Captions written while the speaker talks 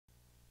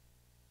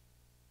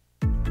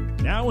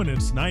Now in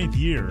its 9th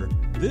year,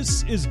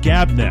 this is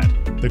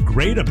GabNet, the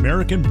Great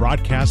American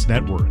Broadcast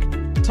Network.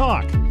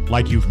 Talk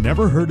like you've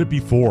never heard it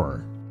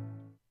before.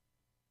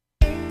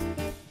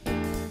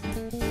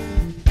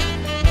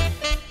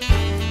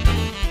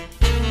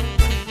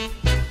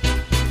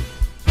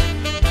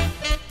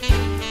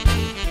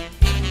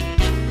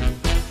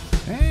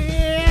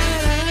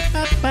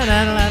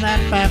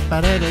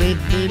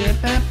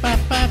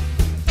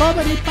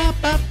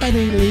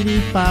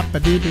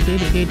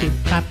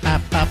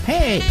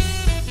 Hey,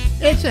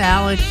 it's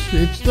Alex,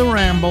 it's the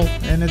Ramble,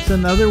 and it's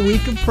another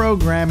week of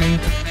programming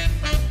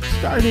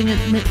starting at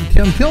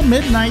until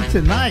midnight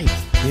tonight.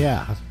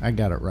 Yeah, I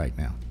got it right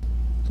now.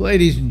 So,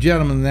 ladies and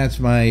gentlemen, that's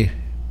my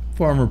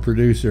former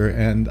producer,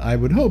 and I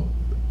would hope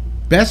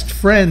best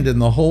friend in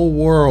the whole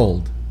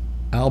world,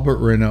 Albert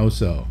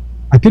Reynoso.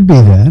 I could be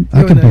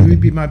that.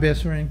 You'd be my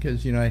best friend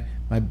because,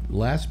 my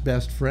last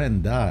best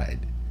friend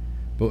died.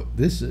 But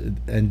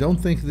and don't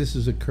think this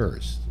is a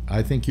curse.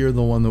 I think you're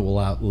the one that will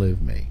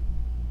outlive me.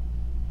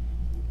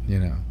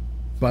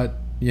 But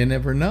you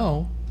never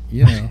know.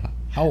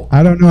 How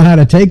I don't know how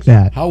to take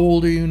that. How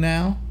old are you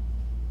now?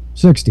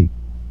 60.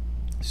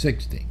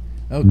 60.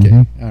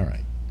 Okay. All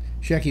right.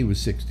 Shecky was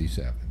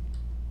 67.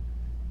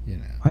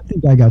 I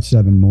think I got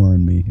 7 more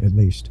in me, at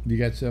least. You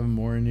got 7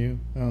 more in you?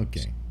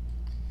 Okay.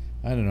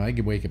 I don't know. I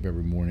could wake up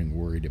every morning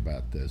worried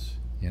about this.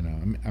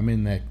 I'm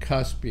in that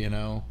cusp,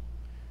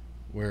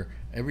 where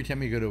every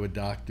time you go to a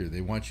doctor,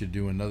 they want you to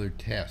do another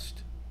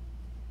test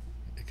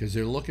because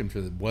they're looking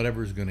for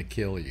whatever's going to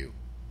kill you.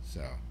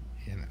 So,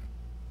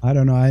 I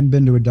don't know. I haven't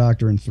been to a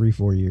doctor in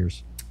 3-4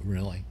 years.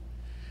 Really?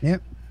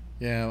 Yep.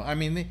 Yeah. I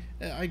mean,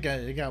 I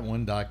got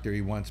one doctor.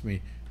 He wants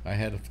me.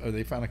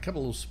 They found a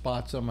couple of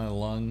spots on my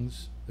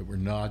lungs that were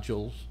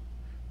nodules.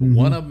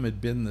 One of them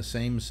had been the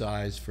same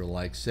size for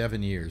like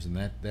 7 years, and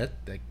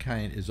that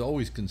kind is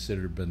always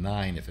considered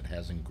benign if it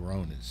hasn't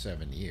grown in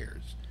 7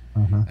 years.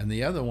 And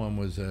the other one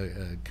was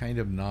a kind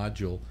of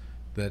nodule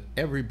that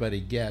everybody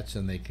gets,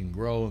 and they can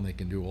grow and they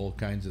can do all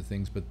kinds of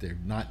things, but they're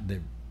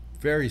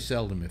very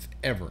seldom, if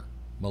ever,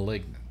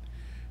 malignant.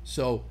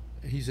 So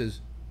he says,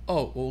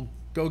 "Oh, well,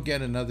 go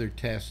get another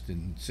test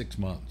in 6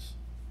 months."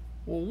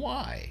 Well,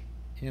 why?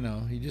 He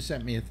just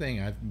sent me a thing.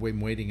 I've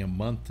been waiting a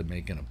month to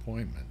make an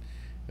appointment.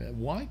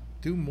 Why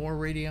do more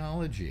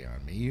radiology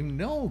on me?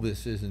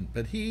 This isn't,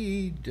 but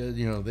they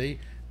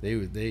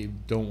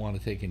don't want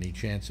to take any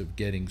chance of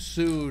getting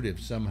sued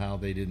if somehow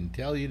they didn't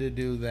tell you to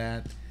do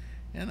that,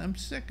 and I'm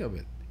sick of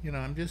it.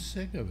 I'm just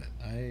sick of it.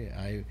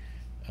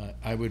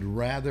 I would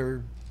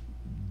rather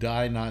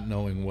die not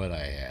knowing what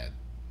I had.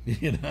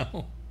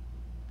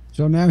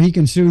 So now he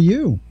can sue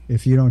you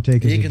if you don't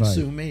take his advice.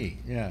 He can sue me.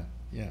 Yeah.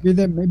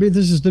 Maybe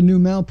this is the new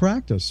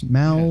malpractice.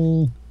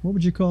 What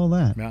would you call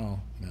that?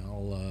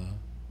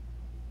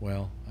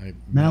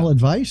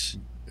 Maladvice?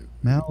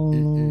 I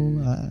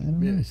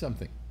don't know.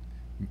 Something.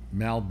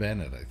 Mal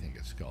Bennett, I think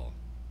it's called.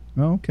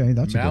 Oh, okay,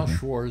 that's Mal a good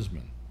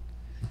Schwarzman.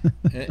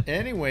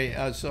 Anyway,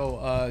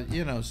 so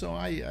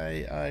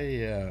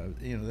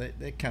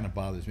that kind of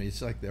bothers me.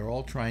 It's like they're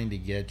all trying to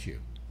get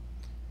you.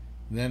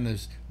 And then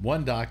there's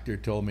one doctor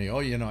told me, "Oh,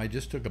 I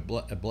just took a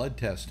blood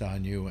test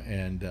on you,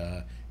 and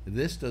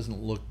this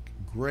doesn't look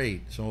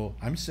great. So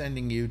I'm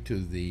sending you to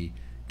the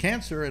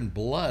Cancer and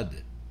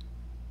Blood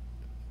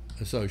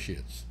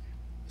Associates."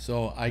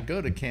 So I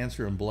go to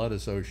Cancer and Blood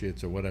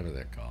Associates, or whatever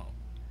they're called,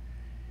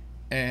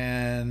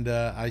 and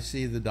I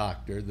see the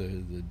doctor,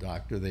 the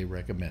doctor they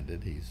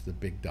recommended. He's the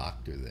big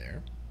doctor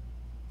there,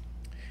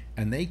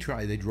 and they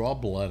draw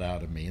blood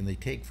out of me, and they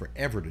take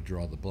forever to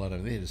draw the blood out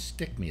of me. They had to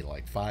stick me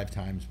like 5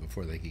 times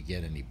before they could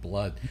get any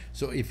blood.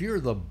 So if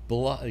you're the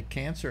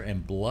cancer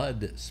and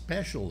blood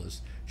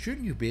specialist,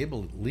 shouldn't you be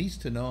able at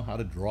least to know how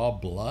to draw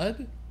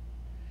blood?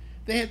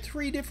 They had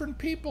 3 different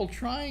people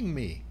trying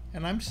me,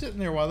 and I'm sitting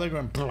there while they're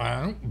going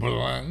blank,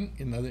 blank,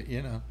 and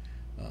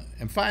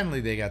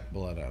finally they got the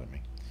blood out of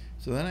me.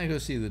 So then I go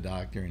see the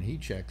doctor, and he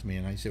checks me,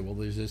 and I say, "Well,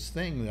 there's this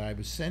thing that I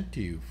was sent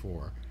to you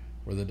for,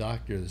 where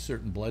the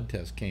certain blood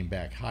test came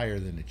back higher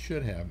than it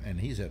should have," and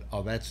he said,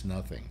 "Oh, that's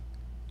nothing.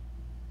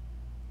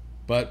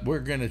 But we're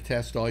going to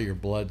test all your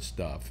blood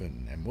stuff,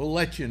 and we'll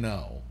let you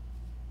know."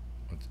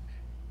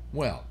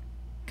 Well,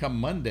 come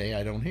Monday,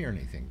 I don't hear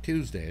anything.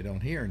 Tuesday, I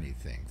don't hear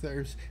anything.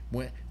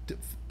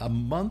 A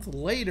month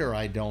later,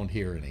 I don't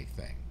hear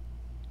anything.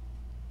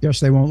 Guess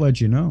they won't let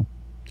you know.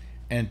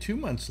 And 2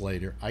 months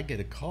later, I get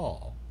a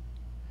call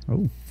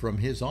from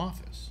his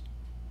office,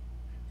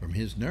 from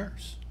his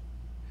nurse,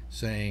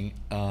 saying,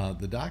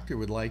 "The doctor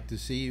would like to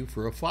see you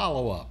for a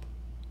follow-up."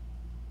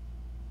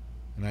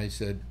 And I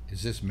said,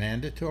 "Is this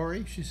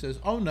mandatory?" She says,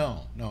 "Oh,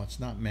 no, it's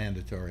not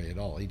mandatory at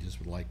all. He just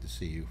would like to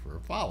see you for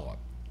a follow-up."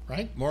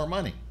 Right? More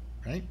money,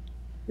 right?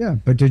 Yeah,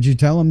 but did you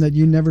tell him that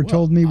you never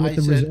told me what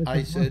the results were?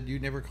 I said, "You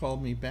never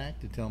called me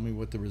back to tell me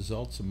what the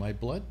results of my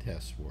blood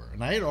tests were."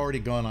 And I had already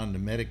gone on to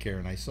Medicare,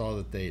 and I saw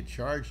that he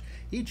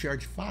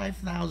charged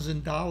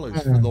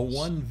 $5,000 for the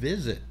one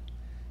visit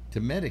to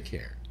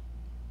Medicare.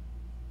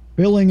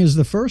 Billing is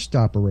the first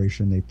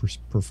operation they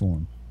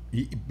perform.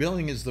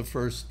 Billing is the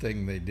first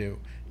thing they do.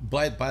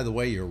 By the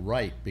way, you're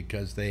right,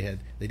 because they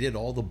did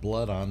all the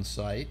blood on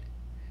site,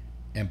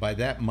 and by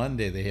that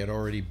Monday they had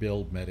already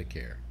billed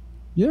Medicare.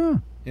 Yeah.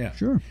 Yeah.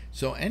 Sure.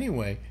 So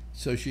anyway,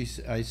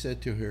 I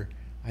said to her,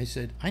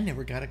 I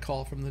never got a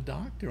call from the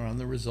doctor on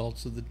the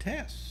results of the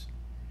tests.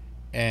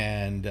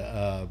 And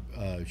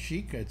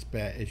she gets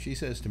back. She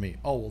says to me,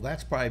 "Oh, well,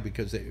 that's probably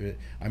because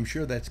I'm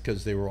sure that's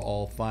because they were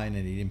all fine,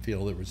 and he didn't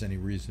feel there was any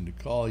reason to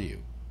call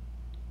you."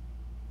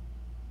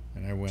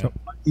 And I went, So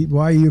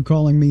why are you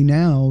calling me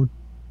now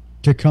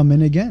to come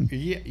in again?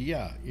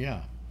 Yeah.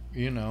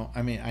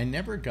 I mean, I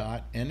never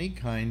got any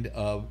kind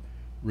of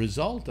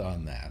result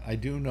on that. I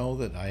do know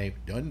that I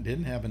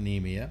didn't have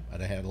anemia,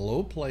 but I had a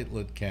low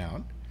platelet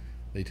count.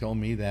 They told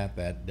me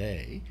that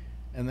day.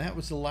 And that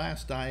was the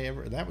last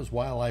that was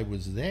while I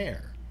was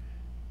there.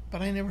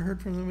 But I never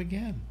heard from them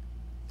again.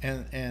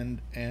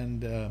 And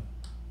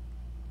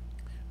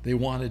they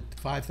wanted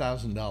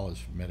 $5,000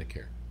 for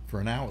Medicare for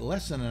an hour,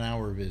 less than an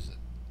hour visit.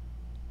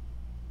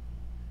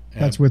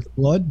 And That's with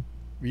blood?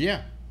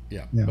 Yeah.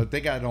 But they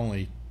got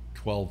only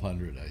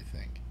 1,200, I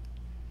think.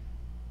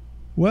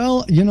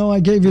 Well,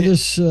 I gave you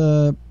this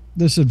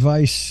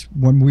advice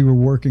when we were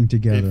working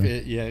together.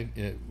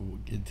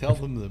 Tell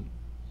them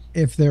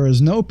if there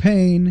is no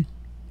pain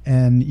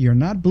and you're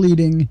not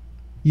bleeding,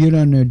 you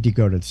don't need to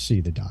go to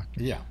see the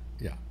doctor. Yeah.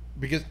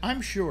 Because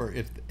I'm sure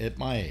if at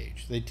my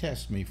age they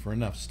test me for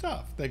enough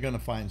stuff, they're going to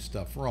find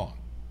stuff wrong.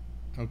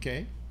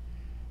 Okay?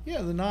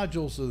 Yeah, the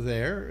nodules are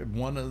there.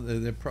 One of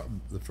the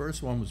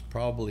first one was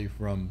probably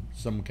from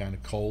some kind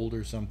of cold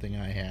or something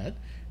I had,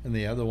 and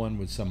the other one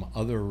was some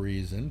other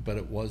reason, but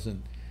it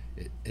wasn't.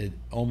 It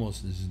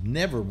almost is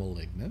never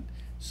malignant.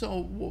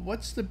 So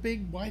what's the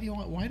big? Why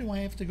do I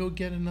have to go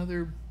get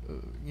another?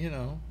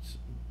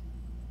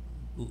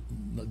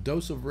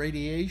 Dose of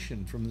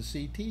radiation from the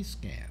CT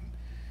scan.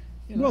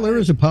 Well, there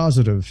is a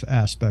positive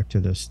aspect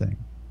to this thing.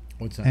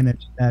 What's that? And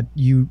it's that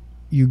you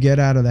get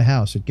out of the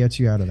house. It gets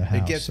you out of the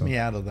house. It gets me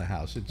out of the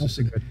house. It's that's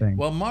just a good thing.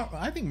 Well,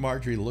 I think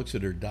Marjorie looks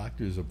at her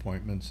doctor's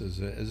appointments as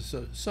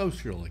a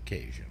social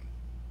occasion.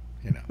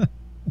 But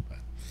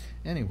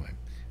anyway,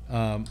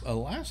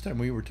 last time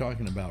we were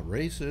talking about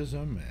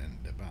racism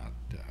and about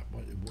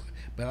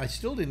but I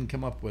still didn't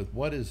come up with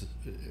what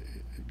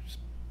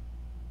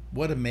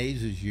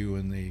amazes you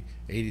in the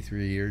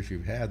 83 years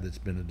you've had that's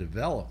been a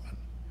development.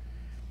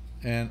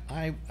 And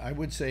I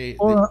would say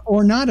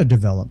or not a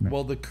development.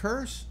 Well, the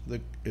curse,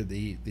 the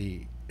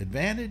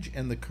advantage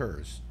and the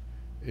curse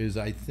is,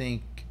 I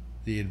think,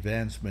 the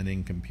advancement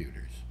in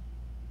computers.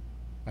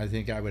 I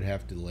think I would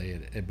have to lay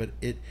it, but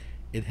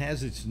it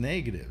has its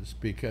negatives,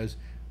 because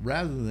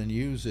rather than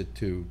use it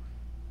to,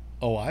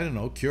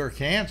 cure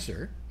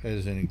cancer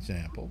as an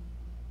example,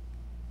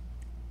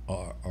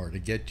 or to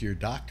get your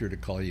doctor to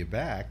call you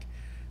back,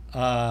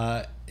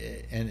 and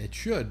it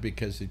should,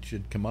 because it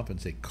should come up and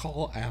say,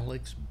 call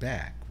Alex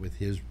back with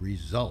his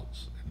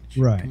results. And it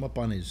should come up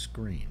on his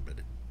screen, but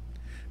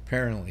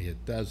apparently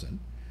it doesn't.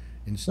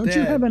 Instead, don't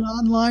you have an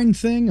online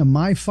thing, a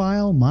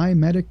MyFile,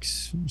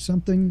 MyMedics,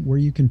 something where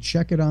you can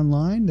check it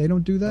online? They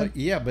don't do that?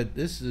 Yeah, but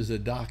this is a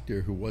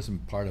doctor who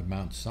wasn't part of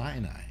Mount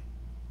Sinai.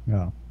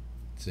 Oh.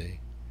 See?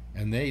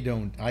 And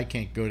I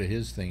can't go to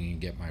his thing and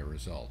get my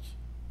results.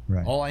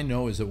 Right. All I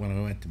know is that when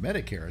I went to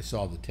Medicare, I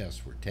saw the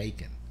tests were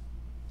taken.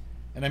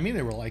 And I mean,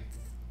 there were like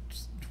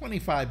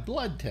 25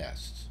 blood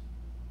tests.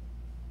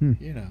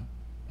 And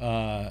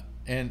at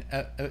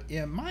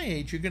my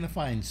age, you're going to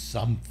find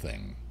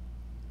something.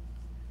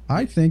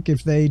 I think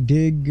if they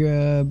dig,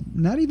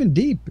 not even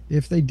deep,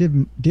 if they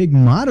dig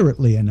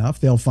moderately enough,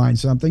 they'll find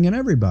something in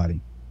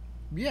everybody.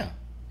 Yeah.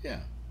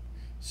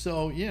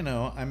 So,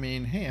 I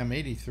mean, hey, I'm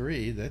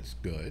 83. That's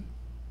good.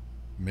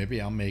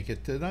 Maybe I'll make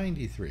it to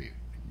 93.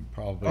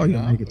 Probably not.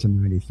 You'll make it to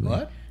 93.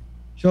 What?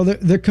 So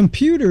the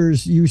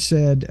computers, you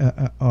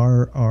said,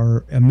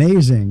 are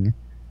amazing,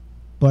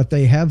 but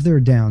they have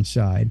their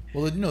downside.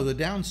 Well, no, the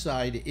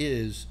downside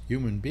is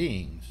human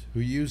beings who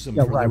use them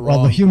for the wrong.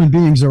 Well, the human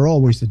beings are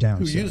always the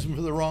downside. Who use them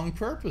for the wrong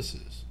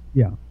purposes.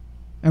 Yeah.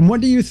 And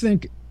what do you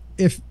think,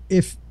 if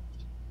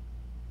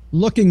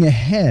looking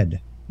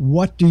ahead,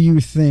 what do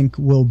you think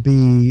will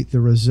be the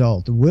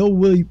result? Will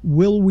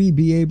we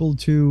be able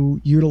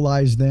to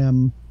utilize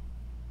them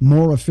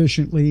more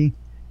efficiently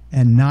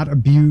and not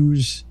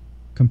abuse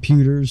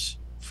computers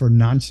for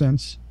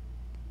nonsense?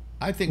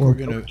 I think we're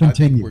going to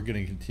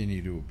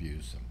continue to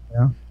abuse them.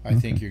 Yeah. I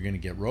think you're going to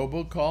get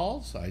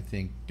robocalls. I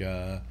think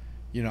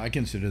I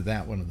consider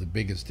that one of the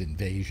biggest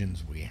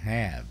invasions we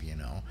have.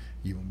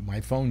 My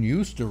phone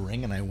used to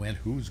ring, and I went,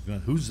 "Who's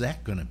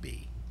that going to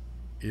be?"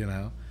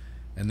 And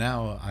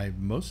now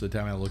most of the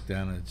time I look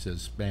down and it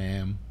says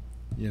spam.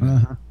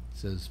 It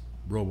says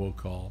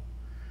robocall.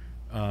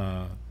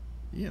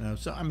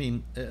 So I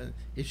mean,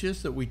 it's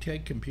just that we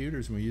take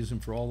computers and we use them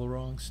for all the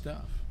wrong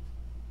stuff.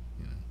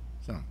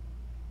 So.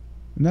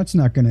 And that's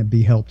not going to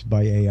be helped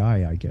by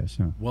AI, I guess,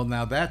 huh? Well,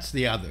 now that's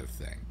the other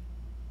thing.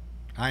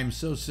 I'm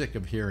so sick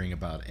of hearing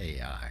about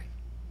AI.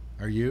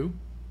 Are you?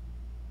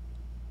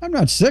 I'm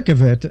not sick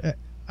of it.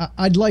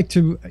 I'd like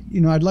to,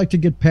 I'd like to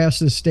get past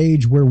the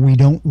stage where we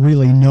don't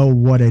really know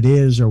what it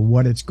is or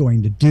what it's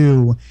going to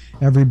do.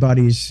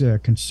 Everybody's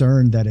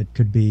concerned that it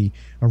could be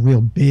a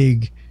real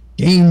big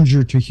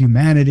danger to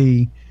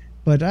humanity,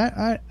 but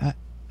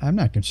I'm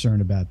not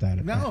concerned about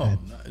that. No,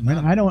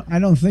 I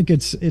don't think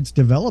it's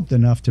developed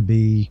enough to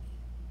be.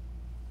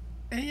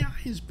 AI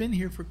has been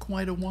here for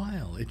quite a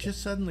while. It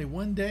just suddenly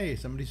one day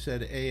somebody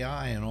said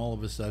AI, and all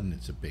of a sudden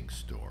it's a big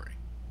story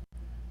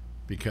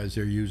because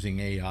they're using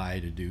AI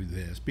to do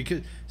this.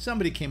 Because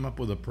somebody came up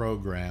with a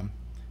program,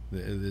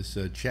 this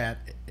chat,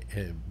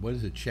 what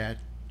is it, chat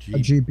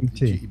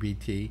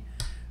GPT,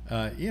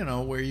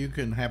 where you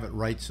can have it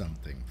write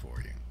something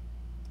for you.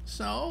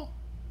 So,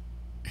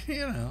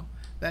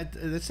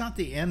 that's not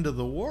the end of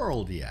the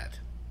world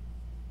yet.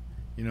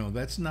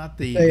 That's not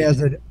the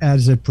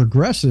as it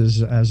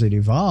progresses, as it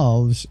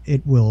evolves,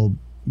 it will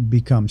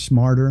become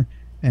smarter.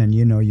 And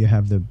you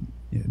have the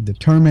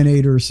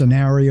Terminator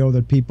scenario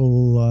that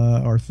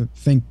people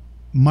think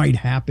might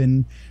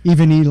happen.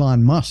 Even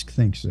Elon Musk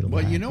thinks it'll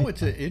happen. Well,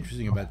 what's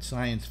interesting about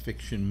science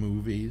fiction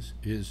movies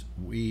is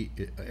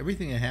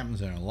everything that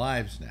happens in our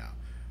lives now,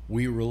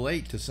 we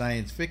relate to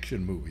science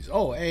fiction movies.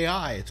 Oh,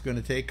 AI, it's going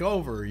to take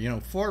over.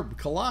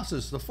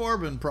 Colossus, the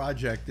Forbin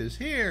Project is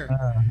here.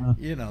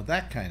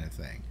 That kind of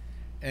thing.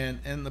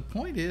 And the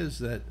point is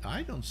that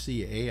I don't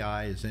see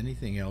AI as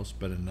anything else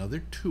but another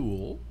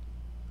tool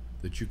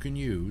that you can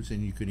use,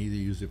 and you can either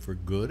use it for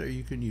good or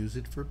you can use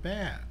it for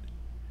bad.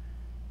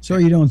 So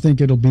you don't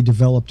think it'll be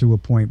developed to a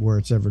point where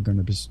it's ever going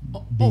to be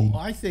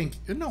I think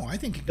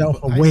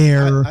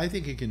self-aware. I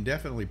think it can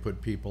definitely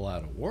put people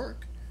out of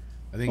work.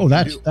 I think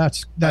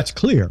that's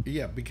clear.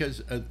 Yeah,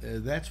 because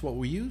that's what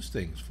we use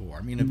things for.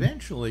 I mean,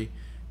 eventually,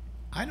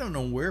 I don't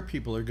know where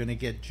people are going to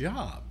get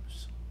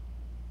jobs.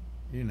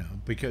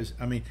 Because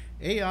I mean,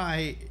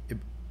 AI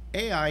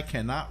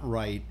cannot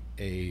write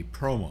a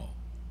promo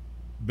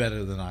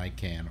better than I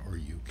can or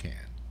you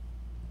can.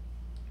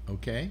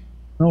 Okay?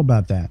 Know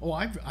about that? Oh,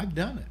 I've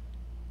done it,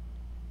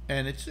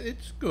 and it's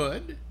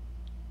good.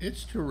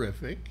 It's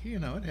terrific.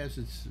 It has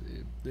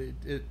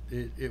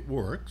it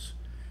works.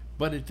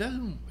 But it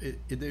doesn't.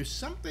 There's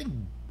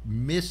something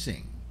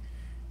missing,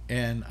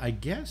 and I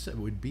guess it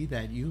would be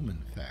that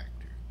human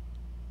factor.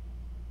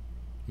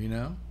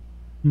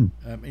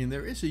 I mean,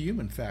 there is a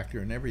human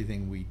factor in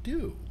everything we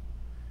do,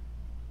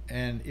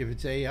 and if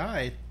it's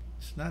AI,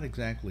 it's not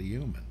exactly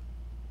human.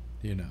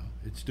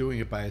 It's doing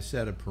it by a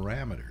set of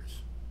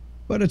parameters.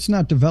 But it's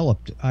not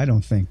developed, I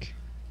don't think,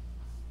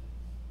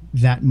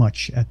 that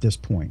much at this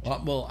point.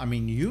 Well, I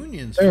mean,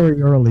 unions...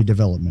 Very early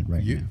development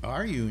right now.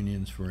 Our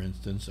unions, for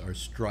instance, are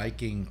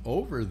striking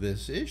over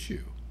this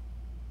issue.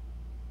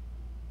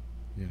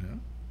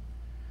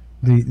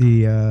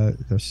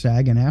 The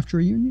SAG and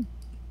AFTRA union?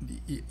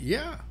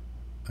 Yeah.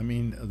 I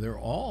mean, they're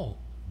all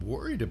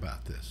worried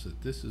about this,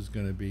 that this is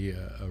going to be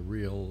a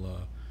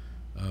real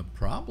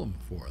problem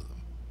for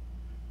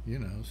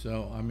them.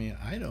 So, I mean,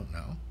 I don't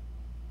know.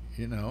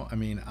 I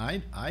mean,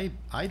 I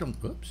don't...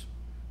 Oops.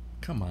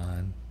 Come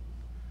on.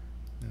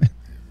 I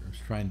was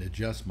trying to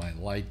adjust my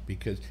light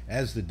because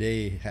as the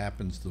day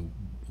happens, the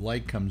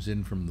light comes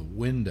in from the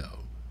window,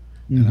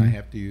 and I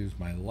have to use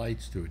my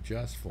lights to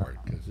adjust for it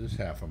because this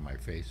half of my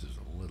face is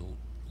a little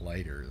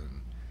lighter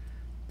than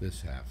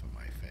this half of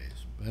my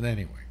face. But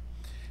anyway,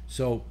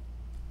 so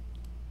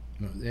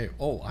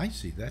I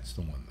see. That's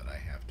the one that I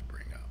have to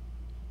bring up.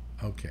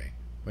 Okay,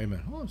 wait a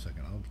minute. Hold on a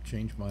second. I'll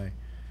change my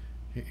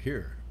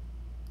here.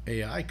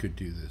 AI could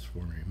do this for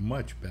me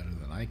much better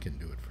than I can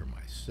do it for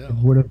myself. It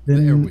would have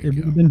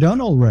been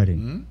done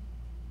already.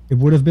 It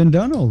would have been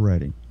done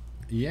already.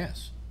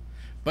 Yes,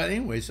 but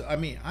anyways, I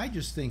mean, I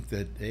just think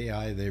that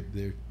AI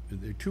they're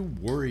too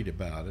worried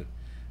about it.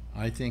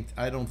 I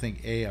don't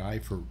think AI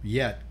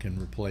can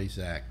replace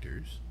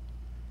actors.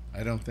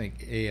 I don't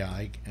think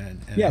AI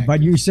and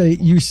but you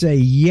say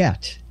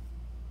yet.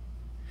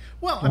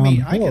 Well, I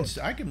mean,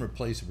 I can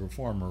replace a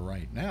performer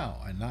right now,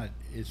 and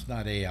it's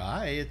not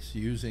AI, it's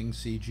using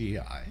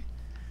CGI,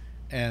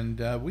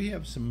 and we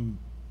have some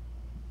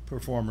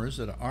performers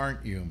that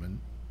aren't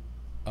human.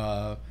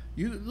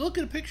 You look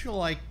at a picture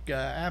like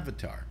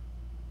Avatar,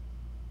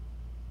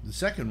 the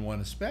second one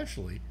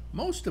especially.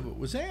 Most of it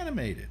was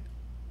animated.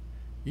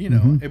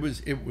 It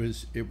was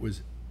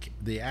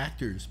the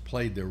actors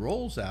played their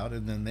roles out,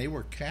 and then they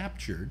were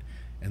captured,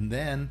 and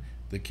then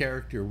the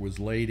character was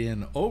laid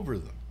in over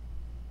them.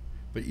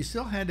 But you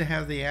still had to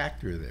have the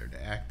actor there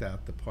to act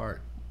out the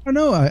part. I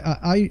know.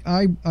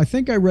 I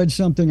think I read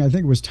something. I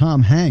think it was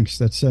Tom Hanks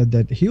that said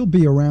that he'll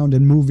be around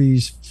in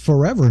movies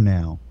forever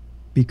now,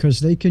 because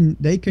they can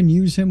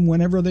use him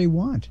whenever they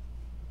want.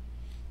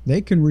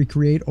 They can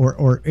recreate,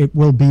 or it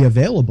will be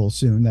available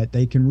soon that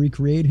they can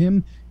recreate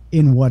him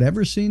in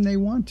whatever scene they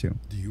want to.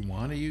 Do you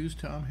want to use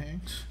Tom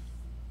Hanks?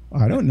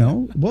 I don't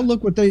know. Well,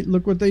 look what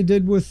they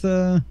did with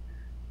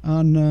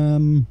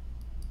on.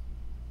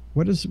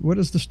 What is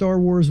the Star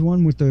Wars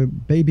one with the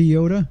Baby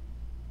Yoda?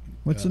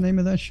 What's the name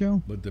of that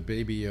show? With the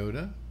Baby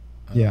Yoda?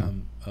 Yeah.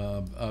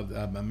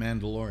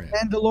 Mandalorian.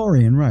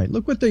 Mandalorian, right?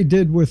 Look what they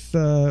did with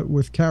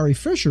Carrie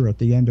Fisher at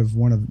the end of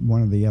one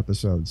of the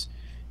episodes.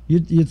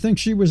 You'd think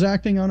she was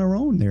acting on her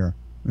own there,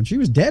 and she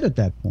was dead at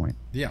that point.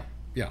 Yeah,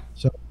 yeah,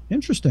 So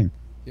interesting.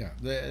 yeah.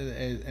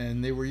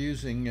 And they were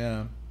using.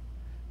 And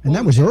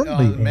that was early.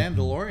 On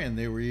Mandalorian,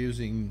 they were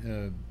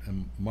using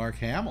Mark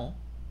Hamill.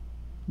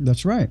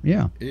 That's right.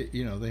 Yeah.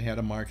 They had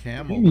a Mark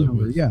Hamill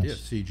Remember, that was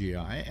yes.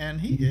 CGI, and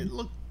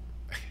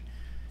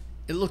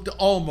it looked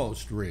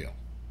almost real.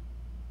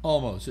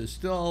 Almost. It's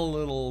still a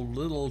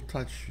little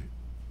touch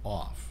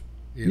off.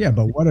 Yeah,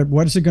 but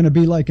what is it going to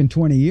be like in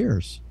 20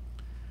 years?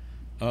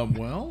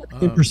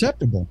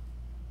 Imperceptible.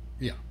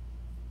 Yeah,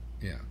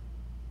 yeah.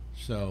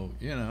 So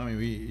I mean,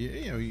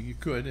 you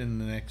could in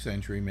the next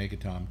century make a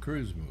Tom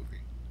Cruise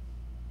movie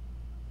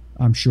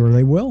I'm sure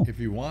they will. if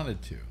you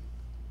wanted to.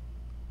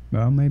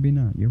 Well, maybe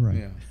not. You're right.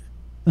 Yeah.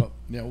 But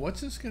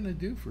what's this going to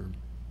do for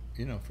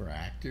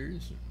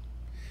actors?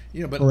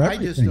 But For I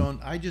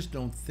everything. just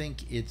don't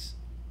think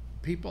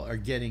people are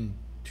getting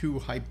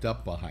too hyped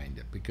up behind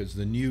it because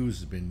the news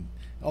has been,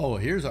 oh,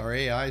 here's our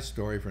AI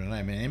story for tonight.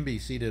 I mean,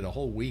 NBC did a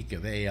whole week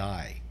of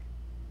AI.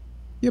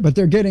 Yeah, but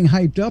they're getting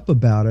hyped up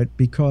about it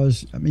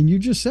because, I mean, you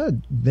just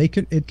said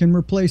it can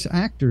replace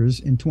actors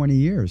in 20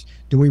 years.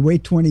 Do we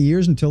wait 20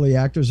 years until the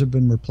actors have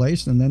been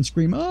replaced and then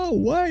scream, "Oh,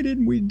 why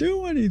didn't we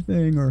do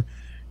anything?"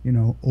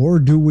 Or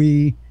do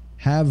we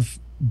have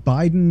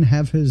Biden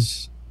have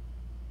his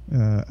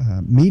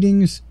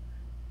meetings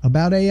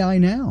about AI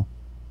now?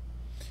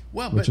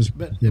 Well, Which is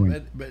but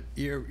doing.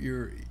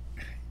 you're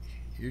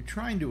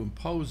trying to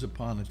impose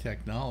upon a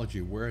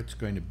technology where it's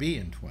going to be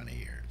in 20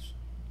 years,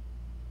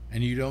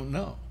 and you don't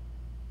know.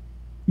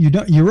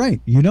 You're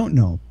right. You don't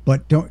know.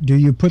 But do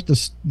you put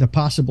the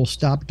possible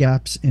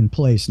stopgaps in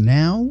place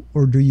now,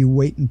 or do you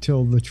wait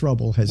until the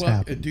trouble has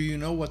happened? Do you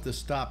know what the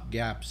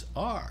stopgaps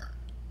are?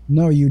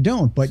 No, you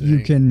don't. But you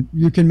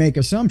can make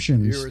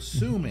assumptions. You're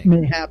assuming.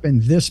 May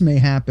happen. This may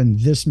happen.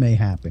 This may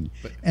happen,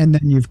 and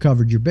then you've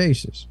covered your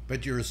bases.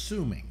 But you're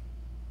assuming.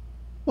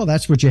 Well,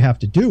 that's what you have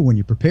to do when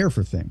you prepare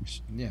for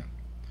things. Yeah.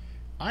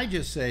 I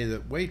just say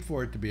that wait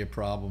for it to be a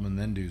problem and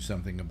then do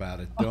something about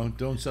it.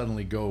 Don't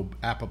suddenly go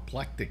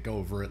apoplectic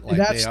over it like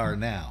they are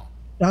now.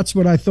 That's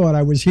what I thought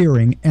I was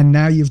hearing, and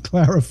now you've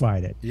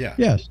clarified it. Yeah.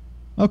 Yes.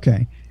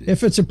 Okay.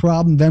 If it's a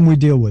problem, then we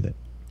deal with it.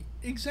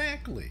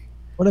 Exactly.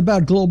 What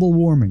about global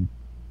warming?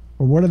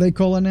 Or what do they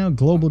call it now?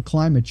 Global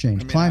climate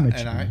change.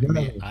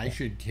 I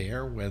should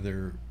care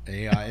whether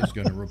AI is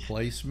going to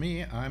replace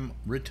me. I'm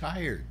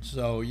retired,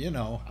 so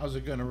how's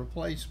it going to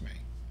replace me?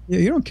 Yeah,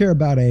 you don't care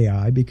about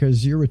AI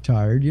because you're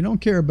retired. You don't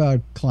care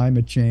about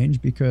climate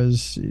change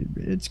because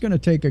it's going to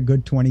take a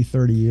good 20,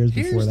 30 years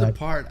before that. Here's the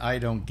part I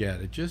don't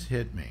get. It just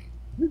hit me.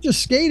 You're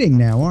just skating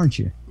now, aren't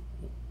you?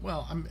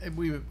 Well,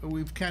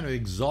 we've kind of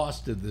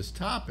exhausted this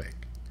topic.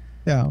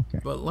 Yeah, okay.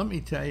 But let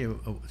me tell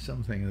you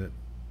something that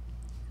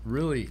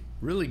really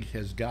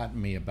has gotten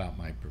me about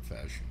my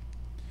profession.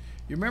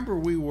 You remember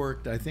we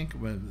worked, I think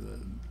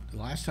when the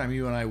last time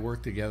you and I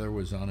worked together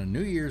was on a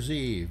New Year's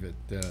Eve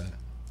at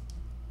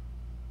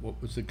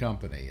what was the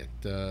company?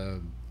 At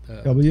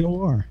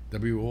WOR.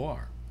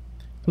 WOR.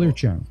 Clear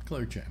Channel.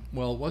 Clear Channel.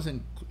 Well, it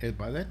wasn't,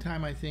 by that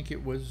time I think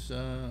it was,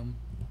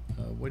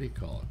 what do you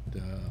call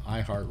it?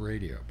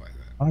 iHeartRadio by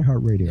then.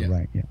 iHeartRadio, Yeah.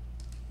 right, yeah.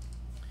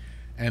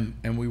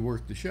 And we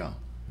worked the show.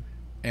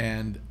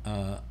 And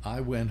I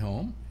went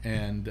home,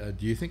 and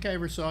do you think I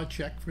ever saw a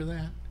check for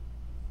that?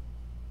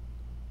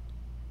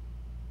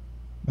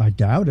 I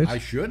doubt it. I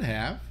should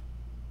have.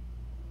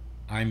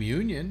 I'm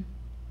union.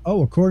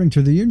 Oh, according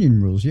to the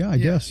union rules, yeah, I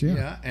guess,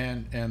 yeah. Yeah,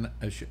 and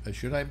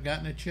should I have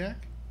gotten a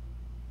check?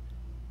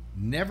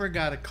 Never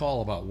got a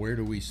call about where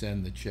do we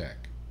send the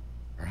check,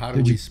 or how do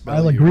Did we you spell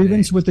file a your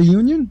grievance name? with the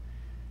union?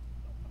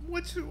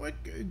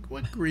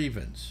 What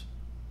grievance?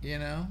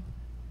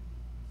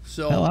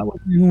 So Hell, I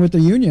wasn't even with the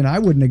union. I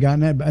wouldn't have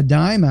gotten a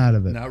dime out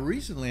of it. now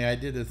recently I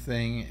did a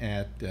thing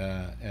at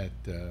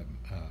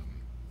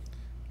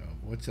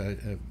what's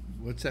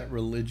that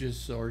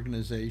religious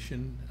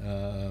organization?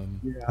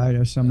 Yeah, I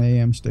have some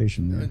AM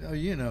station there.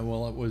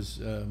 Well, it was.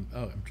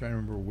 I'm trying to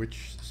remember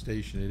which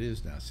station it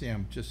is now. See,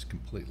 I'm just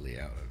completely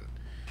out of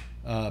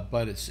it.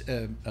 But it's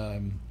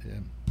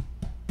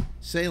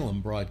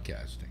Salem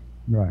Broadcasting,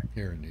 Right.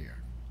 here in New York.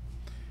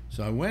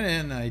 So I went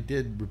in and I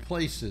did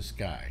replace this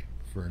guy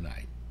for a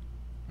night,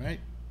 right?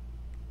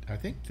 I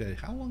think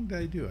how long did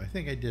I do? I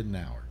think I did an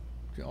hour.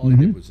 All I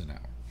did was an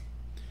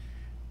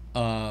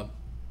hour.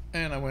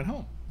 And I went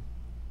home.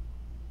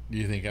 Do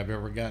you think I've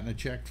ever gotten a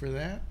check for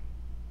that?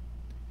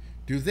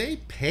 Do they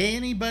pay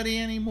anybody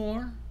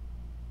anymore?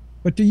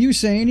 But do you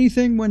say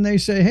anything when they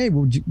say, "Hey,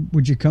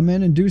 would you come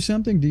in and do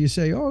something?" Do you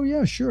say, "Oh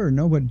yeah, sure"?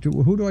 No, but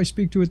who do I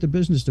speak to at the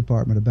business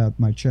department about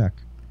my check?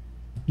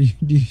 Do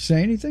you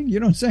say anything? You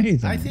don't say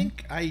anything. I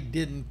think I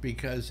didn't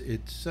because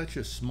it's such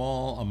a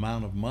small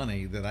amount of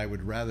money that I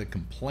would rather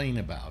complain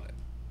about it.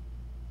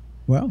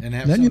 Well, and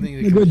have then you're something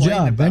doing to a good complain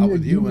job. about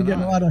with you and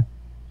getting I.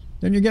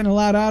 Then you're getting a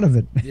lot out of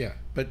it. Yeah,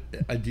 but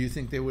do you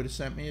think they would have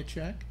sent me a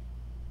check?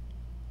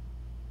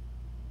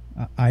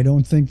 I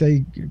don't think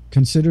they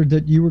considered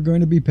that you were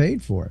going to be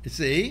paid for it.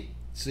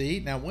 See,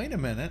 now wait a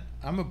minute.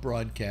 I'm a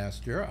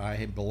broadcaster.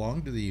 I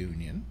belong to the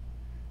union.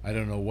 I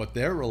don't know what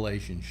their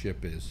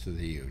relationship is to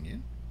the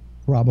union.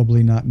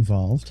 Probably not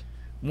involved.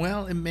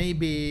 Well, it may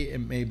be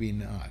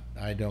not.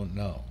 I don't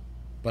know.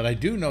 But I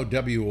do know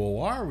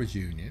WOR was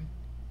union,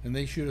 and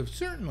they should have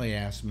certainly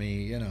asked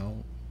me,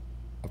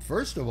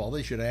 first of all,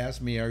 they should have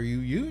asked me, are you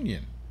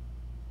union?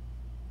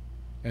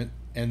 And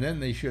then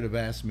they should have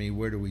asked me,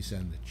 where do we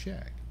send the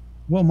check?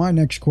 Well, my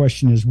next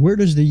question is, where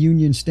does the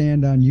union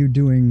stand on you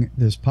doing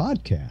this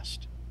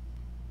podcast?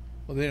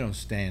 Well, they don't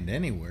stand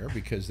anywhere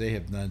because they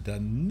have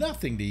done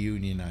nothing to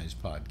unionize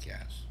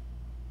podcasts.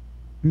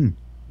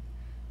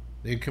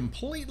 They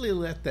completely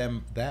let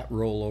that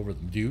roll over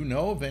them. Do you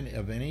know of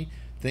anything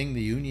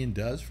the union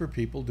does for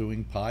people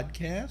doing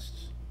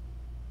podcasts?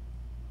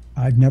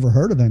 I've never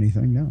heard of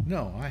anything, no.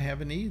 No, I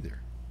haven't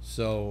either.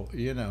 So,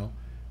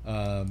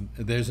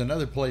 there's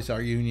another place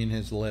our union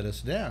has let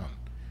us down.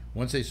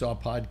 Once they saw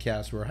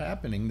podcasts were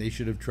happening, they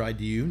should have tried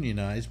to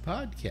unionize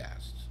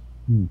podcasts.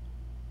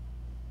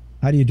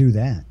 How do you do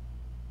that?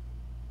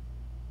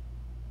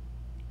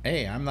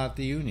 Hey, I'm not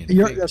the union.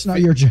 That's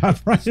not your job,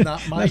 right? It's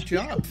not my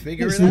job.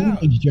 Figure it the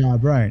out. union's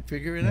job, right?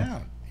 Figure it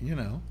out,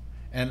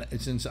 And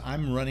since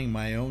I'm running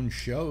my own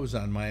shows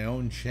on my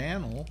own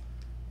channel,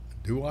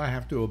 do I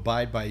have to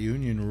abide by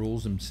union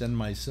rules and send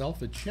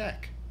myself a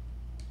check?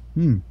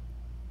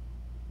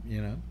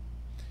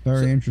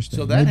 Very interesting.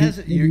 So that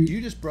hasn't. You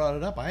just brought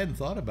it up. I hadn't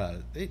thought about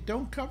it. They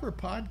don't cover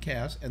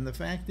podcasts, and the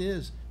fact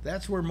is,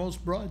 that's where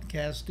most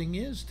broadcasting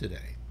is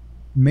today.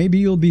 Maybe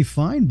you'll be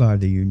fined by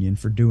the union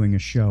for doing a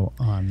show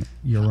on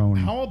your own.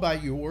 How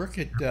about you work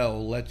at,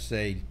 let's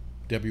say,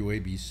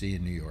 WABC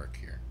in New York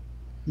here,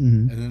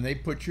 and then they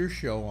put your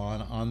show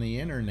on the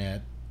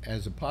internet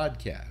as a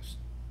podcast.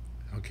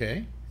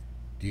 Okay,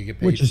 do you get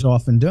paid? Which is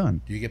often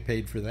done. Do you get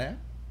paid for that?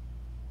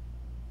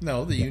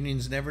 No, the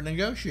union's never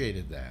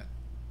negotiated that.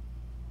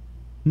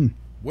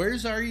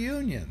 Where's our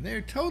union? They're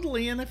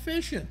totally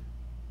inefficient.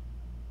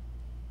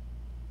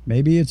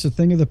 Maybe it's a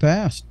thing of the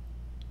past.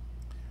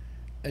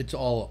 It's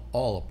all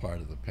a part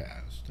of the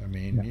past. I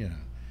mean,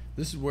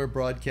 this is where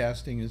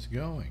broadcasting is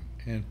going,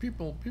 and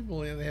people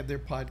they have their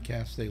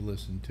podcasts they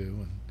listen to,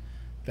 and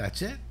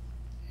that's it.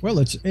 Well,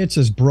 it's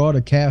as broad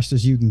a cast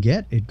as you can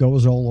get. It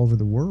goes all over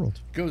the world.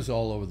 It goes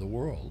all over the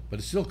world, but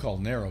it's still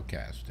called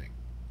narrowcasting.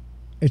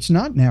 It's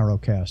not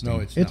narrowcasting. No,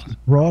 it's as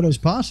not. broad as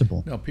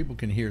possible. No, people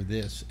can hear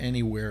this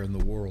anywhere in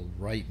the world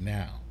right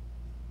now.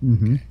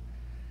 Okay.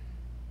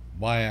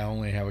 Why I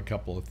only have a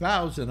couple of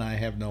thousand, I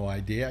have no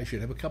idea. I should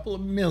have a couple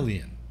of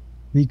million.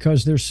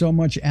 Because there's so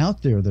much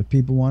out there that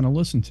people want to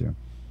listen to.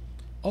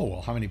 Oh,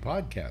 well, how many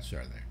podcasts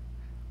are there?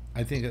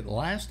 I think at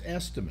last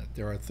estimate,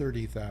 there are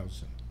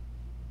 30,000.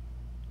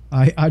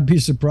 I'd be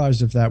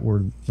surprised if that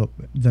were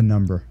the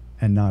number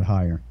and not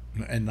higher.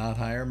 And not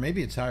higher?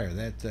 Maybe it's higher.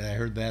 I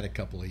heard that a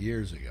couple of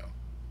years ago.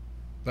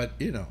 But,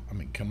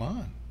 come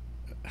on.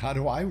 How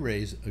do I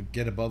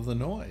get above the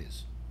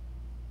noise?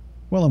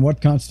 Well, and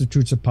what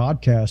constitutes a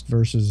podcast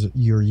versus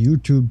your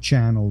YouTube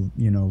channel,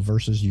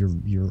 versus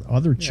your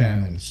other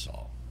channels?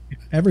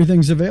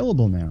 Everything's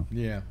available now.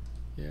 Yeah.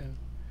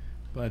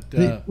 But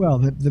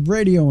the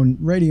radio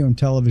and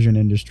television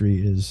industry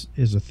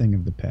is a thing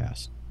of the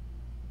past.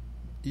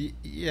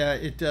 Yeah,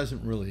 it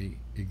doesn't really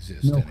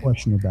exist. No anymore.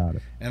 question about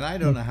it. And I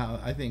don't know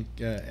how. I think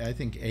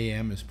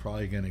AM is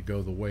probably going to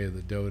go the way of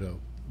the dodo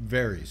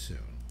very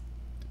soon,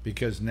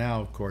 because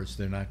now, of course,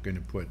 they're not going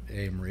to put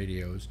AM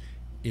radios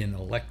in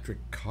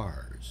electric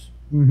cars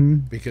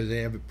because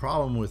they have a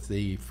problem with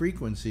the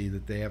frequency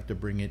that they have to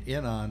bring it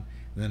in on,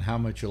 and then how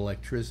much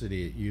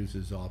electricity it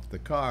uses off the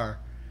car,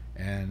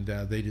 and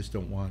they just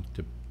don't want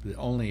to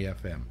only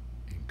FM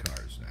in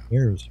cars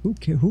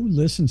now. Who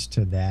listens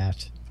to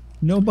that?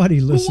 Nobody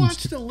listens. Who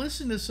wants to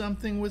listen to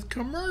something with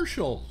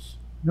commercials?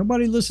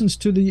 Nobody listens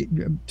to the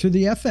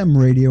FM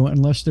radio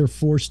unless they're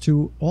forced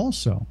to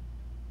also.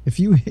 If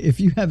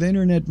you have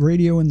internet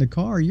radio in the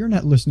car, you're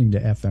not listening to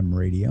FM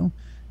radio.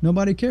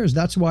 Nobody cares.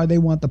 That's why they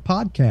want the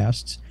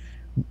podcasts.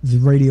 The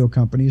radio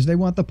companies, they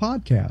want the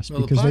podcast.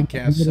 Well, because the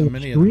podcasts, so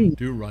many of them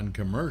do run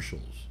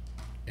commercials.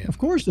 Of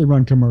course they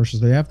run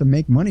commercials. They have to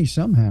make money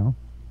somehow.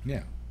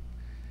 Yeah.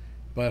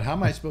 But how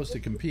am I supposed to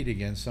compete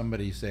against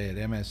somebody, say, at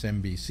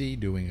MSNBC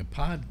doing a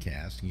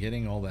podcast and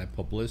getting all that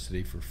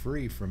publicity for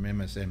free from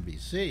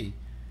MSNBC?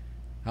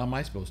 How am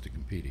I supposed to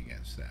compete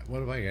against that?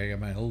 What if I got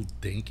my little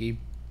dinky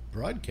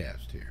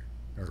broadcast here?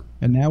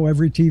 And now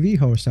every TV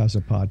host has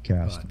a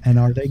podcast. And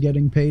are they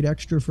getting paid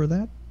extra for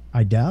that?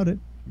 I doubt it.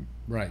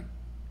 Right.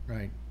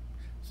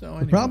 So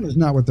anyway. The problem is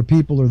not with the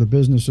people or the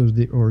business or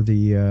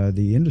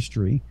the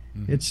industry.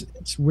 It's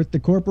with the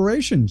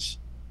corporations.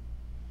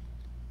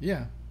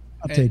 Yeah.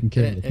 Taking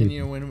care of the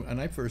people. And when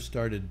I first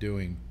started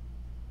doing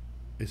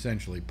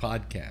essentially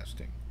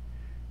podcasting,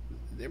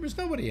 there was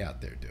nobody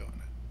out there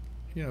doing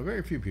it.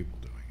 Very few people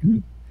doing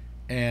it.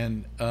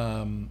 And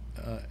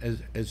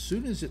as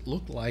soon as it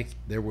looked like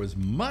there was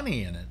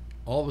money in it,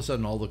 all of a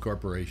sudden all the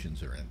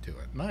corporations are into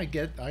it, and I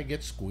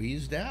get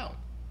squeezed out.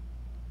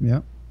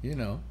 Yeah. you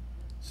know.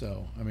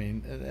 So I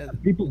mean,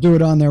 People do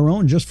it on their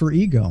own just for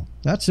ego.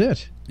 That's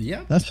it.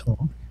 yeah, That's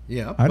all.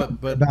 yeah. I don't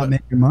care about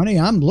making money.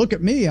 Look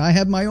at me. I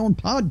have my own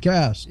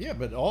podcast. Yeah,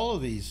 but all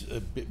of these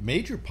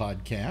major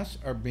podcasts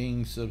are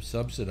being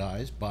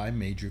subsidized by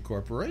major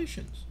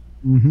corporations.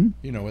 Mm-hmm.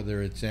 You know,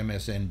 whether it's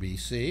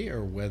MSNBC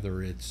or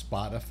whether it's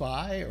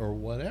Spotify or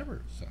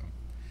whatever. So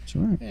That's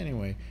right.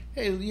 anyway,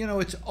 hey, you know,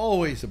 it's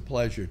always a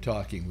pleasure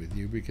talking with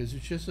you because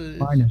it's just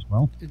Mine as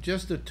well. it's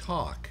just a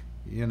talk,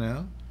 you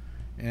know.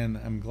 And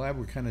I'm glad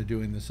we're kind of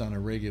doing this on a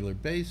regular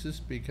basis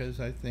because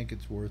I think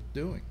it's worth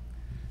doing.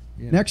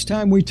 You know? Next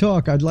time we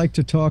talk, I'd like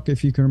to talk,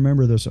 if you can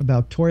remember this,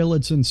 about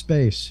toilets in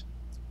space.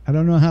 I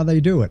don't know how they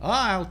do it.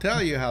 I'll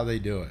tell you how they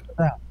do it.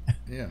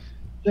 Yeah.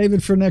 Save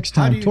it for next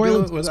How time. do you Toilets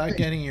do it in without space.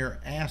 getting your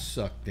ass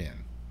sucked in?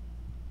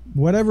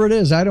 Whatever it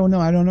is, I don't know.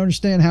 I don't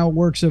understand how it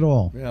works at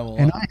all. Yeah, well,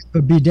 And I have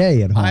a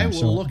bidet at home. I will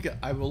so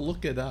I will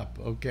look it up.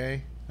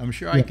 Okay. I'm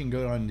sure I Yeah. can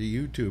go onto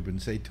YouTube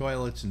and say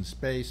toilets in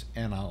space,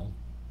 and I'll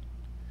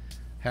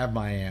have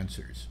my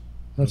answers.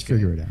 let's Okay.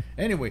 figure it out.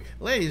 Anyway,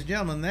 ladies and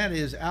gentlemen, that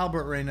is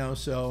Albert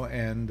Reynoso,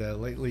 and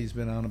lately he's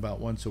been on about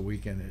once a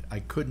week, and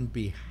I couldn't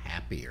be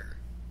happier.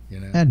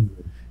 You know. And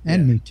Yeah.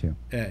 me too.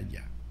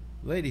 Yeah.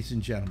 Ladies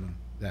and gentlemen,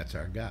 that's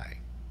our guy.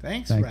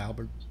 Thanks, Thank-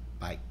 Albert.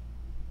 Bye.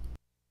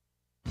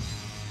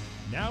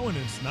 Now in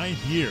its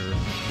 9th year,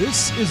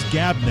 this is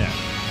GabNet,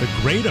 the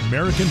Great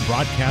American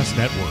Broadcast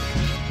Network.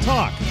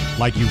 Talk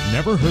like you've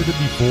never heard it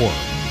before.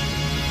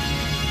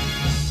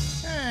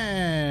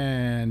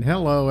 And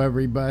hello,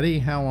 everybody.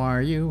 How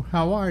are you?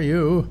 How are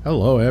you?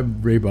 Hello,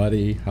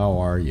 everybody. How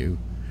are you?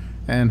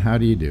 And how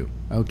do you do?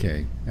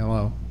 Okay.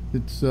 Hello.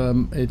 It's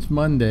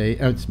Monday.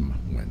 It's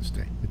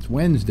Wednesday. It's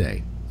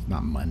Wednesday. It's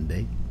not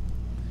Monday.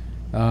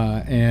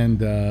 And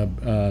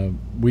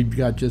we've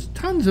got just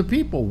tons of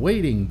people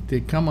waiting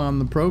to come on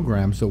the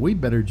program, so we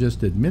better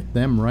just admit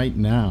them right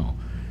now.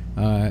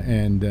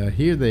 And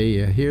here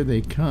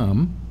they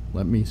come.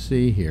 Let me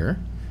see here.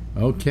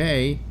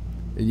 Okay.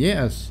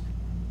 Yes.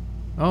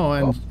 Oh,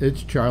 and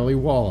it's Charlie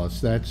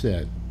Wallace. That's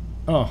it.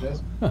 Oh.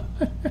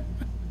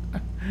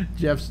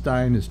 Jeff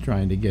Stein is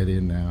trying to get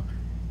in now.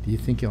 Do you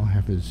think he'll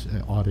have his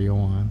audio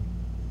on?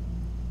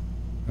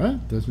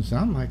 Doesn't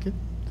sound like it.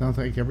 Sounds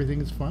like everything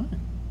is fine.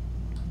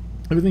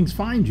 Everything's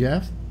fine,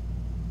 Jeff.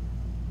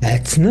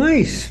 That's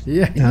nice.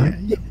 Yeah.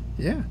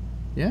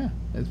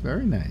 That's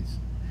very nice.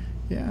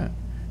 Yeah.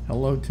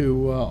 Hello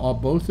to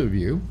both of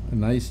you.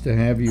 Nice to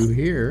have you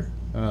here.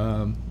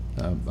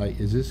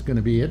 Is this going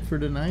to be it for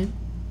tonight?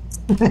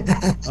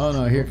 Oh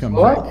no! Here comes.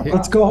 What?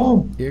 Let's go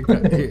home. Here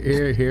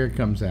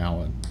comes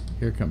Alan.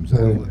 Here comes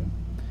Alan.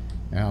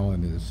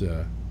 Alan is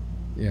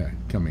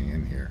coming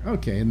in here.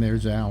 Okay, and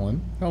there's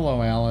Alan.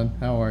 Hello, Alan.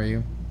 How are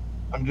you?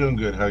 I'm doing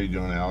good. How you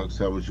doing, Alex?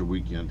 How was your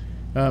weekend?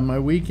 My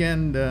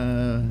weekend.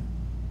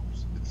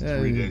 It's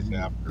 3 days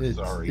after.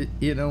 Sorry.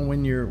 You know,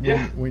 when you're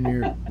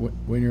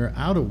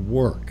out of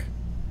work,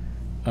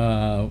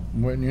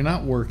 when you're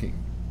not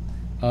working,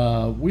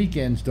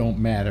 weekends don't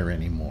matter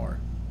anymore.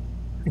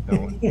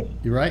 No,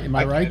 You're right. Am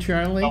I right, can't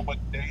Charlie? tell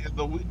what day of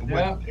the week.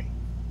 Yeah. What day.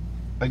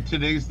 Like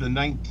today's the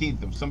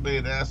 19th. If somebody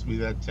had asked me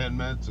that 10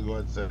 minutes ago,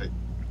 I'd say,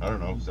 I don't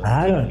know.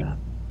 I don't know.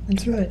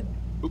 That's right.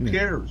 Who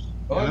cares?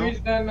 The You only know?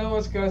 reason I know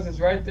is because it's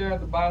right there at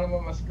the bottom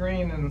of my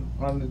screen and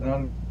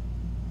on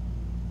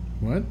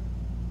What?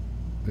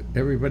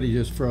 Everybody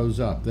just froze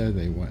up. There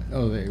they went.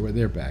 Oh,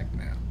 they're back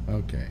now.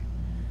 Okay.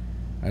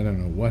 I don't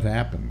know what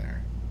happened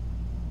there.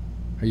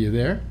 Are you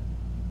there?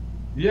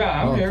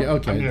 yeah, I'm okay, here.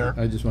 okay. I'm here.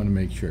 I just want to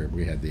make sure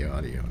we had the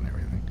audio and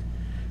everything.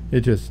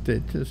 It just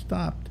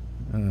stopped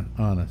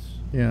on us.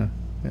 Yeah.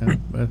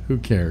 But who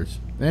cares?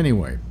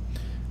 Anyway.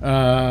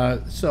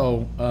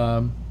 So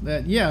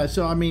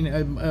I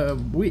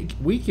mean,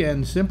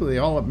 weekend, simply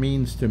all it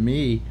means to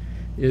me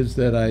is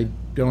that I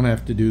don't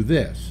have to do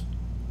this.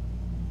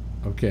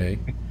 Okay.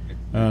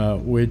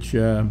 Which,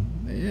 you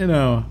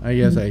know, I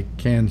guess I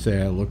can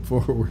say I look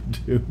forward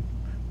to.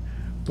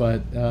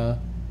 But,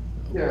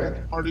 Yeah.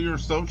 Part of your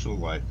social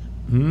life.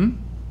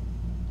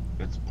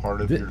 It's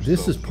part of your this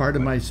is social part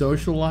of my life.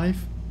 social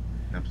life?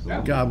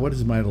 Absolutely. God, what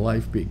has my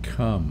life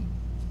become?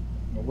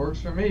 It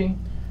works for me.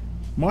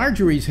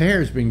 Marjorie's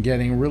hair's been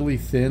getting really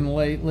thin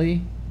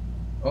lately.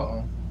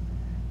 Uh-oh.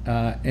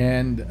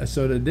 And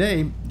so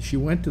today she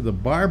went to the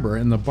barber,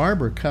 and the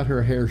barber cut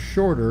her hair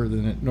shorter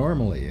than it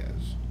normally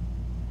is.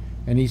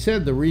 And he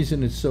said the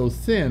reason it's so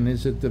thin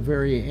is that the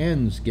very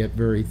ends get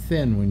very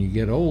thin when you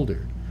get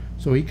older.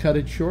 So he cut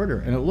it shorter,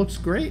 and it looks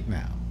great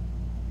now.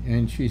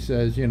 And she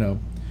says, you know,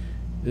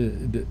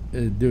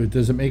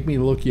 does it make me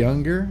look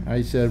younger?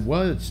 I said,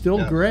 well, it's still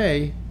Yeah.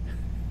 gray.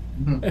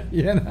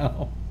 You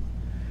know.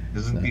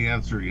 Isn't the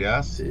answer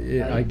yes?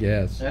 I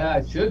guess. Yeah,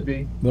 it should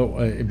be. No,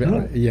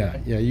 but, yeah.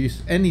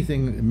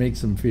 Anything that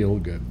makes them feel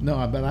good.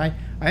 No, but I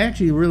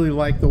actually really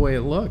liked the way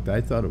it looked.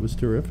 I thought it was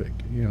terrific.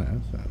 You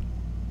know, so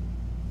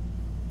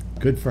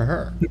good for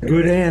her.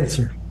 Good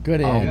answer.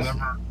 Good answer.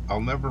 I'll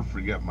never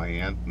forget my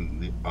aunt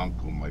and the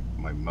uncle,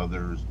 my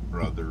mother's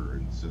brother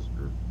and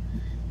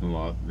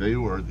sister-in-law. They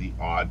were the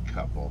odd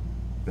couple.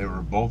 They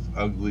were both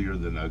uglier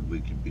than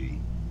ugly could be.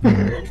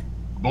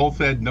 Both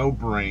had no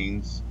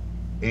brains,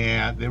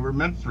 and they were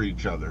meant for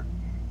each other.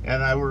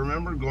 And I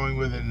remember going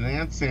with it, and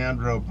Aunt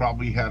Sandra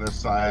probably had a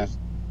size,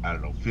 I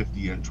don't know,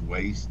 50-inch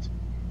waist,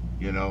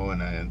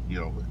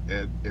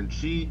 and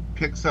she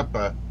picks up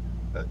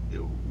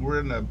we're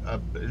in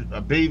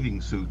a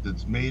bathing suit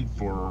that's made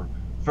for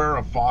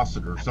Farrah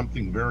Fawcett or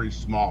something very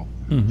small.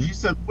 She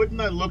said, "Wouldn't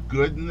I look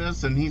good in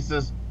this?" And he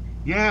says,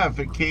 "Yeah, if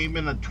it came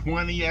in a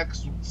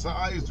 20X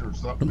size or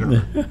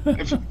something."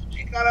 And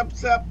she got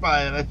upset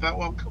by it. I thought,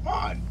 well, come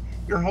on.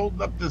 You're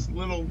holding up this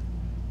little,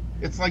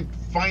 it's like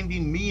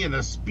finding me in a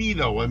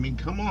Speedo. I mean,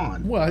 come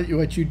on. Well,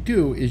 what you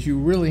do is you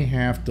really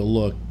have to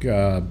look,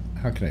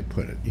 how can I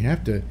put it? You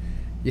have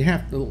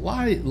to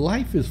lie.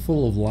 Life is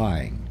full of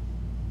lying.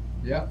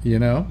 Yeah. You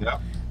know? Yeah.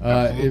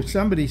 If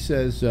somebody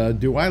says,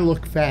 "Do I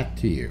look fat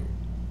to you?"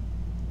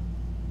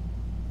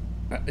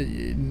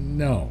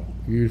 No,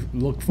 you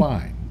look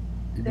fine.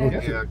 You look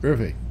Yeah.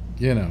 terrific.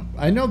 You know,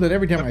 I know that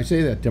every time I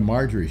say that to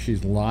Marjorie,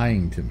 she's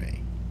lying to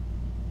me.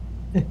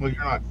 Well,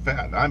 you're not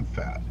fat. I'm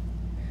fat.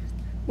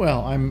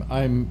 Well,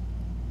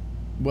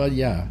 well,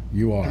 yeah,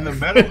 you are. And the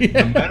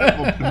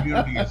medical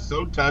community is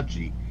so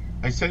touchy.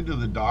 I said to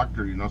the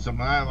doctor,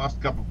 something, I lost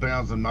a couple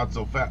pounds, I'm not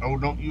so fat. Oh,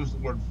 don't use the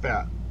word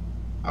fat.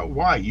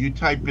 Why? You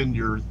type in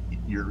your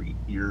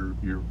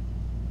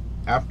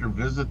after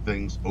visit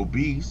things,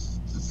 obese.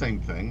 It's the same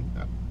thing.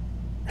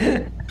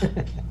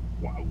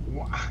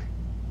 Why?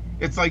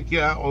 It's like,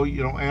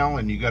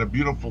 Alan, you got a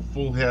beautiful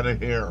full head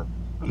of hair.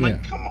 I'm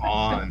like, come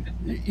on.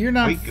 You're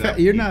not Wake fat. up,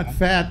 You're people. not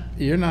fat.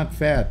 You're not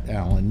fat,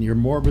 Alan. You're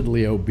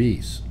morbidly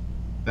obese.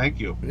 Thank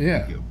you. Yeah.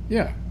 Thank you.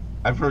 Yeah.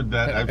 I've heard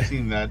that. I've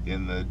seen that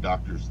in the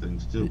doctor's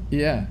things too.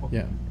 Yeah.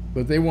 Yeah.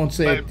 But they won't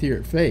say it to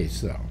your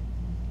face, though.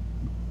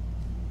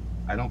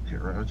 I don't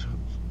care.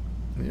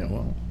 Yeah.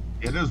 Well.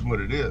 It is what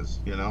it is,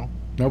 Now,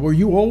 were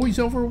you always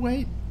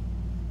overweight?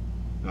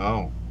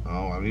 No.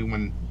 I mean,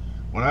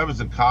 when I was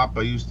a cop,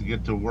 I used to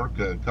get to work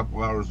a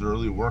couple hours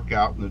early, work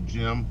out in the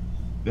gym,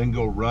 then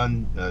go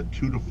run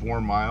 2 to 4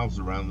 miles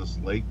around this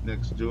lake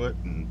next to it,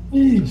 and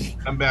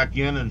come back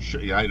in and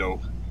I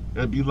don't.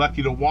 I'd be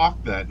lucky to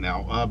walk that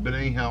now. But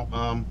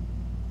anyhow,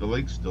 the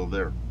lake's still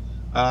there.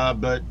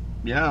 But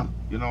yeah,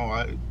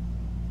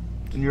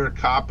 when you're a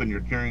cop and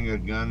you're carrying a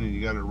gun and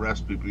you got to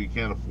arrest people, you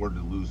can't afford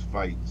to lose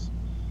fights.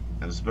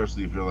 And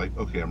especially if you're like,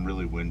 okay, I'm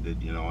really winded,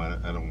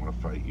 I don't want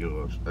to fight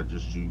you. I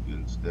just shoot you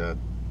instead.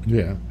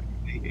 Yeah.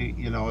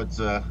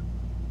 It's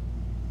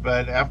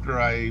but after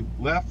I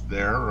left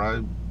there,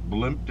 I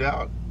blimped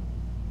out.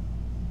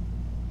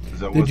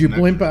 Did you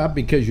blimp out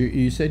because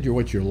you said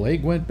your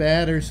leg went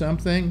bad or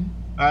something?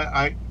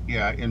 I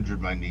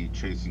injured my knee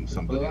chasing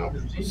somebody over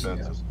the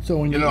fences. So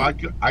when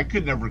I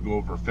could never go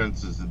over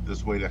fences at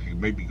this weight. I could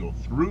maybe go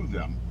through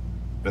them,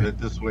 but at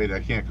this weight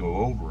I can't go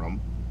over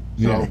them.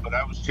 So, Yeah. But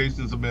I was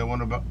chasing somebody. I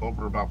went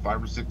over about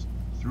 5 or 6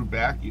 through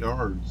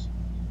backyards,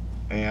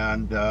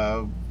 and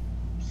so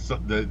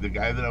the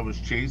guy that I was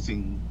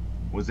chasing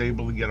was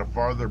able to get a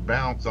farther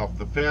bounce off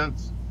the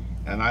fence,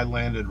 and I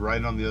landed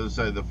right on the other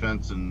side of the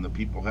fence, and the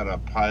people had a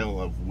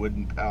pile of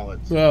wooden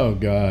pallets. Oh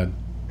God!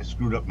 I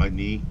screwed up my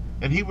knee,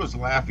 and he was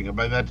laughing. And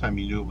by that time,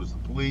 he knew it was the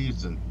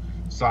police and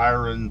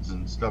sirens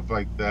and stuff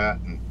like that.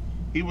 And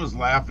he was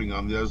laughing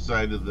on the other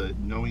side of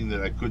knowing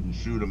that I couldn't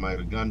shoot him. I had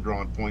a gun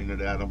drawn, pointing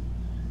it at him.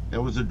 It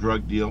was a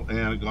drug deal, and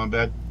it had gone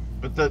bad.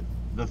 But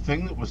the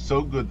thing that was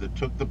so good that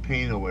took the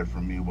pain away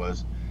from me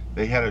was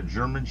they had a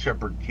German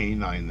Shepherd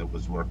canine that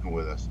was working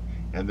with us,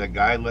 and the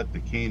guy let the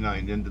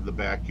canine into the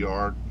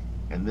backyard,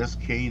 and this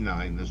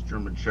canine, this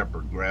German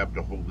Shepherd, grabbed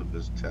a hold of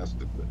his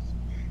testicles.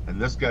 And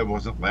this guy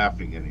wasn't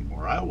laughing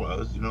anymore. I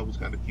was, it was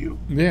kind of cute.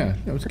 Yeah,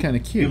 that was kind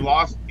of cute.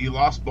 He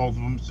lost both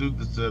of them, sued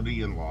the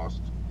city, and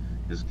lost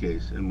his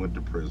case and went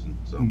to prison.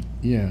 So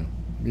yeah.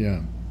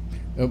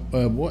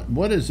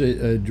 What is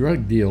a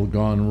drug deal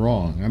gone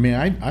wrong? I mean,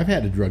 I've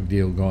had a drug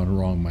deal gone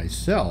wrong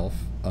myself.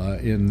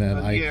 In that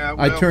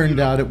I turned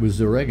out it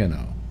was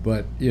oregano,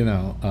 but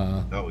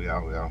Oh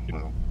yeah.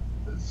 Well,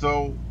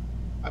 so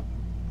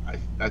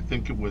I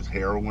think it was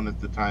heroin at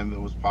the time that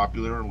was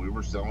popular, and we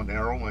were selling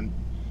heroin.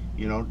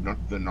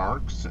 The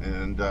narcs,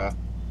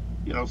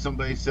 and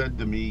somebody said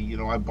to me,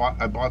 I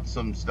bought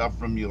some stuff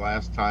from you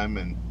last time,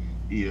 and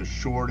he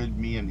assured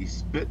me, and he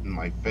spit in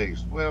my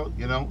face. Well,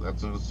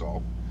 that's an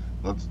assault.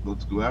 Let's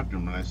go after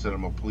him. And I said,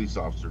 I'm a police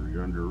officer.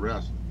 You're under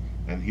arrest.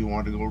 And he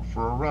wanted to go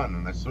for a run,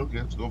 and I said,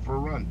 okay, let's go for a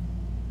run.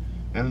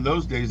 And in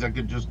those days, I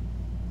could just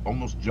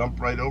almost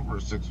jump right over a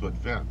 6-foot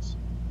fence.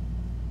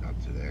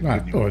 Not today.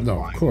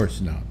 No, of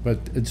course not.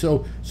 But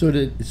so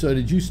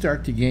did you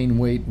start to gain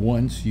weight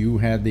once you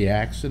had the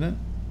accident?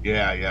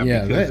 Yeah.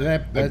 Because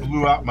I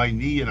blew out my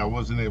knee, and I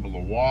wasn't able to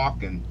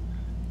walk, and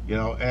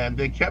and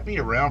they kept me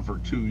around for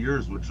 2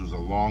 years, which was a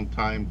long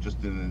time,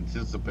 just in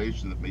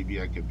anticipation that maybe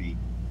I could be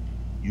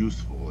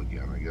useful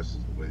again, I guess is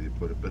the way they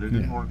put it. But it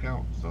didn't work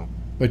out. So.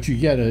 But you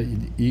get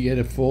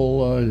a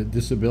full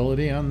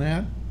disability on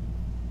that?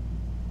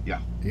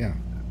 Yeah. Yeah.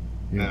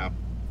 Yeah.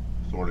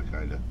 Sort of,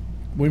 kind of.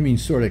 What do you mean,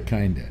 sort of,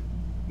 kind of?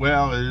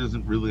 Well, it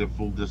isn't really a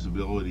full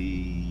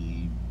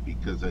disability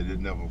because I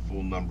didn't have a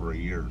full number of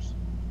years.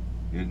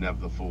 I didn't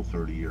have the full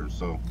 30 years.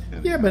 So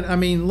Yeah, but I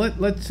mean,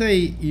 let's say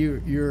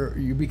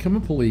you become a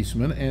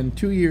policeman, and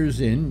 2 years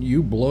in,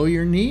 you blow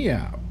your knee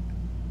out.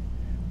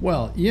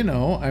 Well, you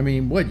know, I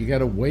mean, what, you got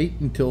to wait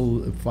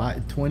until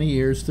 20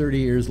 years, 30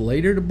 years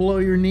later to blow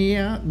your knee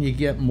out, and you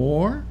get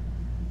more?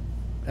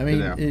 I mean,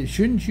 Yeah.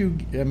 shouldn't you?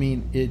 I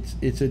mean,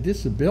 it's a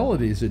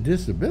disability. It's a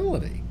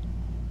disability.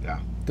 Yeah.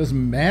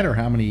 Doesn't matter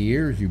how many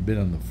years you've been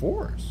on the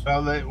force.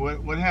 Well,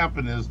 what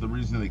happened is the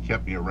reason they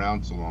kept me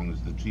around so long is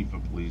the chief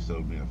of police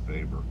owed me a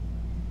favor.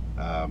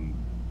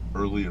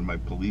 Early in my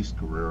police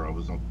career, I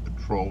was on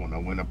patrol and I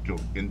went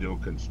into a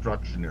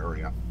construction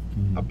area,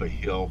 up a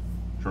hill,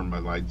 turned my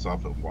lights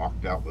off and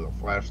walked out with a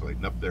flashlight.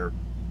 And up there,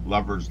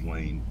 Lover's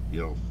Lane,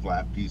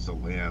 flat piece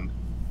of land,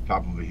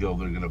 top of a hill,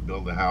 they're going to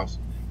build a house.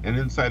 And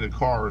inside a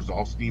car is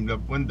all steamed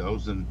up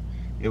windows. And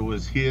it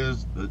was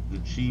the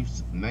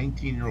chief's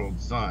 19-year-old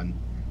son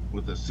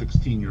with a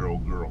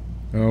 16-year-old girl.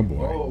 Oh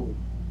boy. Oh,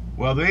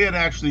 Well, they had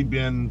actually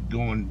been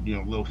going,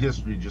 a little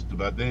history just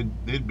about,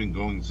 they'd been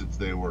going since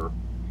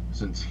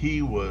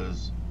he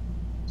was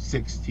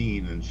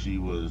 16 and she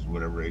was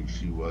whatever age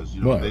she was,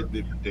 Wow. they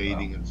were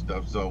dating and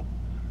stuff. So,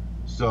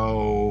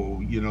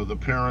 the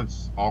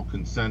parents all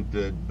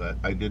consented, but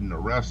I didn't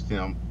arrest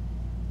him,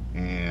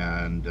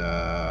 and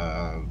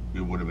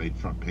it would have made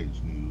front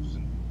page news,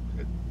 and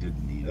it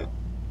didn't need it.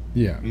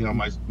 Yeah.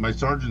 My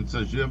sergeant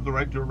says you have the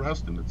right to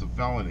arrest him. It's a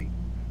felony,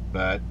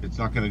 but it's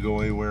not going to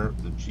go anywhere.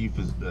 The chief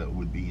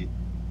would be,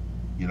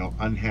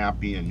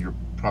 unhappy, and your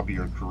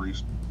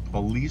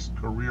police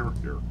career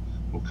here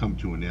will come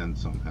to an end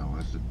somehow.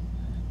 I said,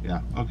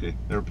 yeah, okay.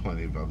 There are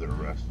plenty of other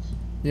arrests.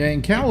 Yeah,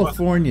 in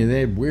California, they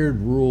have weird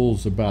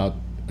rules about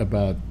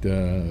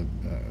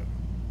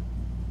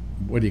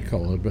what do you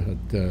call it?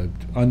 About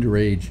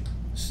underage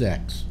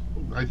sex.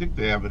 I think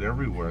they have it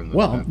everywhere.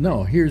 Well,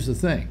 no. Here's the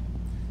thing.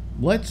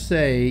 Let's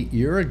say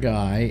you're a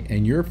guy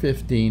and you're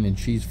 15 and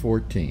she's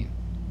 14.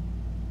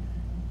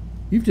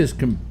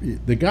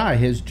 The guy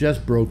has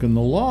just broken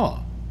the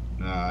law.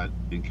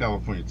 In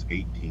California, it's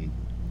 18.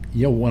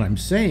 What I'm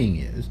saying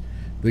is,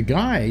 the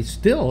guy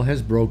still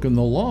has broken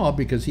the law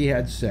because he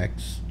had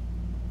sex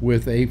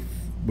with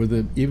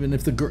even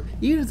if the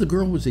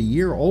girl was a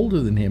year older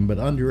than him but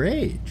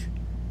underage,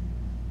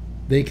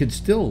 they could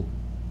still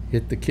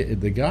hit the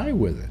guy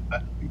with it.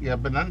 Yeah,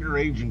 but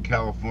underage in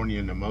California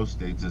and in most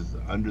states is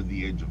under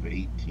the age of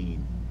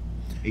 18.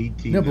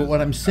 18. No, but what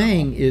I'm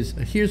saying is,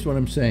 here's what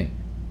I'm saying.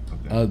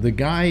 Okay. The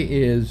guy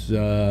is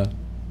the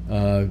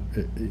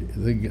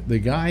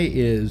guy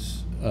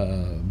is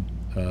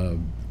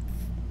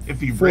If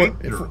he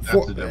raped her,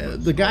 that's a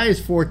different the guy story. is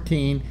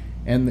 14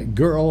 and the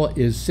girl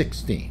is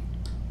 16.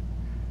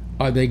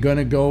 Are they going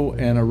to go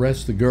and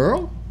arrest the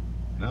girl?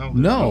 No, there's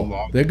No,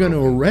 law they're going to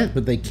broken. arrest,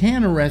 but they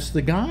can't arrest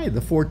the guy, the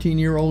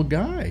 14-year-old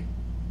guy.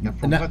 Yeah,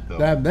 for Now, what though?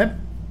 that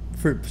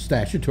for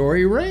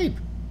statutory rape.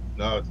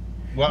 No,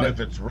 if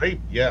it's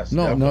rape, yes.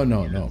 No.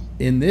 definitely.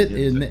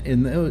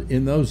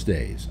 In those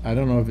days, I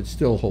don't know if it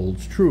still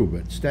holds true,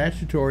 but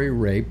statutory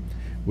rape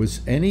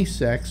was any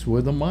sex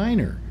with a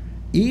minor,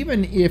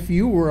 even if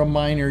you were a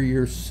minor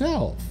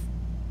yourself.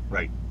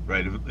 Right.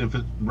 If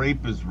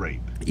rape is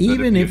rape. But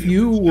Even if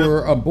you it's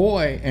were a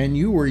boy and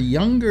you were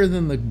younger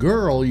than the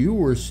girl, you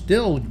were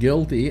still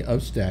guilty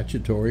of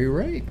statutory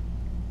rape.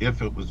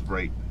 if it was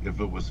rape, if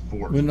it was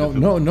forced. Well, if it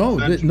was no.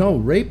 consensual.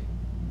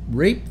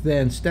 Rape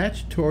then,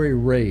 statutory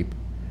rape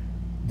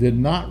did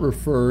not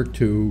refer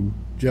to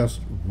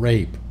just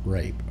rape,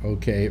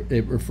 okay?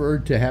 It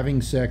referred to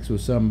having sex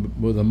with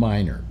a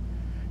minor.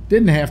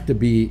 Didn't have to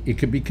be, it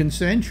could be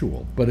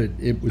consensual, but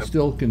it was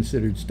still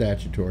considered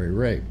statutory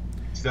rape.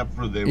 Except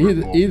for they were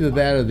both Either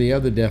that or the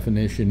other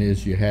definition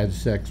is you had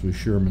sex with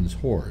Sherman's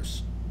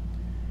horse.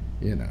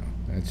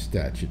 That's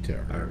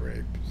statutory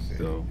rape.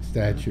 So-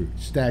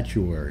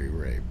 Statutory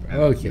rape.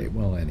 Okay,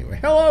 well anyway.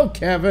 Hello,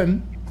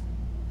 Kevin.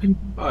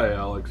 Hi,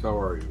 Alex. How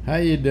are you? How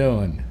you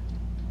doing?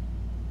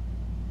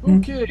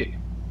 Okay.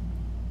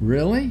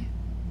 Really?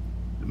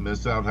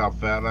 Miss out how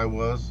fat I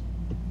was.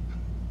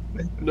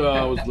 No,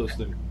 I was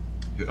listening.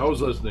 I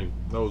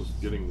was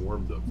getting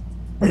warmed up.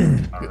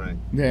 All right.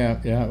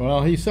 Yeah.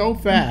 Well, he's so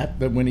fat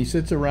that when he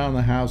sits around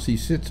the house, he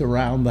sits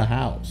around the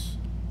house.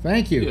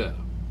 Thank you. Yeah.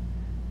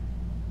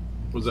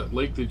 Was that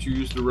lake that you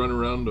used to run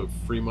around to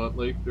Fremont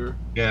Lake there?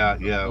 Yeah.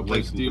 Up by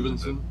Lake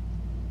Stevenson?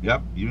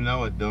 Yep. You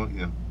know it, don't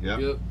you? Yep.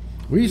 Yep.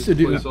 We used to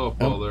do Play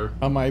softball there.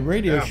 on my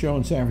radio Yeah. show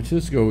in San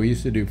Francisco. We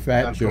used to do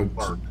fat Central jokes.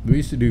 Park. We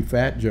used to do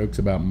fat jokes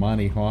about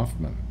Monty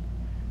Hoffman,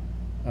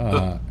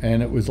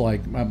 and it was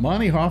like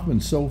Monty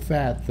Hoffman's so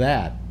fat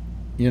that,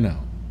 then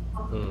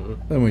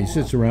when he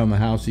sits around the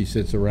house, he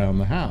sits around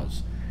the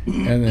house,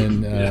 and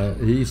then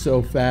he's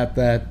so fat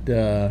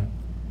that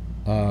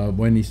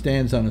when he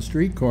stands on a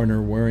street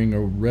corner wearing a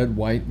red,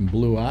 white, and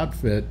blue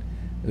outfit,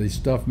 they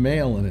stuff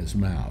mail in his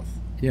mouth.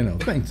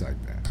 Things like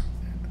that.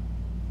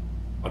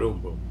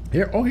 Ba-dum-bum.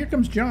 Here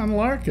comes John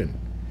Larkin.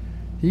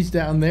 He's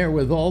down there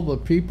with all the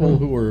people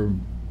who are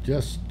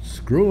just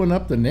screwing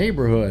up the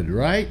neighborhood,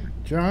 right,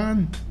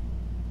 John?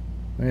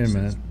 Wait a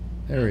minute.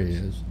 There he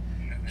is.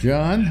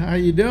 John, how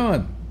you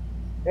doing?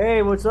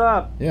 Hey, what's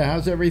up? Yeah,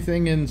 how's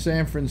everything in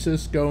San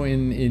Francisco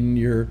in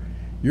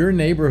your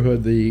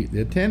neighborhood,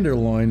 the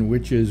Tenderloin,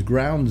 which is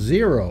ground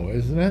zero,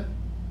 isn't it?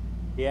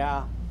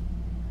 Yeah.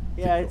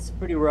 Yeah, it's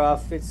pretty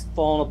rough. It's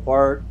falling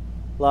apart.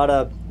 A lot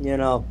of,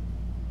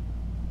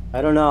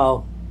 I don't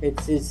know.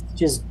 It's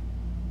just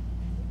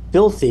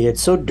filthy.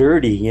 It's so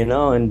dirty,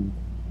 and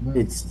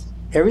it's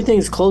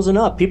everything's closing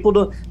up.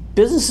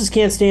 Businesses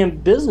can't stay in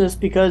business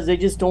because they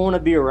just don't want to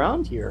be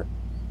around here.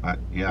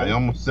 I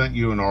almost sent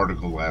you an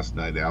article last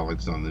night,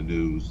 Alex, on the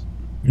news.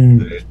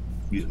 That,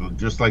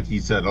 just like he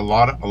said, a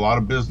lot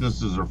of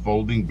businesses are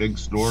folding, big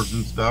stores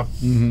and stuff.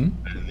 In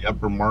the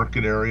upper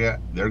market area,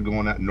 they're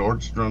going at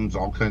Nordstrom's,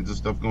 all kinds of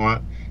stuff going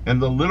on. And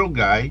the little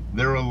guy,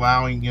 they're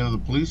allowing,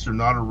 the police are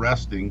not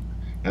arresting,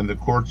 and the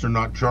courts are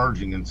not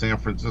charging in San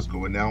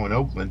Francisco and now in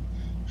Oakland.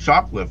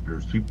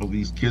 Shoplifters,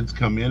 these kids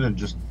come in and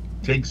just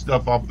take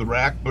stuff off the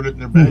rack, put it in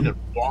their bag, and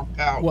walk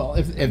out. Well,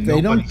 if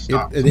they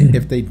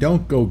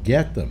don't go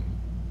get them,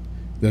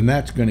 then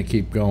that's going to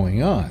keep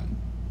going on.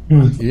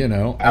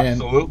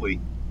 Absolutely.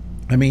 And,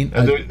 I mean,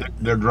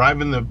 they're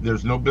driving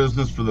there's no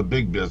business for the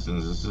big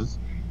businesses,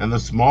 and the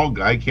small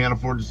guy can't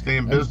afford to stay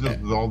in business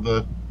with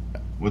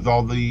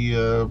all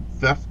the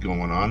theft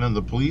going on, and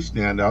the police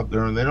stand out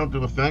there and they don't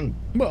do a thing.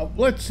 Well,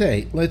 let's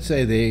say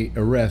they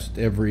arrest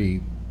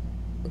every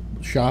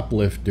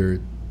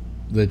shoplifter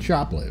that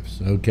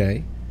shoplifts,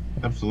 okay?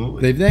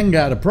 Absolutely. They've then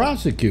got to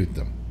prosecute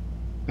them.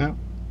 Yeah.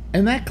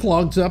 And that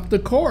clogs up the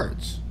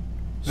courts.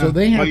 So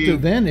they have to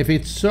then, if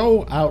it's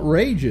so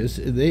outrageous,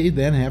 they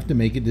then have to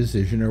make a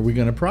decision: are we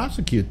going to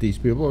prosecute these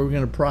people, or are we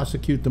going to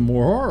prosecute the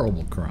more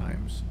horrible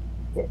crimes?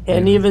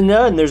 And even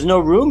then, there's no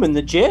room in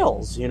the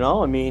jails,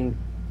 I mean...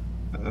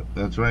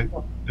 That's right.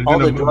 All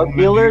the drug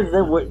dealers,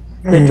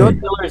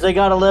 they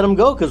got to let them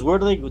go, because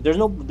there's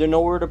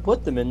nowhere to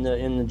put them in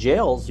the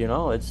jails,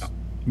 It's...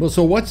 Well,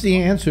 so what's the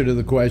answer to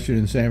the question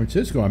in San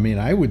Francisco? I mean,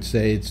 I would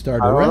say it's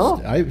start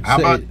arrest. I would How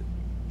say about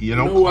you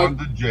don't clog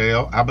the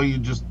jail? How about you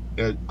just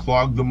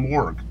clog the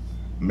morgue?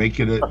 Make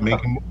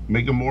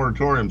a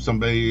moratorium.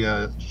 Somebody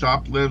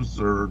shoplifts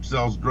or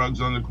sells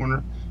drugs on the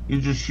corner, you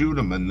just shoot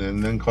them and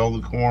then call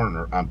the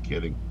coroner. I'm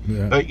kidding.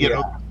 Yeah. But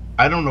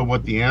I don't know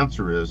what the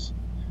answer is.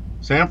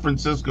 San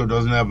Francisco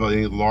doesn't have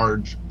a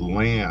large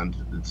land.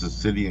 It's a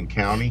city and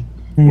county,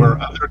 where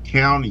other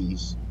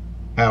counties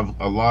have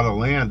a lot of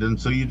land, and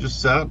so you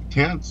just set up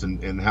tents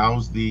and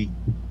house the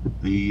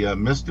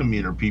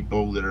misdemeanor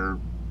people that are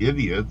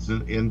idiots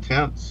in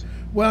tents.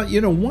 Well,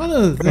 one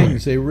of the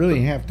things they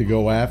really have to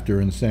go after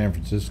in San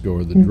Francisco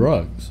are the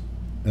drugs.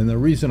 And the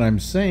reason I'm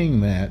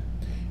saying that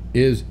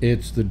is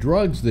it's the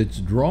drugs that's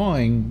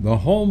drawing the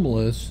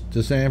homeless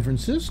to San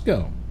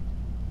Francisco.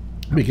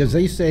 Because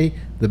they say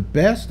the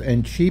best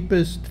and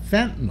cheapest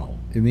fentanyl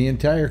in the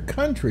entire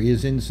country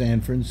is in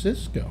San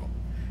Francisco.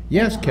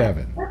 Yes,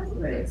 Kevin.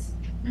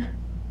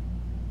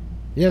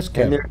 Yes,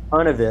 Kevin. And there's a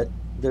ton of it.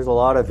 There's a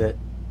lot of it.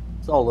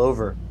 It's all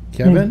over.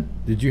 Kevin,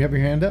 did you have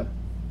your hand up?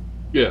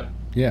 Yeah.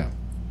 Yeah.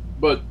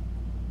 But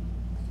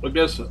I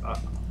guess,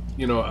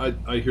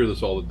 I hear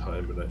this all the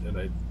time,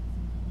 and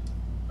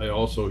I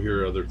also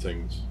hear other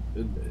things.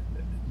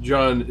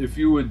 John, if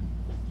you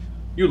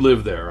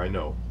live there, I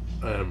know.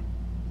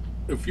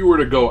 If you were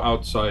to go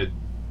outside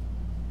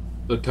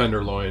the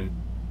Tenderloin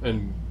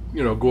and,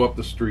 go up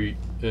the street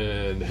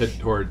and head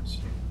towards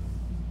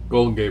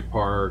Golden Gate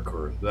Park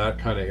or that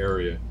kind of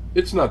area,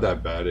 it's not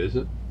that bad, is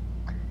it?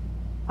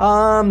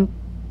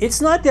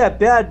 It's not that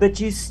bad, but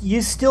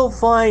you still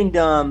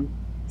find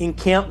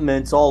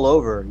encampments all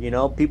over.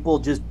 People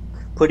just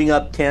putting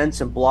up tents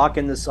and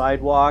blocking the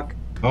sidewalk.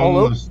 Homeless, all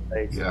over the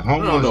place. yeah,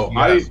 homeless. No,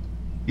 yes.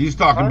 He's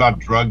talking about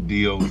drug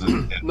deals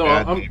and no,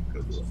 bad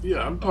neighborhoods.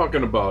 I'm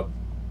talking about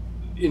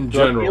in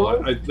general.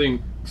 I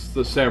think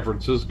the San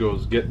Francisco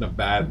is getting a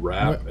bad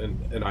rap,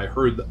 and I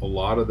heard a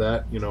lot of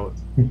that. Well,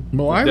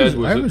 I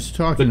was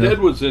talking. The Dead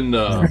was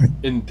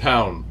in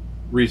town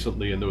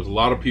recently, and there was a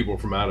lot of people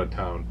from out of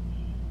town,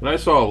 and I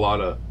saw a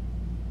lot of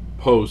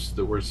posts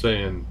that were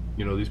saying,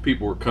 these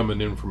people were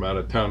coming in from out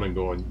of town and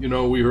going,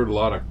 we heard a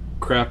lot of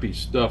crappy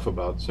stuff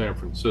about San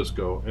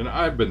Francisco, and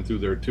I've been through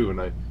there too,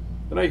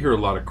 and I hear a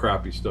lot of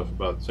crappy stuff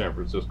about San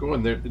Francisco,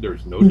 and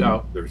there's no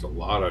doubt there's a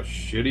lot of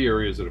shitty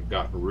areas that have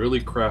gotten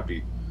really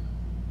crappy.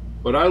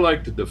 But I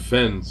like to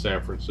defend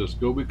San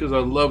Francisco because I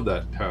love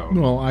that town.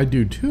 Well, I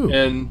do too.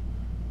 And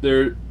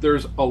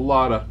there's a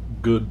lot of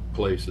good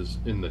places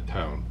in the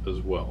town as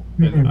well.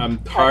 And I'm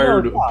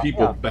tired of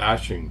people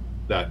bashing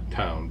that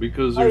town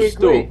because there's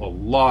still a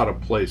lot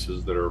of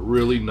places that are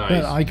really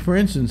nice. But for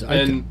instance,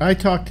 I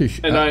talked to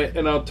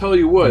and I'll tell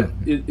you what,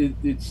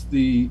 it's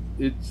the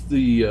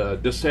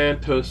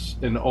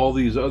DeSantis and all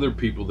these other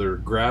people that are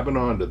grabbing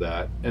onto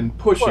that and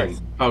pushing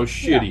how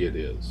shitty it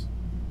is.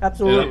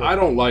 Absolutely. And I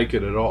don't like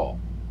it at all.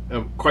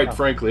 And quite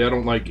frankly, I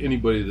don't like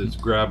anybody that's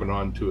grabbing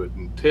onto it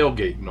and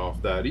tailgating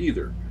off that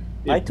either.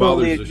 It I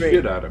totally bothers agree. the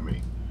shit out of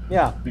me.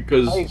 Yeah.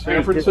 Because I agree.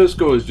 San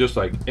Francisco is just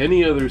like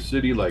any other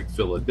city, like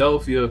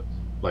Philadelphia,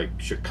 like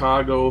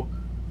Chicago,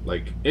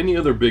 like any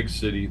other big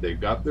city. They've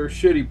got their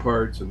shitty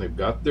parts, and they've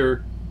got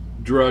their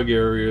drug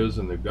areas,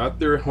 and they've got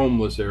their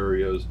homeless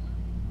areas,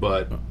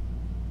 but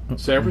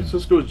San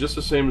Francisco is just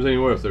the same as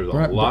anywhere else. There's a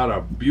lot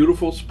of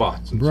beautiful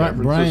spots in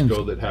San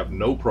Francisco that have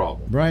no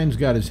problem. Brian's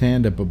got his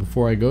hand up, but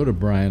before I go to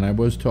Brian, I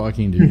was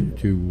talking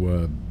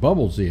to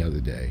Bubbles the other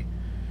day,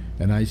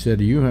 and I said,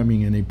 "Are you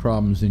having any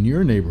problems in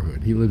your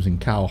neighborhood?" He lives in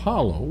Cow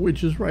Hollow,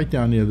 which is right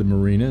down near the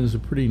marina. It's a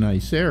pretty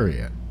nice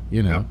area,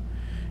 you know,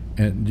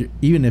 and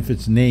even if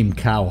it's named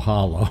Cow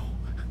Hollow.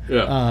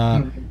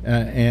 Yeah.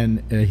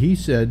 And he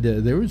said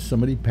there was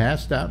somebody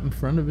passed out in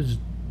front of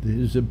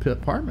his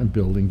apartment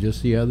building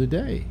just the other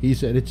day. He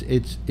said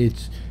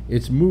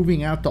it's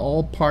moving out to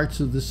all parts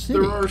of the city.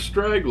 There are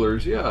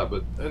stragglers, yeah,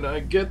 and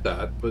I get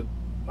that, but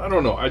I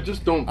don't know. I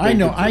just don't think I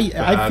know. it's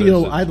as I bad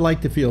feel as I'd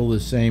like to feel the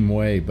same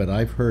way, but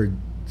I've heard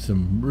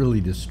some really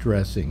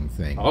distressing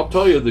things. I'll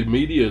tell you, the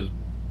media is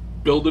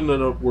building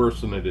it up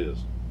worse than it is.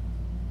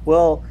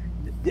 Well,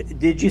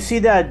 did you see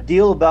that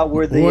deal about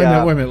where the... Wait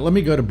a minute. Let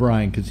me go to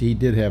Brian, because he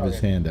did have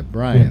his hand up.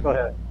 Brian. Go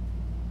ahead.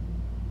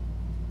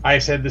 I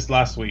said this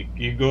last week.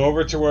 You go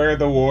over to where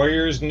the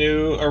Warriors'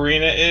 new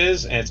arena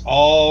is, and it's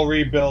all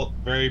rebuilt,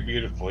 very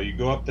beautiful. You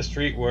go up the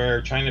street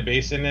where China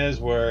Basin is,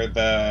 where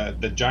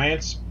the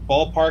Giants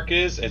ballpark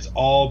is. It's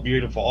all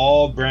beautiful,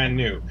 all brand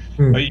new.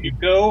 But you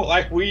go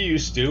like we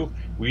used to.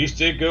 We used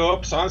to go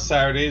up on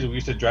Saturdays. We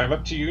used to drive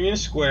up to Union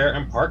Square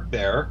and park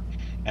there.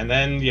 And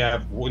then you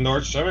have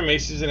Nordstrom and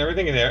Macy's and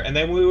everything in there. And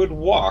then we would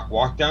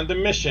walk down to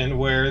Mission,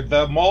 where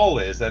the mall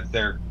is that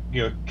they're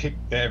that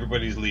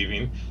everybody's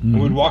leaving.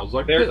 And we'd walk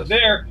like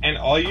there, and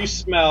all you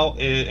smell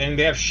is, and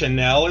they have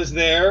Chanel is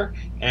there,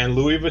 and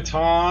Louis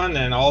Vuitton,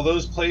 and all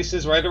those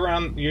places right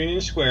around Union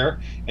Square.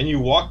 And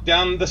you walk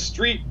down the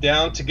street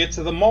down to get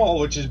to the mall,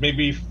 which is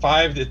maybe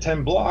 5 to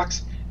 10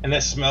 blocks, and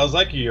it smells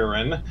like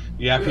urine.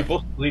 You have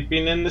people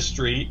sleeping in the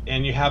street,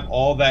 and you have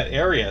all that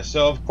area.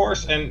 So of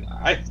course, and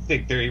I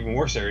think there are even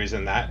worse areas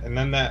than that. And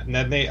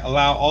then they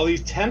allow all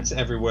these tents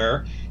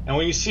everywhere. And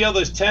when you see all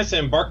those tents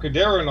in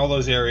Embarcadero and all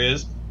those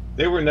areas,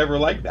 they were never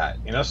like that,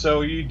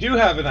 So you do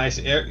have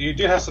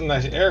some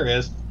nice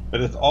areas, but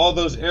if all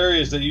those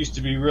areas that used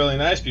to be really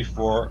nice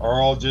before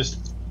are all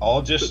just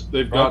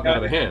they've gotten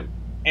out of hand.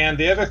 And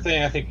the other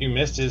thing I think you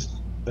missed is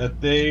that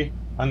they,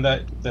 on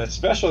that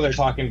special they're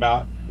talking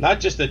about, not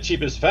just the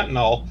cheapest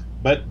fentanyl,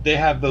 but they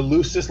have the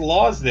loosest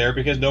laws there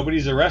because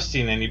nobody's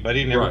arresting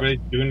anybody and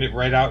everybody's doing it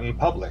right out in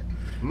public.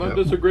 I'm not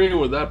disagreeing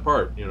with that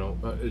part,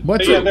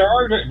 But yeah, there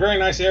are very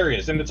nice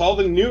areas, and it's all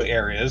the new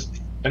areas.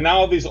 But now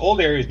all these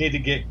old areas need to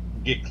get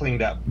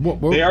cleaned up.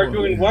 They are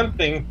doing one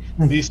thing.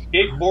 The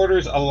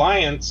Skateboarders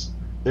Alliance,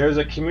 there's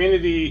a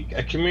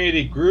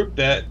community group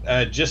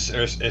that just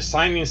is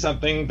signing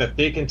something that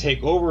they can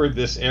take over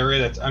this area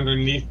that's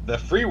underneath the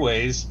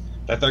freeways,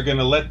 that they're going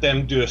to let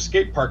them do a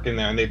skate park in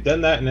there. And they've done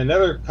that in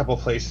another couple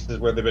places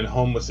where they've been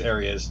homeless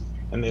areas.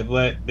 And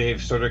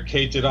they've sort of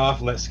caged it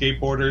off, let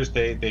skateboarders,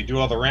 they do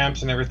all the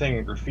ramps and everything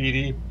and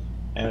graffiti.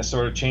 And it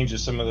sort of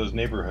changes some of those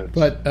neighborhoods.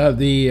 But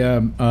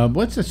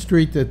what's the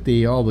street that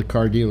all the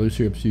car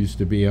dealerships used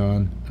to be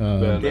on?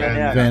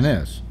 Van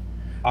Ness.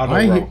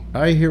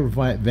 I hear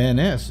Van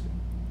Ness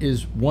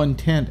is one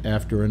tent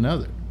after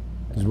another,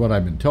 is what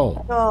I've been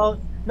told. No,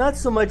 not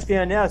so much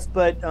Van Ness,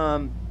 but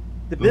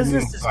the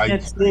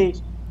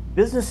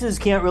businesses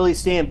can't really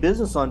stay in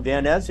business on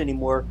Van Ness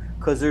anymore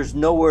because there's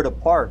nowhere to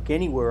park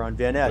anywhere on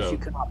Van Ness. No. You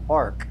cannot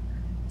park.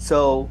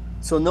 So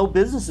no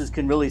businesses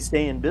can really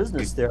stay in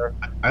business there.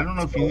 I don't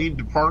know if you need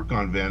to park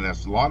on Van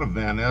Ness. A lot of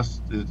Van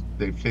Ness,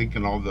 they've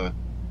taken all the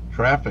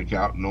traffic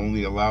out and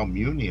only allow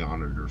Muni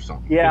on it or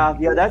something. Yeah,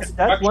 that's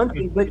one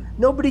thing. But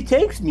nobody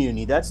takes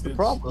Muni. That's the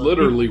problem. It's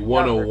literally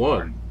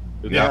 101.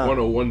 It's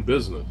 101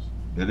 business.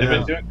 They've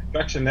been doing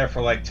construction there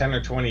for like 10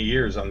 or 20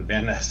 years on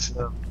Van Ness.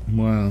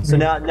 Wow. So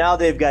now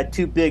they've got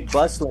 2 big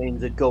bus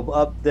lanes that go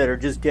up that are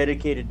just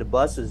dedicated to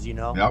buses, Yep.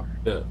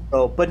 Yeah.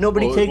 So, but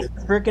nobody takes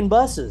frickin'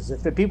 buses.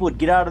 If the people would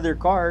get out of their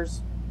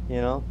cars,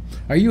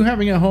 Are you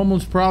having a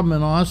homeless problem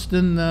in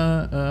Austin,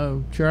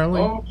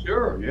 Charlie? Oh,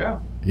 sure, yeah.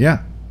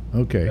 Yeah.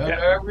 Okay.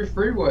 Every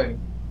freeway.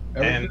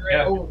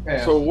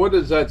 Overpass. So what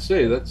does that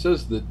say? That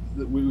says that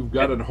we've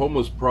got a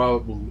homeless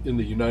problem in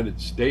the United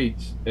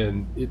States,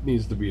 and it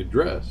needs to be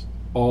addressed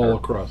all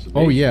across the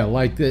nation. Oh yeah,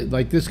 like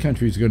this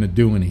country's going to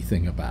do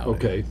anything about it.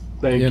 Okay,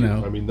 thank you.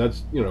 I mean,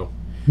 that's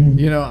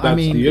I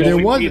mean, there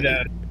was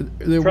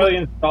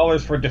trillions of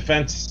dollars for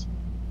defense.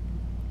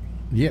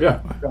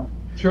 Yeah.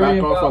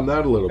 Back off on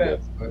that a little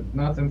bit, but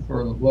nothing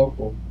for the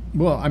local.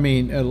 Well, I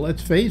mean,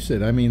 let's face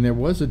it. I mean, there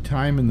was a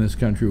time in this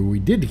country where we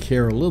did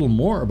care a little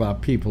more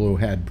about people who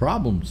had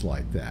problems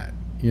like that.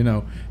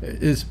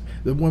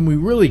 When we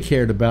really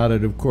cared about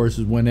it, of course,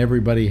 is when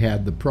everybody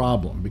had the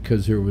problem,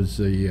 because there was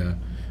the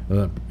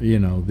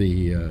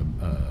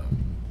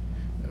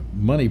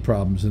money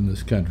problems in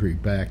this country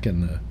back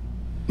in the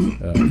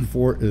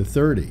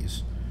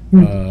 30s.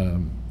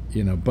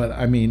 But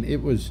I mean,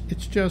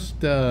 it's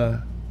just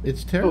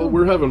It's Well, terrible.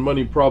 we're having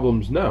money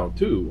problems now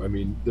too. I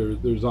mean,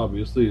 there's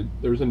obviously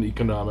there's an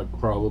economic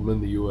problem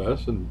in the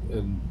U.S.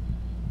 and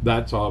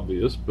that's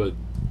obvious. But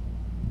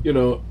you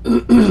know,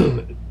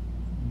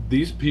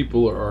 these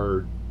people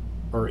are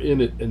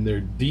in it and they're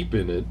deep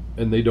in it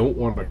and they don't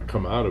want to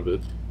come out of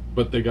it.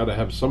 But they got to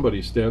have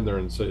somebody stand there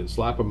and say,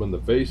 slap them in the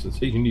face and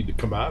say, you need to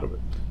come out of it.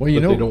 Well, you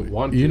But know, they don't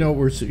want you to. know, what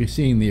we're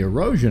seeing the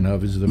erosion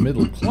of is the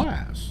middle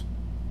class.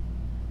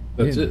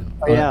 That's You it. know,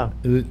 Oh,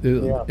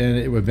 yeah.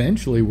 And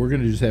eventually, we're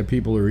going to just have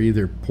people who are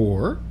either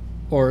poor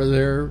or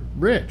they're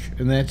rich,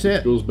 and that's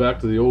it. Goes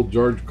back to the old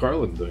George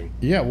Carlin thing.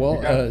 Yeah.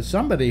 Well,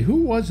 somebody, who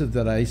was it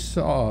that I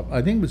saw?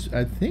 I think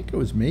it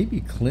was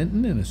maybe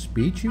Clinton in a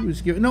speech he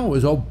was giving. No, it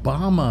was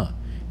Obama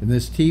in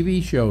this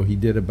TV show he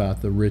did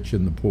about the rich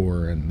and the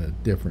poor and the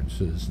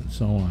differences and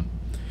so on.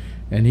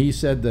 And he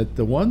said that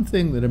the one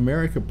thing that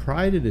America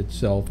prided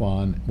itself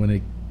on when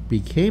it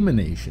became a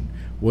nation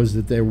was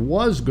that there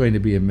was going to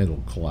be a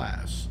middle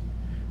class.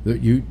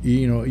 That you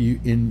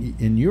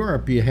in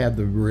Europe you had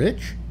the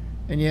rich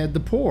and you had the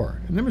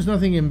poor, and there was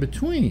nothing in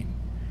between.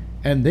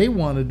 And they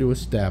wanted to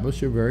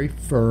establish a very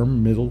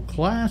firm middle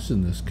class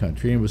in this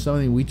country, and it was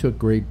something we took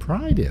great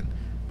pride in.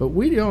 But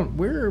we don't.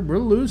 We're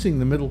losing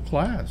the middle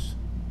class.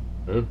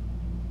 Yeah.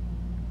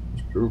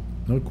 It's true.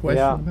 No question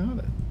Yeah. about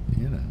it.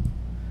 You know.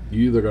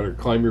 You either got to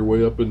climb your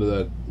way up into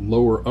that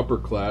lower upper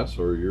class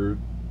or you're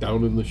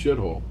down in the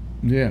shithole.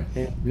 Yeah.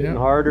 It's Yeah. getting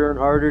harder and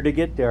harder to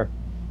get there.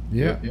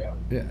 Yeah.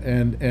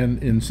 And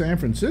in San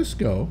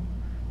Francisco,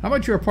 how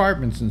much are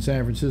apartments in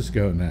San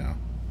Francisco now?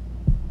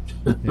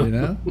 You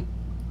know?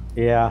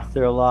 Yeah,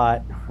 they're a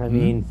lot. I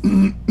mean,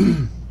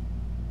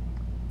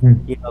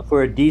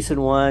 for a decent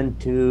one,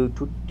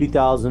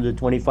 2,000 to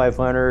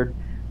 2,500.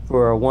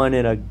 For one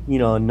in a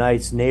a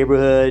nice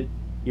neighborhood,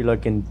 you're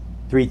looking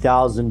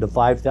 3,000 to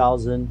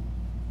 5,000.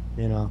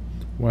 You know.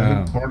 I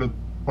Wow. think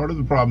part of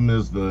the problem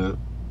is the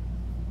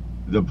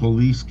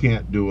police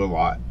can't do a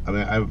lot. I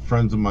mean, I have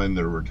friends of mine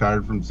that are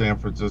retired from San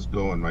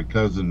Francisco, and my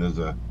cousin is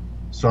a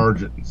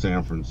sergeant in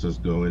San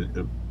Francisco at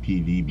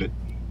PD, but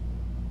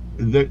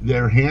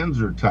their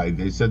hands are tied.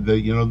 They said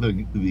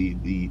that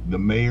the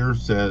mayor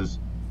says,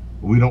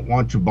 we don't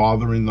want you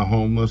bothering the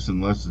homeless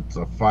unless it's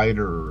a fight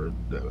or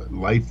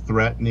life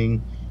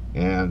threatening,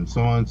 and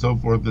so on and so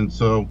forth. And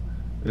so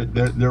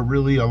there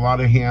really a lot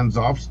of hands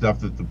off stuff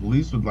that the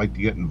police would like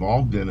to get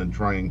involved in and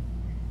try and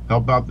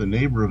help out the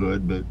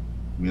neighborhood, but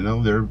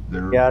they're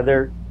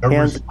Their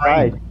hands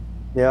restrained. tied.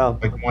 Yeah.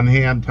 Like one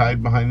hand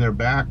tied behind their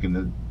back,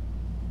 and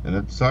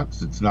it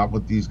sucks. It's not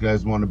what these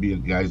guys want to be,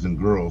 guys and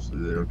girls.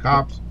 Their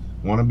cops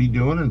want to be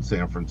doing in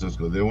San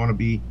Francisco. They want to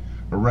be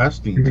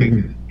arresting,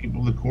 taking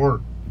people to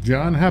court.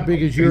 John, how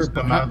big is your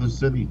Come out of the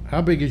city.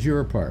 how big is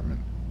your apartment?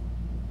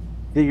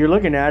 You're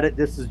looking at it.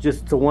 This is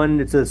just the one.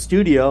 It's a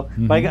studio.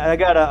 But I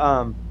got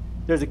a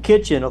there's a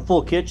kitchen, a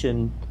full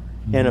kitchen,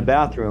 and a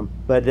bathroom.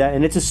 But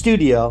and it's a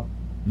studio,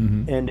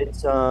 and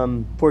it's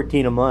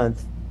 14 a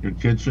month. Your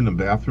kitchen and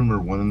bathroom are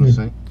one and the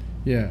same.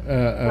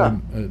 Yeah.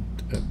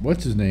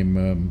 What's his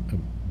name?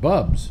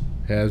 Bubs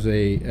has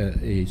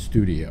a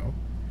studio,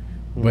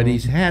 but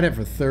he's had it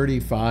for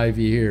 35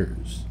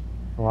 years,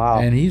 Wow.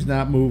 and he's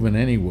not moving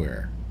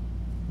anywhere.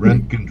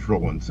 Rent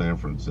control in San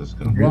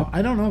Francisco. Well,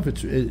 I don't know if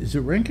is it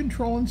rent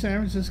control in San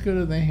Francisco?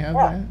 Do they have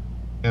that?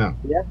 Yeah,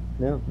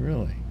 Yeah.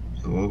 Really?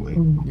 absolutely.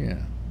 Yeah.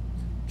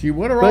 Gee,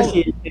 what are all?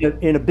 Especially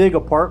in a big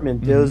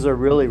apartment, those are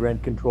really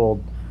rent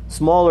controlled.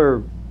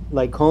 Smaller,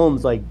 like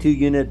homes, like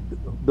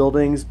 2-unit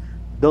buildings,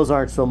 those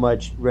aren't so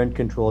much rent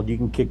controlled. You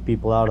can kick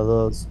people out of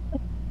those,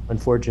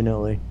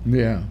 unfortunately.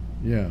 Yeah,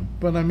 yeah.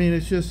 But I mean,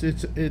 it's just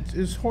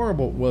it's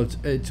horrible. Well,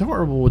 it's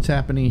horrible what's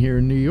happening here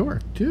in New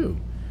York too.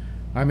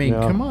 I mean,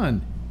 Yeah. come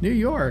on, New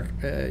York.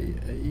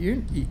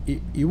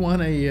 You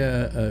want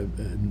a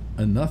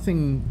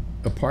nothing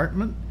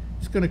apartment?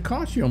 It's going to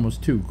cost you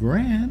almost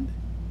 $2,000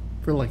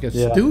 for like a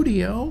Yeah.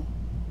 studio.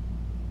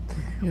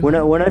 You When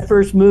know? I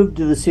first moved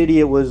to the city,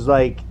 it was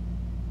like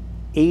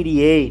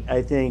 88,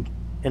 I think,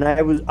 and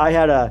I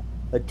had a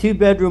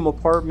 2-bedroom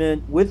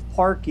apartment with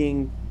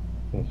parking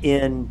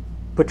in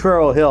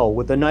Potrero Hill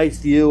with a nice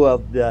view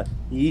of the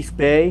East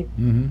Bay,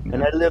 Mhm.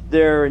 and I lived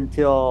there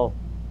until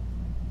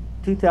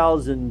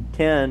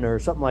 2010 or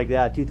something like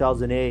that,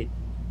 2008,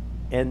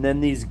 and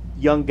then these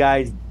young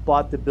guys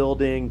bought the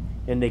building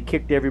and they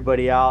kicked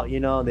everybody out. But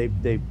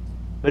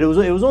it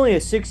was only a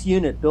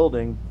 6-unit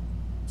building,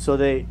 so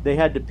they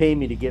had to pay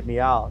me to get me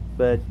out,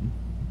 but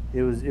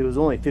it was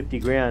only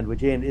 $50,000,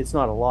 which it's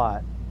not a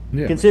lot.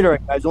 Yeah.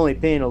 Considering I was only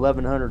paying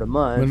 $1,100 a But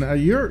month. now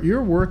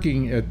you're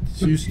working at.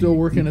 So you still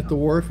working at the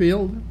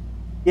Warfield?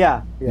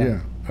 Yeah.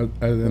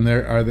 And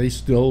are they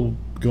still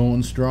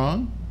going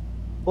strong?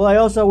 Well, I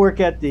also work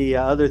at the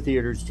other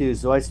theaters too,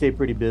 so I stay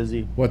pretty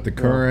busy. What, the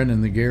Curran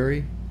and the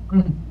Gary?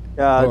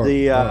 Not Or,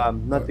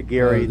 the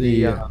Gary,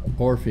 the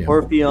Orpheum.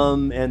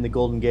 Orpheum and the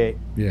Golden Gate,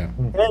 Yeah,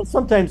 and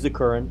sometimes the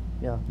Curran.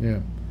 Yeah. yeah.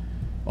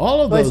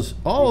 All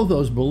of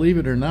those, believe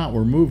it or not,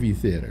 were movie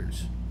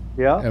theaters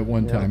Yeah. at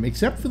one time,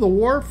 except for the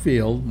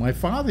Warfield. My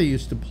father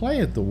used to play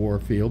at the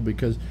Warfield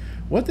because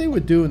what they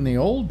would do in the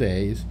old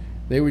days,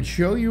 They would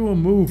show you a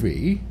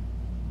movie,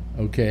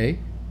 okay,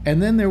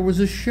 and then there was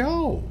a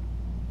show.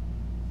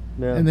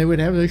 Yeah. And they would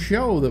have a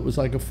show that was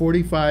like a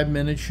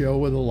 45-minute show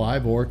with a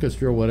live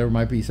orchestra or whatever. It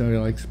might be somebody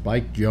like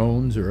Spike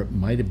Jones, or it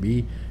might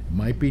be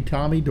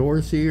Tommy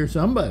Dorsey or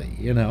somebody,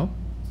 you know.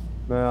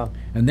 Yeah.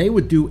 And they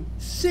would do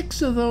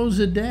 6 of those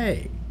a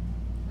day,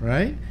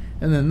 right?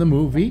 And then a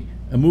movie,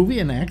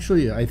 and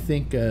actually I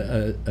think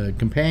a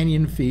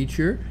companion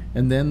feature,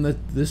 and then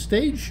the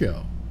stage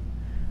show.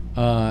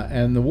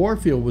 And the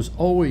Warfield was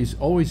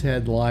always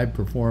had live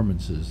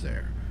performances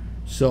there.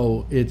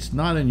 So it's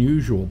not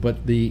unusual, but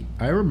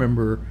I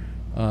remember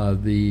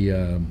what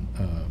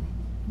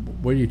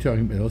are you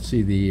talking about? Let's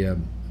see, the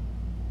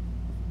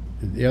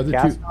other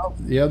Castro?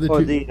 two, the other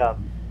Or two,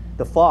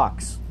 the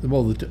Fox.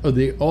 well, we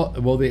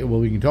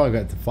can talk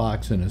about the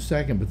Fox in a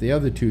second, but the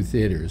other 2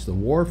 theaters, the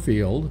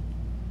Warfield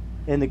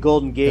And the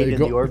Golden Gate and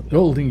the Orpheum.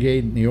 Golden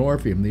Gate and the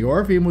Orpheum. The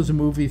Orpheum was a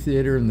movie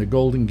theater, and the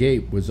Golden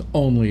Gate was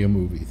only a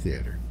movie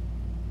theater.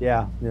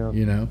 Yeah, yeah.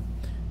 You know,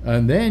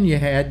 and then you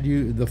had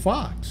the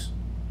Fox.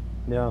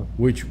 Yeah.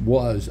 Which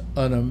was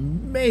an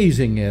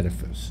amazing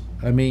edifice.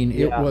 I mean,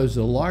 it was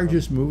the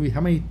largest movie.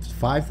 How many?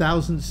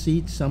 5,000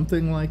 seats,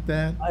 something like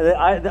that.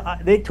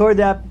 They tore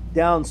that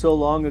down so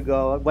long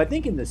ago. I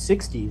think in the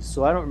 '60s,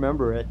 so I don't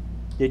remember it.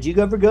 Did you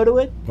ever go to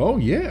it? Oh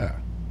yeah,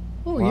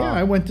 oh Wow. yeah.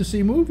 I went to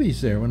see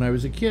movies there when I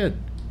was a kid.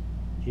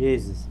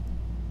 Jesus,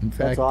 In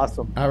fact, that's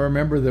awesome. I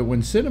remember that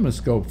when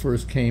CinemaScope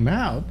first came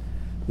out,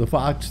 the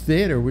Fox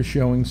Theater was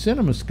showing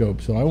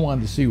CinemaScope, so I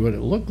wanted to see what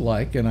it looked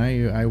like, and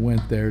I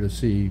went there to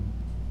see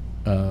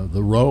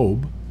The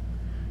Robe,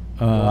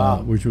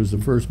 Wow. which was the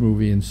first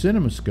movie in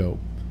CinemaScope,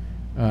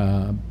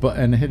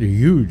 and it had a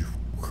huge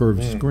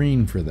curved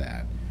screen for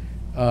that.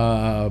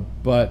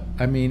 But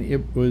I mean,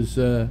 it was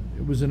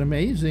an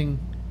amazing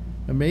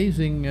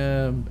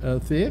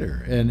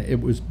theater, and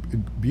it was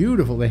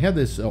beautiful. They had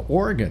this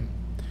organ,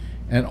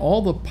 and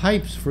all the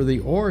pipes for the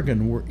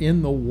organ were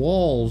in the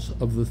walls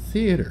of the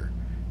theater.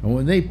 And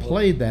when they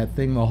played that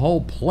thing, the whole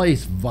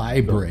place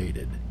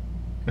vibrated.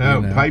 Oh,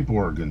 You know? pipe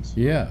organs.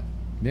 Yeah,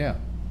 yeah.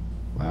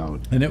 Wow.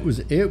 And it was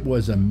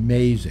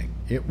amazing.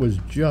 It was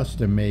just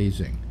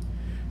amazing.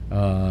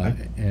 I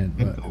think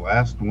the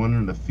last one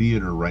in the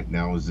theater right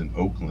now is in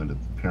Oakland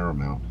at the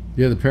Paramount,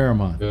 yeah, the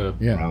Paramount.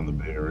 Yeah. around the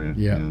Bay Area.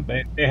 Yeah.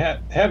 They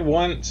had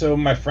one. So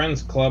my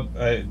friend's club,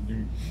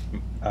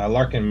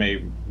 Larkin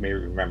may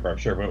remember, I'm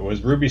sure, but it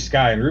was Ruby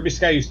Sky, and Ruby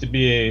Sky used to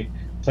be a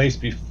place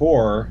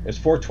before. It's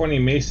 420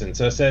 Mason.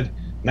 So it said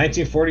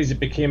 1940s. It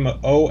became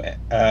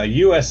a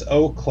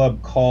USO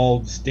club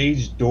called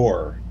Stage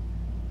Door.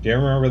 Do you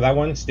remember that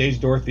one? Stage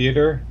Door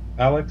Theater,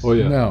 Alex? Oh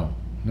yeah. No.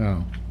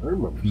 I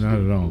remember. Not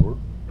at all.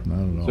 Steve Not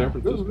at all. San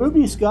Francisco.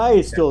 Ruby Sky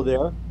is still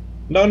there.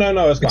 No,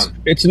 it's gone.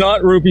 It's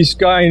not Ruby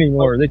Sky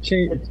anymore. They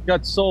changed. It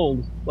got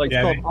sold like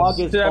Yeah, It's called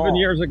August 7 Hall.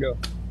 years ago.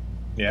 It's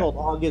Yeah, called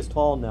August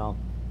Hall now.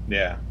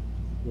 yeah.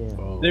 Yeah.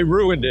 Oh. They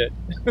ruined it.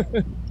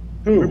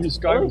 Who? Ruby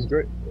Sky was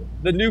great.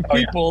 The new Oh,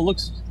 yeah. people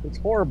it's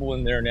horrible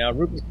in there now.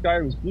 Ruby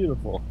Sky was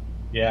beautiful.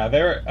 Yeah,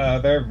 they're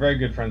very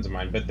good friends of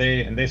mine, but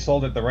they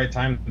sold at the right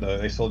time though.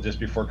 They sold just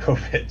before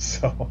COVID,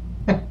 so.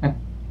 Yeah,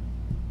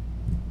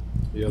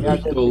 Yeah, they're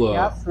the still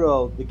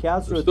Castro.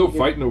 they're still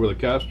fighting over the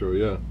Castro.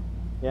 Yeah.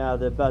 Yeah,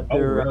 but Oh,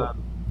 they're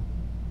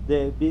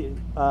really?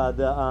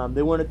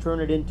 they want to turn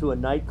it into a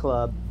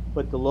nightclub,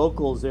 but the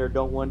locals there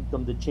don't want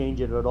them to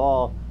change it at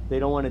all. They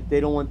don't want it. They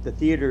don't want the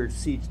theater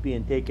seats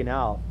being taken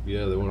out.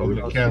 Yeah, they want Oh, to.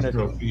 the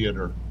Castro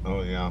Theater.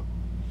 Oh yeah,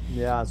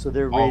 Yeah, so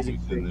they're always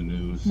raising. in the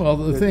news. Well,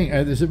 the thing,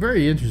 there's a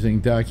very interesting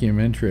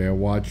documentary I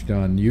watched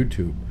on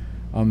YouTube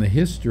on the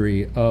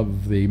history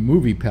of the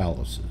movie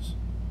palaces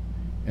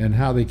and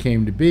how they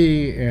came to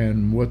be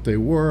and what they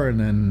were, and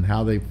then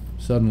how they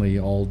suddenly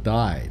all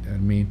died. I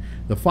mean,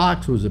 the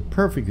Fox was a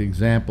perfect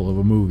example of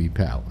a movie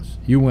palace.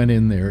 You went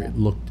in there, it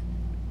looked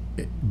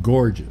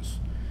gorgeous.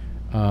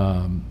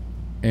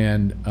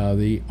 And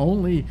the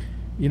only,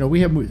 we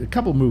have a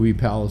couple movie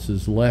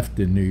palaces left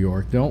in New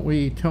York, don't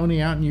we?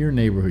 Tony, out in your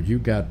neighborhood, you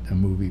got a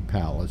movie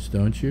palace,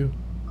 don't you?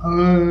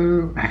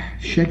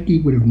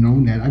 Shetke would have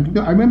known that.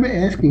 I remember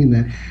asking him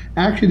that.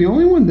 Actually, the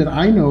only one that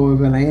I know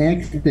of, and I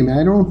asked him,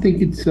 I don't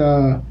think it's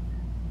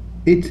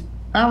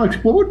Alex.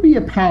 What would be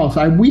a palace?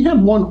 We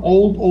have one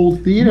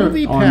old theater.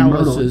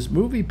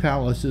 Movie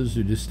palaces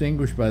are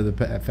distinguished by the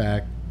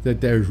fact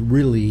that they're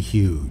really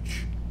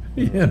huge.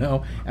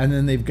 And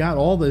then they've got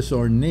all this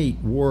ornate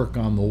work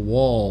on the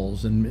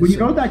walls, and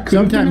that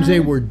sometimes they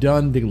were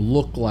done to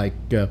look like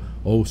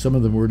some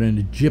of them were in an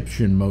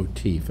Egyptian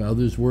motif,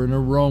 others were in a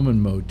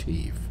Roman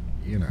motif.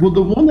 Well,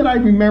 the one that I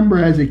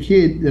remember as a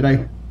kid that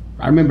I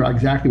remember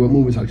exactly what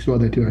movies I saw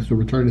there too. I saw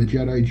Return of the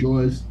Jedi,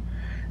 Jaws.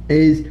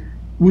 It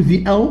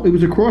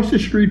was across the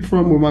street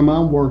from where my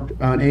mom worked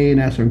on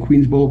A&S on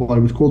Queens Boulevard.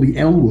 It was called the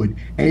Elmwood,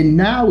 and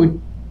now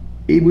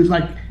it was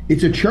like.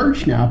 It's a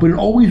church now, but it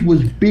always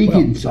was big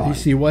inside. You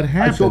see, what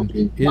happened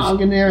is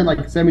in there in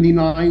like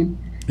 '79.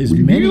 Is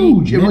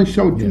huge. It only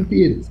showed 2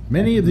 theaters.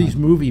 Many of these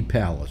movie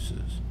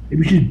palaces, it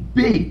was just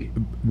big,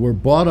 were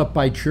bought up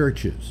by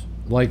churches,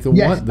 Like the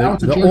Yes, one, that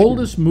was the the church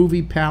oldest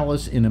movie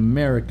palace in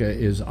America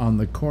is on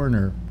the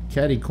corner,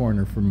 catty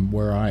corner from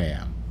where I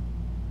am,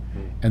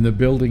 and the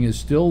building is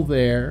still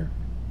there,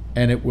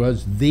 and it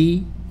was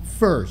the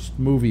first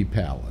movie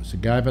palace. A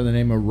guy by the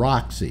name of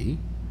Roxy,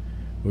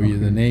 who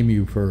the name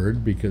you've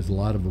heard because a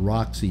lot of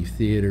Roxy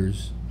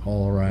theaters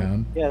all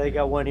around. Yeah, they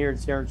got one here in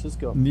San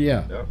Francisco.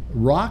 Yeah,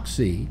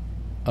 Roxy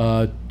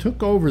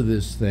took over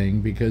this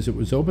thing because it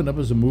was opened up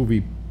as a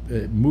movie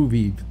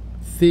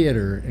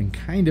theater and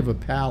kind of a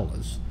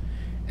palace,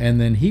 and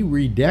then he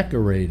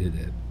redecorated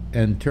it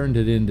and turned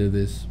it into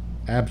this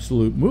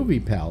absolute movie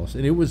palace,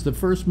 and it was the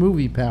first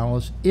movie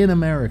palace in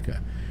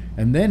America.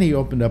 And then he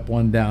opened up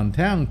one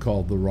downtown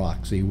called the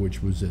Roxy,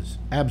 which was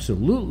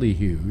absolutely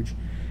huge.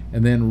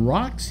 And then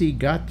Roxy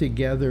got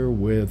together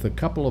with a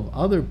couple of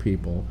other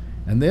people,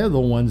 and they're the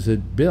ones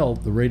that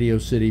built the Radio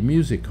City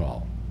Music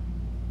Hall,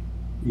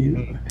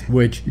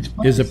 which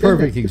is a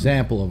perfect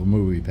example of a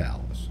movie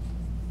palace.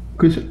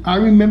 Because I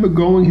remember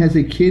going as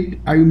a kid.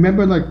 I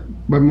remember like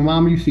when my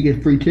mom used to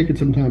get free tickets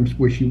sometimes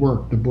where she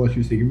worked. The boss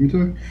used to give them to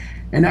her,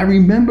 and I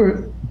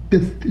remember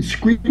the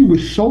screen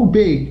was so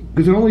big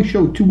because it only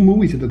showed 2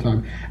 movies at the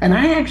time. And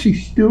I actually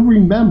still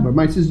remember.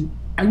 My sister,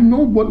 I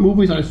know what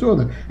movies I saw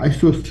there. I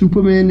saw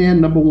Superman there,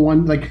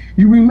 #1. Like,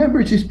 you remember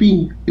it just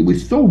being, it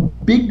was so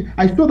big.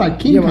 I saw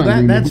that King Kong. Yeah,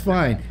 well, that's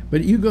fine.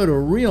 But you go to a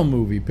real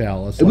movie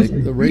palace,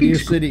 like the Radio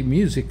City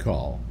Music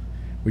Hall,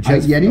 which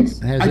has at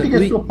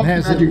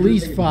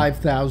least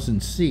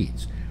 5,000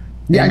 seats.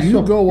 Yeah, and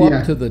you go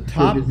up to the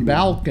top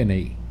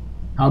balcony.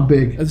 How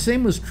big? The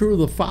same was true of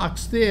the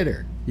Fox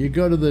Theater. You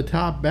go to the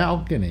top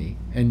balcony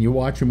and you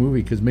watch a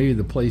movie because maybe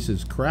the place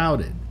is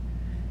crowded.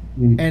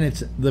 And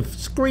the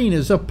screen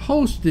is a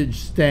postage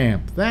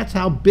stamp. That's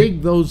how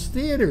big those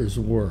theaters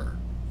were.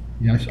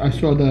 Yeah, I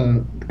saw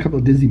a couple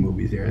of Disney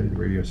movies there in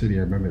Radio City.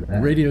 I remember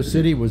that. Radio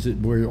City was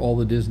where all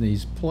the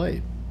Disneys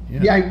played.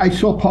 Yeah, I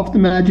saw Puff the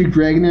Magic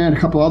Dragon and a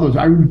couple others.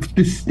 I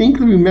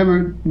distinctly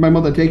remember my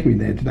mother taking me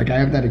there. Like, I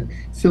have that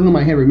still in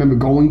my head. I remember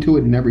going to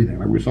it and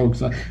everything. I was so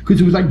excited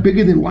because it was like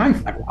bigger than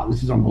life. Like, wow,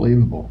 this is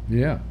unbelievable.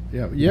 Yeah.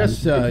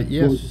 Yes,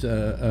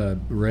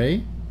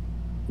 Ray.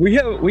 We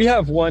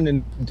have one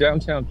in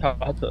downtown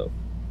Palo.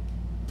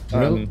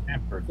 And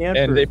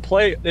they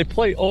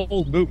play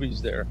old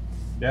movies there.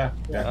 Yeah.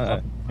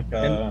 The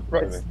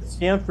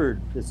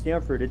Stanford.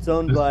 It's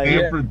owned by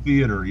Stanford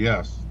Theater.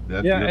 Yes.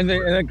 And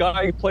a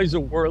guy who plays a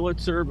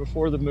Wurlitzer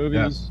before the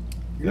movies.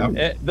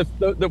 Yes.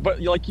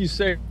 But like you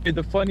say,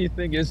 the funny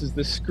thing is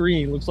the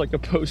screen looks like a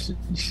postage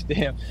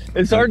stamp.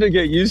 It's hard to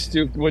get used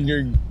to when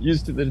you're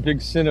used to the big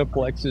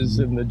cineplexes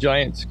and the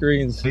giant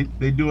screens.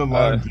 They do a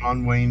lot of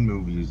John Wayne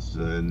movies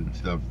and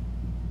stuff.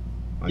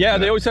 Like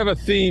they always have a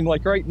theme.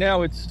 Like right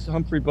now, it's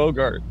Humphrey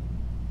Bogart.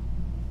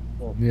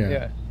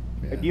 Yeah.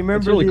 Do you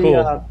remember really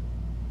cool.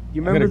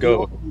 You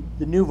remember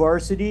the New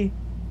Varsity?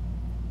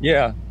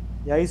 Yeah.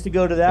 Yeah, I used to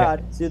go to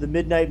that, see the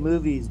midnight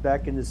movies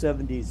back in the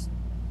 70s.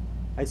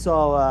 I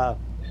saw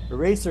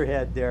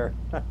Eraserhead there.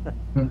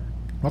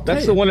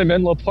 That's the one in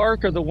Menlo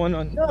Park or the one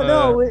on...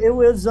 No, it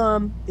was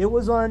on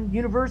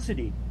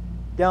University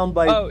down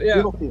by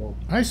Middlefield.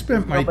 I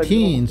spent my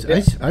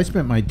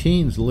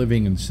teens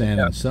living in San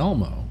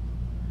Anselmo.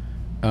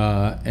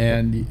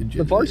 And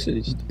the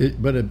Varsities.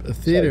 But a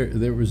theater,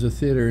 there was a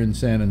theater in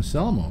San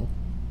Anselmo,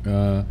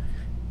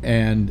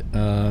 and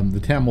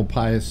the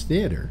Tamalpais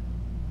Theater.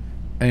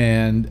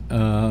 And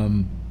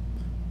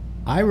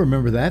I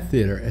remember that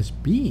theater as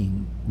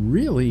being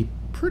really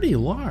pretty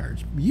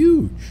large,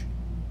 huge,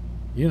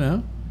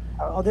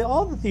 All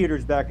the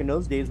theaters back in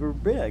those days were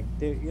big.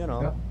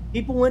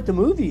 People went to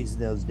movies in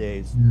those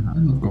days. Yeah, I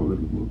love going to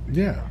the movies.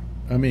 Yeah,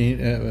 I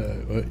mean,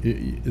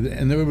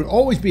 and there would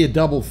always be a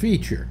double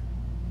feature.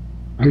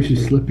 I used to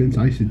slip in. So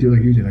I used to do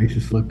like you did. I used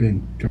to slip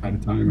in, try to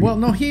time. Well,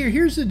 no,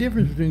 here's the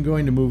difference between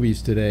going to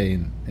movies today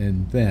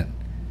and then.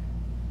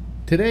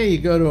 Today you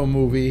go to a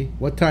movie,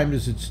 what time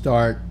does it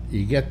start?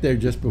 You get there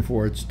just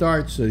before it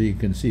starts so you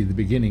can see the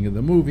beginning of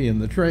the movie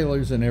and the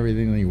trailers and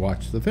everything, and you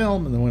watch the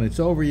film, and then when it's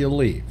over you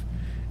leave.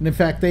 And in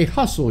fact, they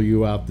hustle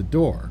you out the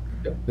door.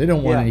 They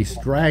don't want any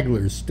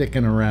stragglers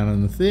sticking around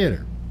in the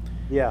theater.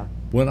 Yeah.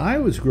 When I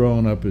was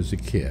growing up as a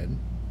kid,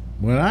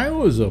 when I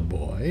was a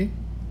boy,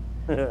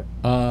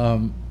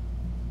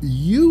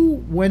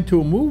 you went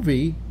to a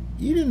movie.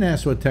 You didn't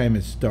ask what time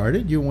it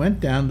started. You went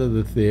down to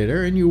the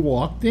theater and you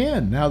walked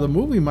in. Now, the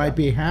movie might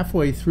be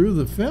halfway through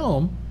the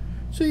film,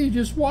 so you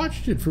just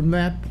watched it from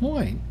that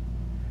point.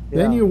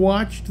 Then you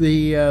watched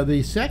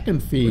the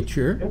second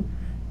feature,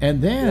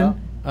 and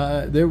then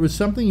there was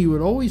something you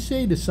would always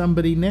say to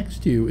somebody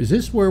next to you. Is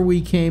this where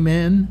we came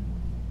in?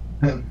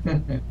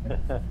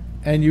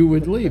 And you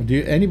would leave.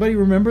 Anybody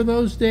remember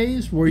those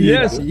days?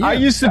 Yes, I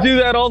used to do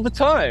that all the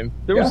time.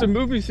 There was a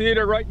movie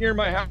theater right near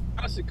my house.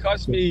 It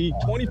cost me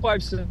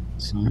 25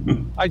 cents.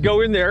 I'd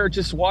go in there,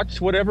 just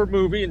watch whatever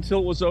movie until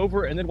it was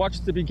over, and then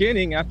watch the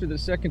beginning after the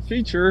second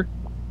feature.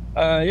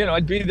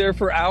 I'd be there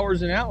for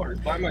hours and hours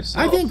by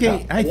myself.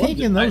 I think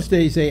in those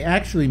days they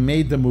actually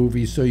made the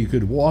movies so you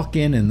could walk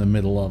in the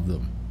middle of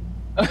them.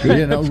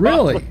 You know,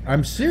 really,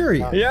 I'm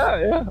serious.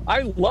 Yeah. I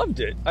loved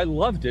it.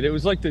 It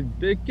was like the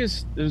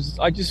biggest.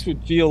 I just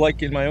would feel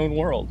like in my own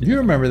world. You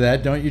remember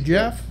that, don't you,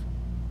 Jeff?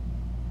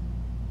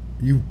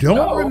 You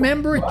don't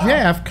remember it,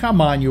 Jeff? Come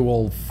on, you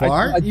old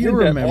fart. I You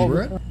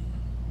remember it.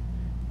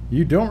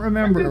 You don't I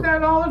remember did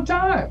that all the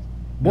time.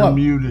 You're what?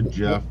 muted,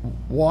 Jeff.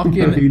 Walk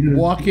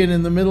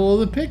in the middle of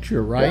the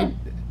picture, right?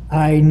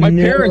 My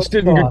parents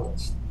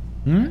didn't.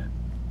 Hmm?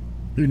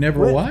 You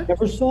never what?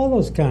 Never saw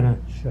those kind of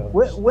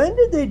shows. When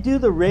did they do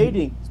the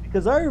ratings?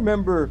 Because I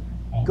remember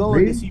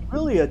going to see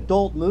really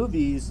adult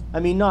movies.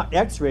 I mean, not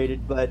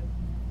X-rated, but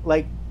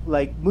like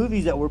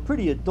movies that were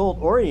pretty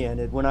adult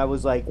oriented when I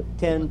was like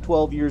 10,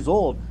 12 years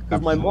old.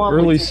 Because my mom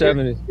Early would say,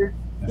 70s.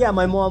 Yeah,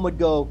 my mom would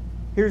go,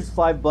 here's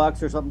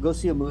 $5 or something. Go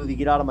see a movie.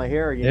 Get out of my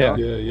hair. You know.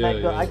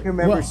 I can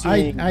remember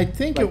seeing. I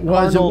think like, it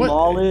was.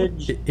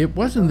 Knowledge. It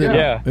wasn't that.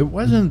 Yeah. It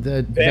wasn't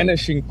that.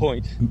 Vanishing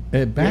Point.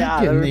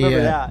 Back in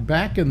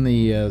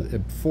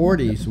the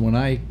 40s when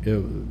I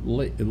the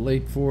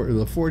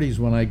 40s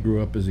when I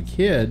grew up as a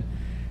kid,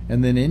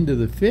 and then into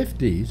the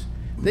 50s,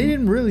 they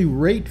didn't really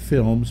rate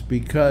films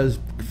because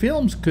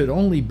films could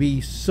only be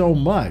so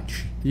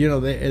much. You know,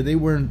 they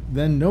weren't.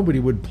 Then nobody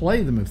would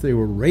play them if they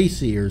were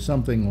racy or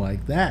something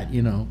like that.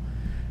 You know.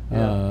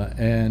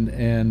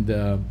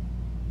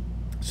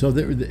 So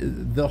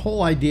the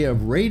whole idea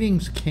of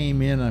ratings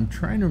came in. I'm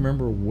trying to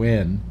remember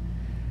when,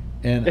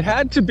 and it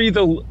had to be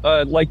the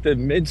like the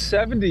mid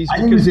 70s. I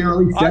think it was the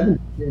early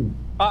 70s.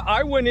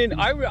 I went in.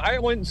 I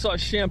went and saw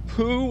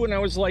Shampoo when I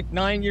was like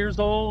 9 years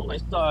old. I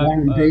saw.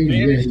 I'm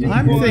thinking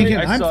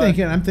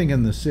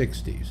the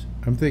 60s.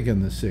 I'm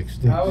thinking the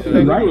 60s.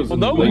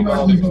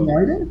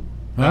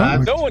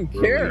 No one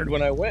cared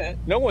when I went.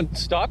 No one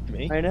stopped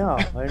me. I know.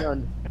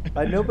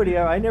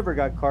 I never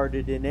got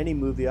carded in any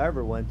movie I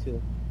ever went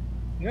to.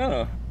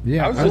 Yeah.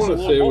 Yeah. I want to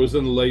say it was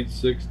in the late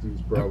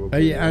 60s,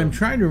 probably. I'm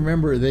trying to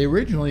remember. They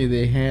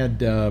originally had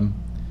they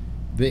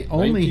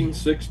only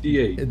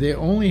 1968. They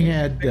only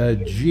had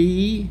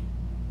G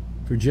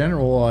for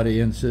general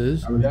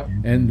audiences,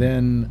 and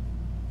then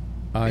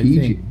I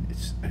think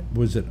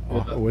was it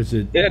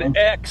They had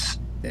X.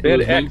 They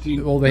had X.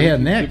 Well, they had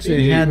an X,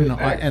 they had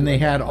and they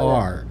had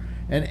R.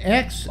 And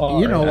X,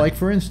 you know, like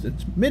for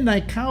instance,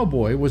 Midnight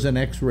Cowboy was an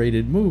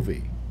X-rated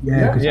movie.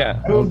 Yeah.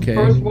 It was the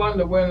first one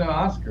to win an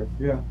Oscar.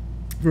 Yeah.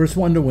 First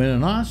one to win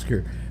an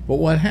Oscar. But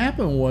what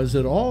happened was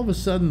that all of a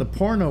sudden the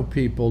porno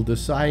people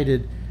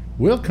decided,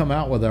 we'll come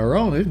out with our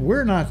own.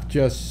 We're not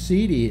just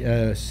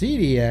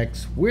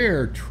CDX,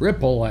 we're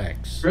triple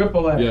X.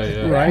 Triple X.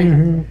 Yeah.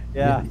 Right?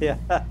 Yeah.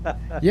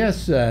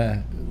 Yes, late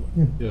Alan.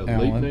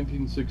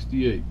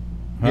 1968.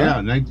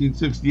 Yeah,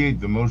 1968,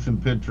 the motion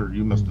picture.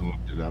 You must have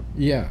looked it up.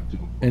 Yeah,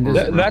 and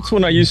that's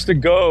when I used to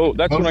go.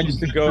 That's when I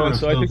used to go, and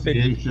so I think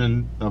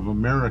Association of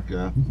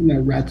America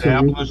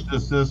established a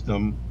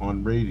system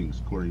on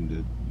ratings, according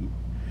to.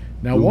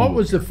 Now, what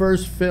was the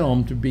first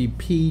film to be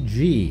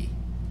PG?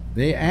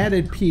 They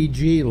added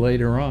PG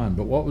later on,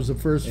 but what was the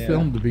first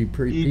film to be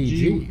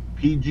PG?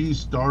 PG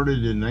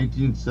started in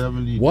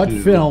 1972. What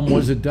film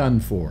was it done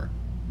for?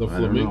 The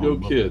Flamingo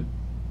Kid.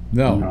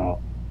 No.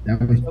 That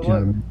was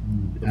The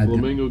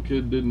Flamingo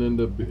Kid didn't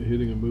end up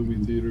hitting a movie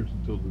theaters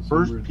until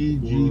December. First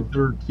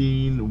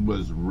PG-13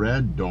 was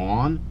Red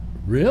Dawn.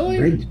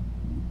 Really?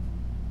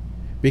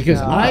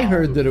 Because I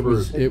heard that it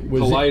was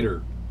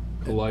Collider.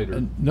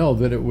 No,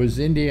 that it was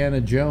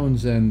Indiana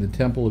Jones and the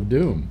Temple of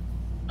Doom.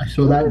 I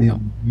saw that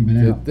in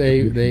the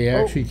They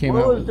actually came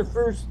out.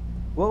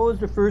 What was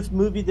the first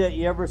movie that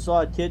you ever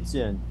saw tits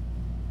in?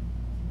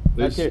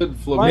 They said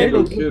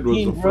Flamingo Kid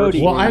was the first.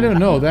 Well, I don't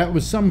know. That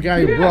was some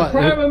guy who brought.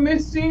 Private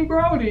Miss Jean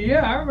Brody.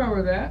 Yeah, I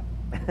remember that.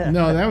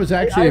 No, that was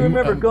actually. I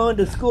remember going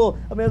to school.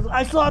 I mean,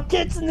 I saw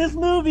tits in this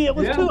movie. It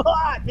was too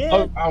hot.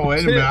 Man. Oh,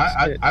 wait a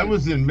minute! I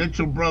was in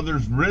Mitchell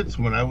Brothers Ritz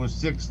when I was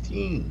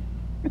 16.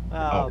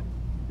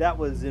 That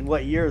was in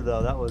what year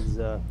though? That was.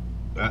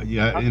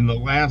 In the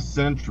last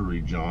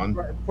century, John.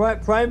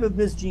 Prime of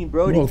Miss Jean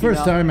Brody. Well, the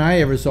first time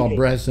I ever saw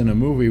breasts in a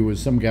movie was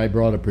some guy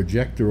brought a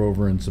projector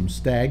over in some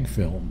stag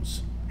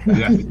films.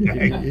 Yeah. I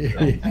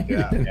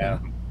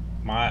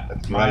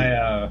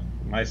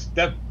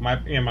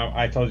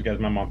told you guys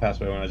my mom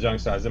passed away when I was young,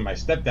 so I was in my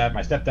stepdad.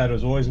 My stepdad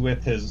was always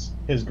with his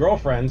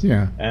girlfriends.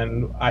 Yeah.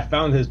 And I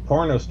found his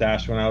porno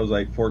stash when I was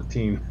like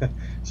 14.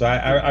 So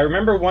I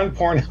remember one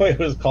porno. It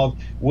was called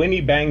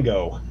Winnie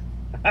Bango.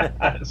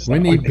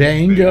 Winnie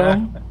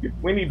Bango?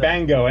 Winnie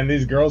Bango, and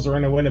these girls are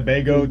in a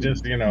Winnebago,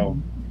 just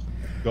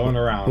going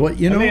around. Well,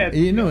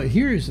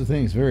 here's the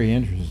thing. It's very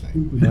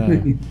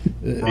interesting.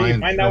 You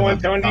find that one,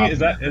 Tony? Is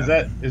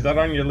that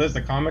on your list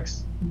of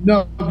comics?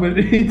 No, but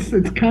it's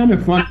kind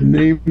of fun. The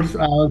names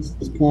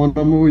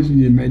porno movies when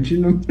you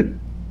mention them.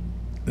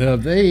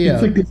 And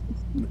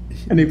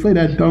they play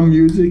that dumb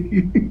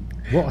music.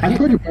 Well, I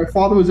told you, my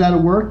father was out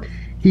of work.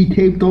 He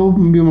taped over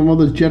me and my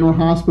mother's General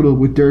Hospital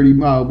with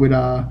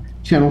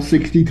Channel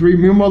 63.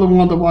 My mother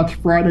wanted to watch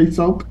Friday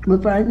Soap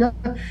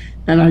Cliffhanger,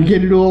 and I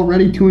get it all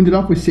ready, tuned it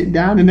up, we sit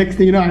down, and next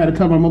thing you know, I had to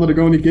tell my mother to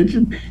go in the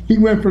kitchen. He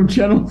went from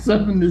Channel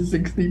 7 to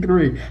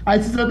 63. I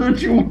said, I thought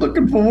you were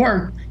looking for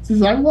work. He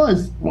says, I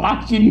was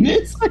watching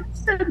this. I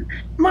said,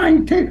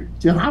 mine too.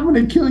 She said, I'm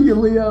going to kill you,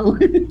 Leo.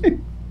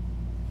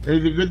 Hey,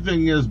 the good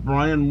thing is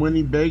Brian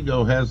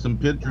Winnebago has some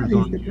pictures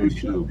on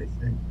YouTube.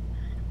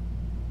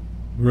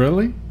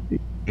 Really?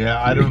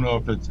 Yeah, I don't know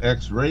if it's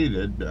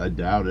X-rated. I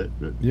doubt it.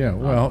 But Yeah,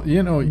 well,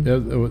 you know,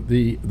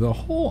 the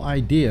whole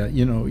idea,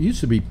 you know, it used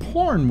to be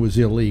porn was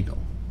illegal.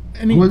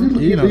 And Was it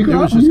you know, it illegal?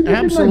 was just You didn't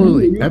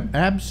absolutely, like it?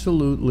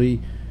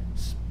 absolutely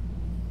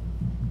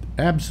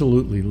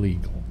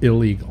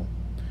illegal.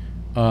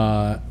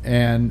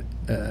 And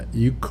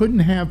you couldn't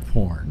have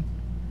porn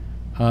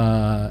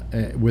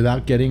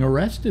without getting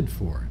arrested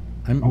for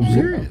it. I'm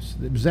serious.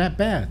 It was that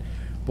bad.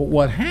 But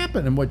what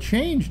happened and what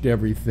changed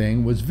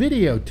everything was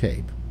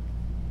videotape.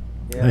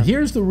 Yeah. Now,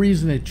 here's the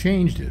reason it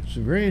changed it. It's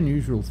a very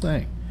unusual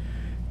thing.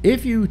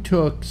 If you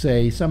took,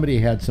 say,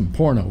 somebody had some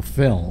porno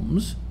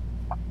films,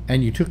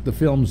 and you took the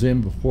films in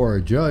before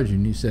a judge,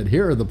 and you said,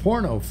 here are the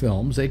porno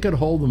films, they could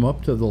hold them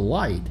up to the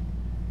light,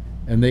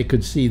 and they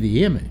could see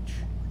the image.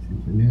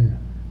 Yeah.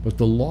 But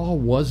the law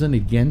wasn't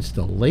against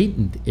a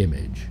latent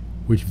image,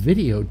 which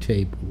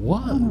videotape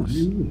was.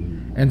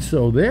 And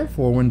so,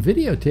 therefore, when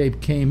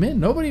videotape came in,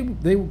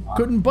 they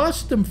couldn't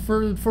bust them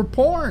for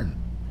porn.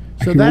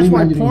 So that's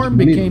why porn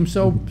became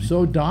so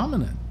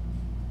dominant.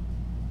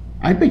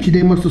 I bet you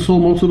they must have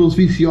sold most of those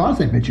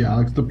VCRs. I bet you,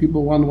 Alex. The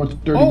people want to watch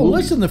dirty movies.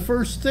 Listen, the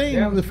first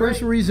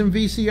reason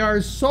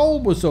VCRs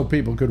sold was so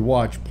people could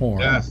watch porn.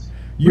 yes,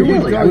 You Really?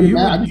 would I go, was you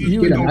mad. I would, was just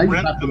you kidding. would I go just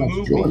rent happened the to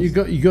watch movie.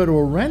 Jaws. you go to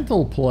a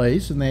rental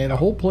place, and they had a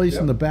whole place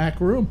in the back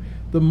room.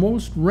 The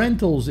most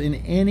rentals in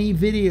any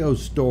video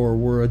store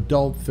were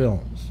adult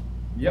films.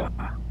 Yep.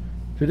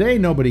 Today,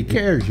 nobody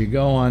cares. You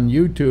go on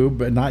YouTube,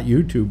 but not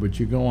YouTube, but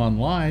you go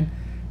online,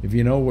 if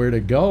you know where to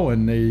go,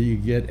 and you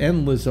get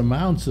endless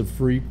amounts of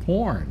free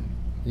porn.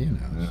 You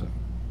know. So.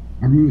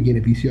 I remember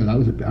getting a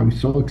VCR. I was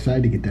so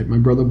excited to get that. My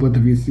brother bought the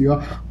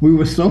VCR. We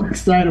were so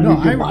excited. No,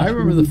 we could I watch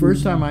remember the movies.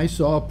 first time I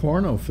saw a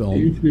porno film.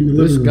 It's in the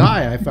This living room.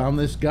 guy, I found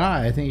this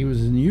guy, I think he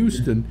was in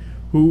Houston,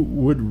 who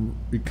would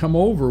come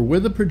over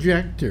with a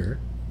projector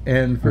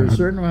and for a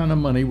certain amount of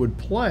money would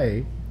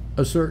play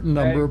a certain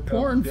number of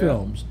porn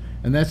films.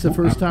 And that's the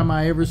first time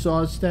I ever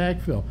saw a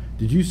stag film.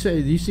 Do you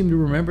seem to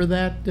remember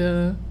that,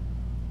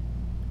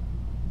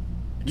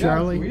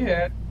 Charlie? Yes, we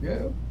had,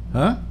 yeah.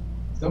 Huh?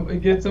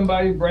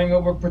 Somebody bring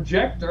over a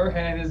projector,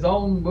 had his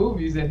own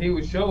movies that he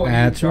would show.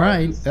 That's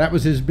right. That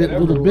was his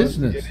whatever little it was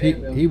to business. get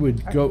in them. He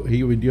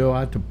would go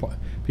out to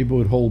people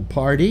would hold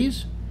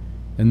parties,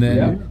 and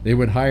then they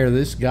would hire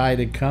this guy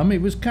to come. He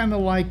was kind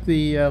of like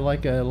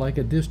like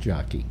a disc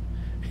jockey.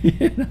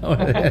 You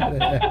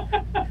know?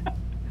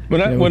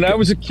 When I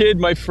was a kid,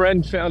 my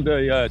friend found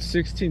a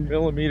 16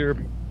 millimeter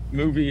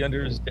movie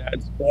under his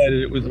dad's bed.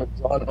 It was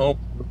on home.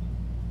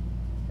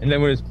 And then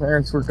when his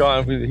parents were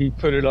gone, he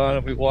put it on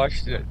and we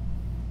watched it.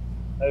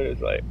 I was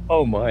like,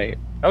 oh my.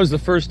 That was the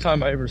first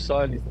time I ever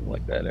saw anything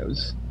like that. I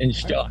was in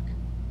shock.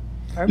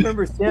 I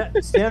remember San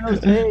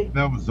Jose.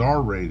 that was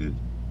R-rated.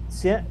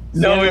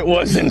 No, it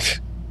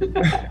wasn't.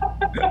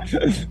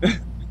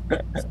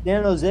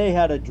 San Jose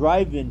had a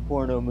drive-in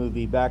porno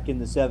movie back in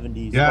the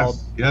 70s.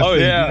 Yes, yes. Oh,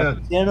 they yeah.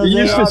 did. San You Jose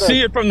used to Auto.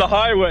 see it from the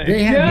highway.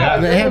 They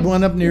had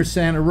one up near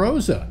Santa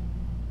Rosa.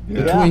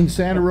 Between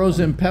Santa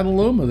Rosa and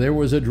Petaluma, there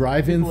was a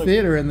drive-in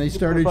theater, and they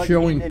started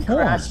showing porn.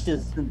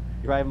 Crashes and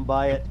driving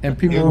by it. And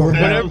people In were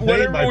San Jose,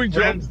 whenever my we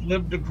friends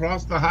lived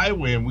across the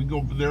highway, and we go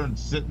over there and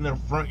sit in their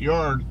front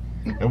yard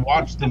and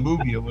watch the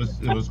movie. It was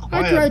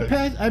quiet.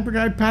 I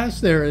drive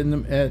past there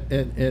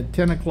at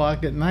 10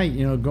 o'clock at night,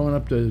 you know, going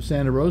up to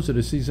Santa Rosa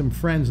to see some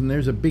friends, and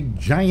there's a big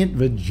giant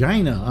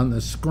vagina on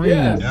the screen.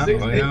 Yeah,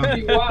 6 yeah.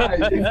 feet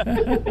wide.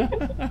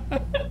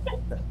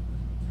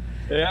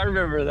 Yeah, I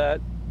remember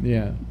that.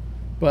 Yeah.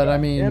 But, I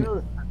mean,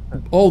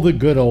 the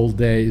good old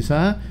days,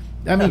 huh?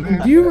 I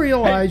mean, do you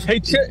realize... Hey,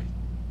 Chet,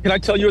 can I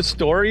tell you a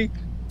story?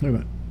 Wait a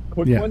minute.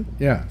 Quick one?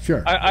 Yeah,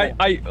 sure.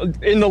 I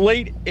in the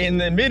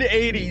mid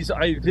 80s,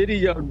 I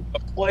videoed a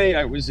play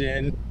I was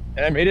in,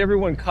 and I made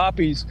everyone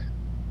copies.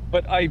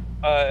 But I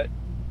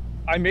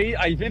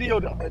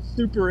videoed on a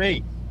Super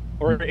 8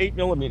 or an 8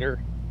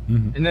 millimeter,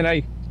 and then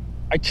I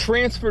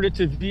transferred it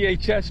to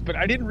VHS. But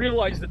I didn't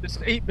realize that this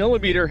 8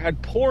 millimeter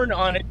had porn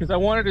on it because I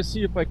wanted to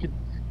see if I could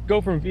go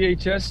from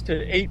VHS to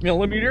 8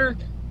 millimeter,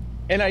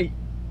 and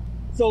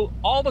so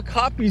all the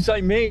copies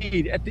I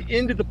made at the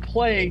end of the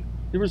play,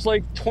 there was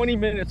like 20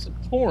 minutes of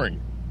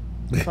porn.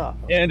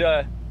 And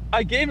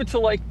I gave it to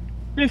like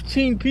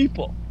 15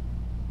 people.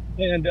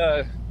 And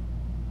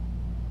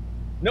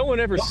no one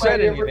ever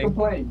said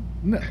anything.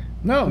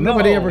 No,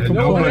 nobody ever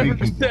complained. No one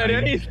ever said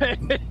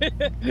anything.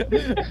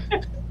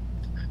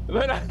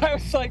 But I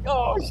was like,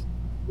 oh,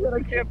 shit,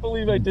 I can't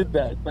believe I did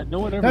that. But no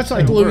one ever That's said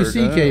like a Louis word.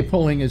 C.K.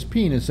 pulling his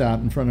penis out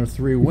in front of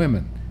 3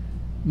 women.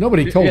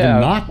 Nobody told him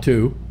not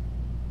to.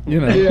 You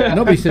know,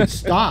 nobody said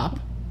stop.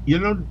 You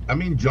know, I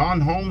mean,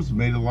 John Holmes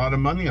made a lot of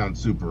money on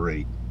Super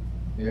 8.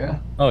 Yeah.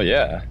 Oh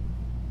yeah.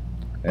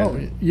 Oh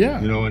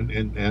yeah. You know,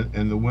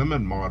 and the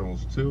women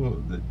models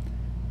too. That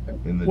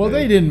in the Well,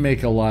 day. they didn't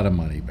make a lot of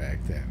money back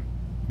then,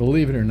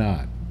 believe it or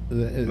not.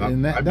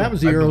 And that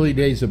was the early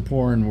days of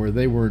porn where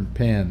they weren't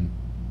paying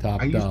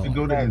top I used to dollar.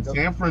 go to in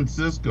San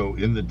Francisco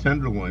in the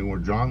Tenderloin where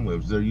John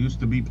lives. There used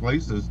to be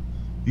places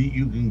that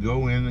you can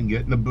go in and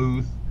get in a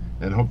booth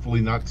and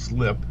hopefully not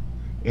slip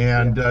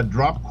and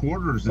drop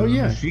quarters in Oh the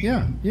yeah,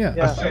 machine. yeah.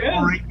 A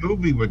Super 8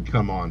 movie would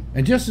come on.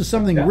 And just as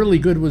something really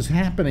good was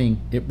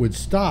happening, it would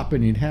stop,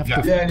 and you'd have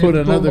to Yeah, put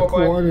you another put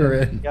more quarter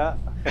in. Yeah.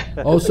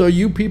 Oh, so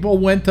you people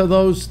went to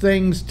those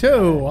things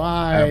too?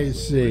 I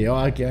see.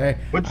 Okay.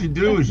 What you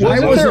do is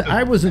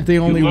I wasn't the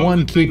only load one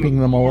the thing keeping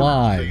with them quarters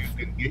alive. So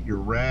you can get your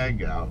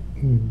rag out.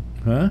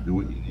 Huh? Do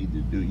what you need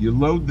to do. You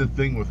load the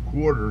thing with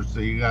quarters,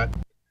 so you got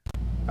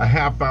a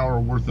half hour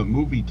worth of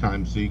movie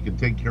time, so you can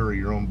take care of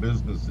your own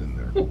business in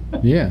there.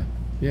 Yeah,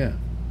 yeah.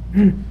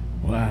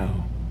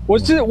 Wow.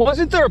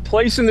 Wasn't there a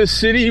place in the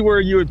city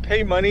where you would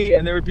pay money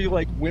and there would be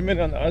like women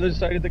on the other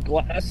side of the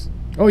glass?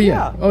 Oh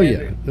yeah. Oh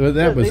yeah.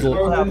 That was.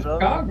 In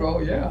Chicago,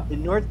 yeah.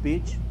 In North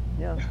Beach.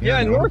 Yeah. Yeah,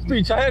 in North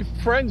Beach, I had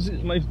friends.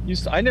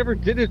 I never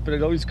did it, but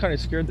it always kind of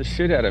scared the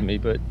shit out of me.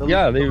 But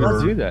yeah, they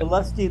would do that. The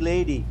lusty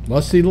lady.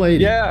 Lusty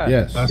lady. Yeah.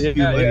 Yes. Lusty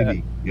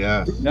lady.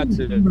 Yes. That's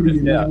it.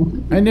 Yeah.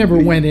 I never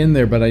went in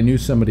there, but I knew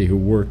somebody who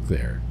worked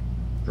there.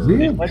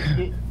 But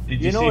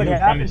you know what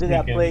happened to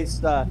that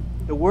place?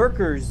 The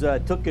workers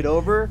took it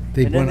over,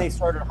 and then they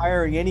started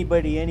hiring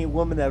any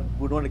woman that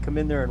would want to come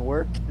in there and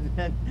work, and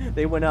then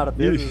they went out of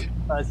business.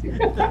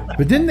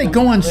 But didn't they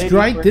go on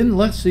strike? Didn't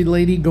Lusty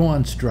Lady go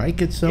on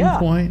strike at some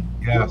point?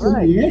 Yes.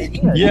 Right.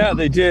 Yeah,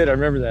 they did. I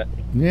remember that.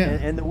 Yeah.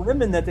 And the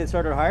women that they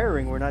started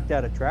hiring were not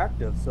that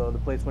attractive, so the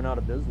place went out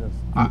of business.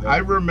 I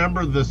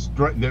remember the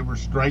strike. They were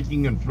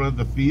striking in front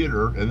of the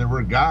theater, and there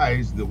were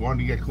guys that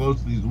wanted to get close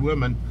to these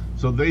women,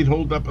 so they'd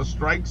hold up a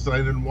strike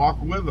sign and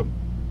walk with them.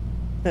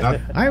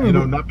 I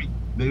remember.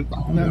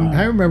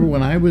 I remember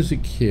when I was a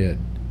kid,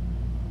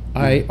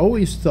 I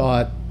always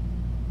thought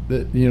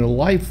that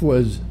life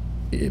was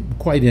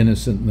quite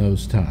innocent in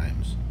those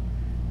times,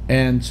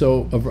 and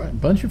so a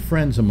bunch of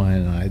friends of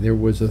mine and I, there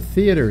was a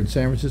theater in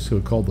San Francisco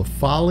called the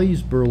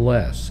Follies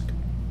Burlesque,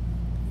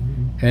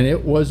 and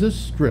it was a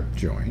strip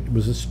joint. It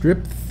was a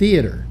strip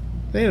theater.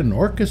 They had an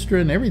orchestra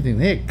and everything.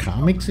 They had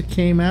comics that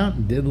came out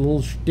and did a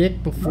little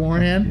shtick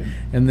beforehand,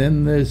 and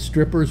then the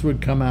strippers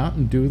would come out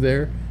and do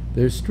their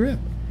strip.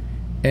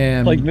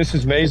 And like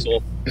Mrs.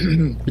 Maisel.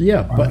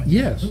 Yeah, but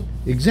yes,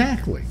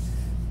 exactly.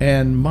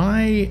 And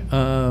my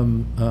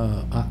I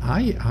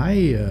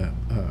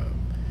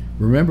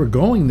remember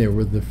going there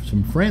with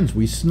some friends.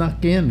 We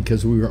snuck in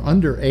because we were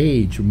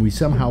underage, and we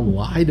somehow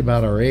lied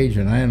about our age,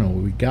 and I don't know,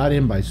 we got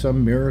in by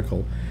some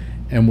miracle,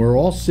 and we're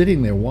all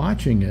sitting there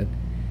watching it,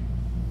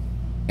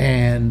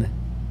 and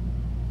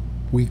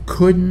we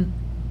couldn't.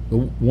 The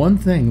one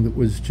thing that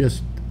was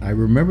just I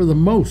remember the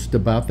most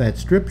about that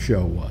strip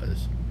show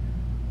was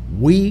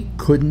we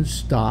couldn't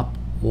stop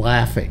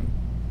laughing.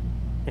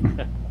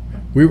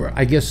 We were,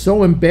 I guess,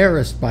 so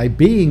embarrassed by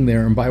being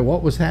there and by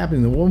what was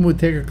happening. The woman would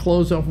take her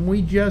clothes off, and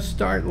we just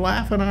start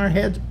laughing our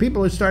heads.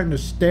 People are starting to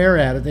stare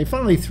at it. They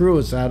finally threw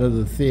us out of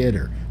the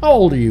theater. How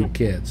old are you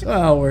kids?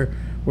 Oh,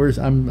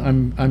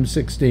 I'm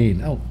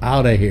 16. Oh,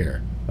 out of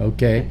here.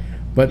 Okay.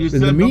 But you in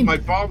said, the meantime, my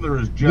father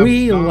is Jeff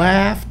we Stein.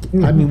 laughed.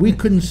 I mean, we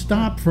couldn't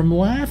stop from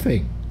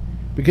laughing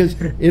because,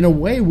 in a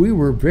way, we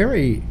were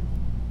very,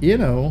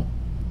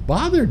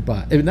 bothered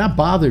by it. Not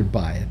bothered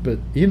by it, but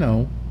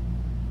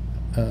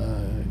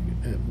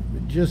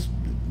just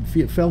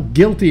felt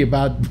guilty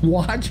about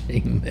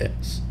watching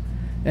this.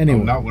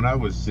 Anyway, not when I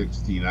was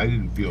 16. I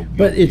didn't feel guilty.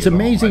 But it's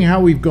amazing how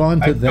we've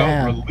gone to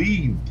that. I felt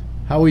relieved.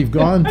 How we've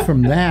gone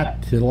from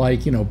that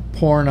to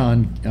porn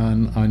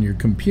on your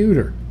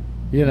computer.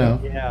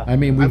 Yeah. I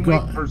mean, I'm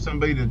waiting for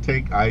somebody to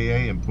take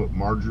IA and put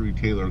Marjorie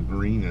Taylor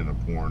Greene in a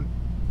porn.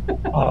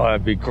 Oh,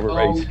 that'd be great.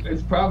 Oh,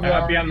 it's probably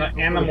That'd be on the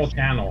Animal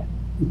Channel.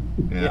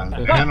 Yeah,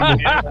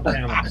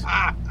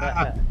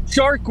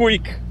 Shark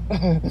Week.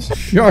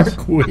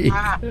 Shark Week.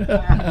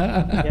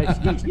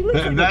 Yeah, she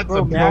That's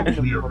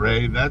appropriate,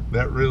 Ray.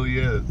 That really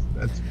is.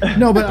 That's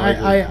no, but I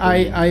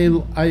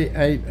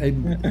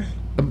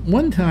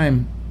one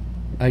time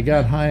I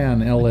got high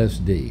on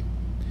LSD,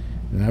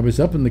 and I was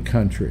up in the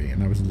country,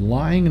 and I was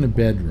lying in a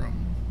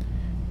bedroom,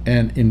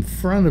 and in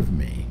front of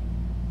me,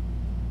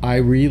 I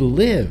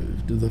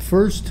relived the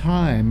first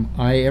time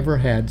I ever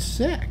had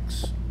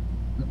sex.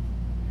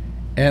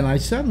 And I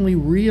suddenly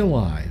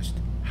realized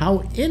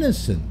how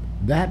innocent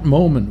that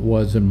moment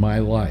was in my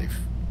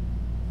life.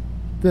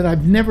 That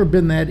I've never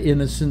been that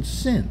innocent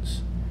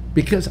since.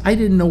 Because I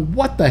didn't know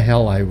what the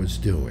hell I was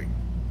doing.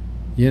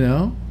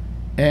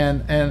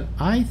 And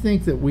I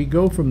think that we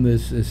go from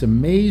this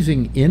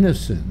amazing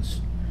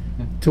innocence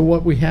to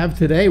what we have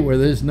today where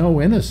there's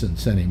no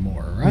innocence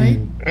anymore,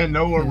 right? And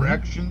no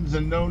erections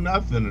and no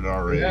nothing at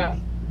our age. Yeah.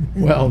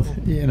 Well,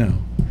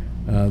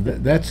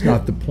 that's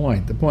not the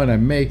point. The point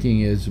I'm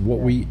making is what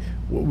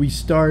we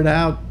start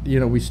out,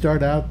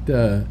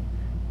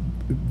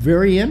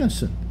 very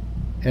innocent,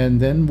 and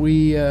then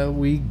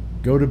we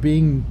go to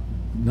being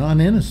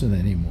non-innocent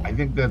anymore. I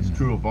think that's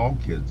true of all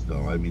kids,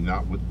 though. I mean,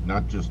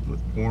 not just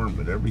with porn,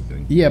 but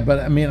everything. Yeah, but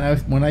I mean,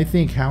 when I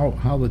think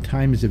how the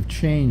times have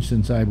changed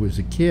since I was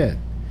a kid,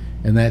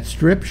 and that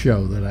strip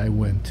show that I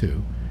went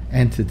to,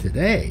 and to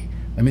today,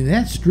 I mean,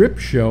 that strip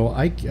show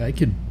I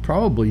could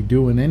probably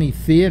do in any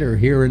theater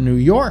here in New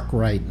York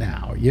right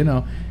now.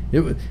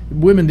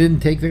 Women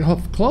didn't take their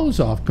clothes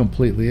off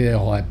completely. They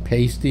all had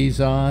pasties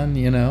on,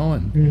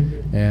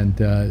 and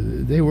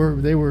they were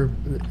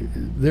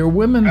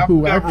women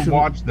who I've never actually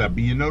watched that,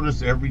 but you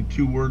notice every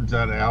 2 words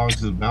out of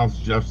Alex's mouth,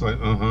 Jeff's like,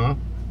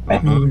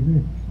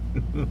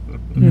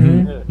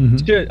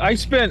 Shit, I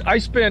spent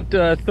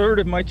a third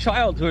of my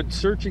childhood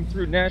searching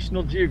through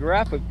National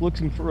Geographic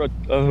looking for a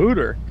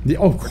hooter.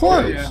 Of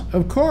course,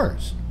 of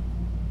course.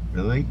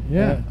 Really?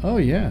 Yeah. Oh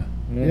yeah.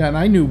 Yeah, and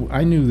I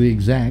knew the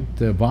exact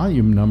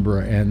volume number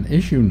and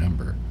issue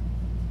number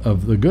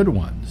of the good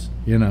ones,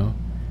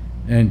 and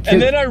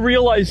then I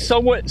realized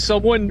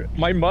someone,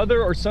 my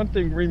mother or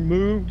something,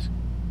 removed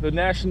the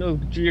National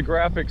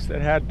Geographics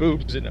that had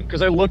boobs in them,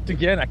 because I looked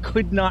again, I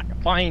could not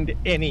find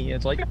any.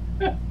 It's like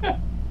you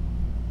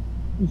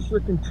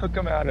freaking took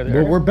them out of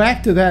there. Well, we're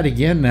back to that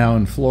again now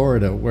in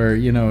Florida, where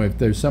if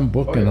there's some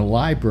book in a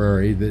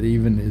library that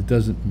even it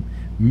doesn't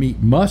meet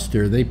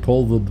muster, they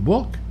pull the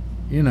book.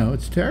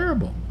 It's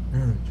terrible.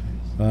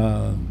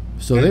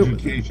 So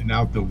education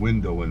out the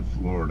window in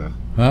Florida.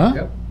 Huh?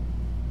 Yep.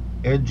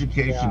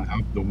 Education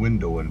out the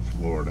window in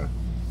Florida.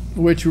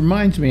 Which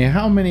reminds me,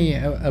 how many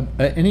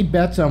any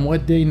bets on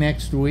what day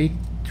next week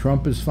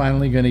Trump is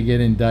finally going to get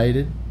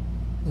indicted?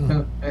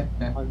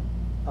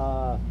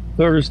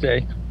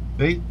 Thursday.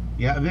 This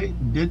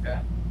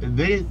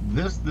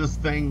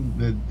thing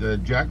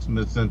that Jack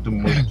Smith sent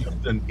them was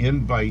just an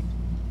invite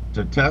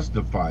to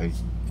testify.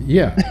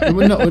 Yeah.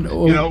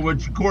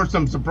 Which of course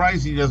I'm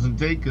surprised he doesn't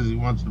take, because he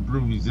wants to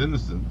prove he's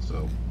innocent.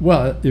 So.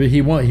 Well,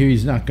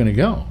 he's not going to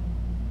go.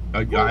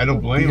 I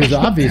don't blame him. Because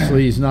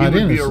obviously he's not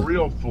innocent. He would be a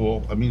real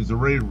fool. I mean, he's a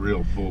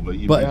real fool.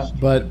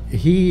 But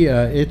he,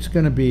 it's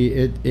going to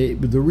be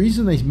the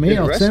reason they may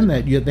not send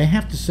that, they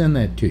have to send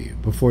that to you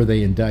before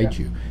they indict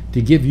you,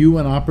 to give you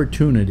an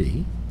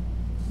opportunity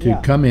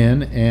to come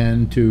in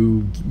and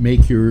to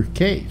make your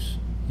case.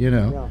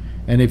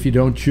 And if you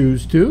don't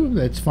choose to,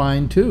 that's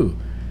fine too.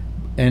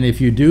 And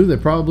if you do, they're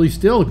probably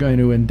still going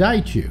to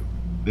indict you.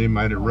 They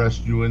might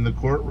arrest you in the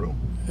courtroom.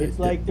 It's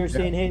like they're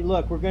saying, hey,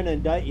 look, we're going to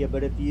indict you,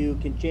 but if you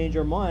can change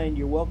our mind,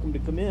 you're welcome to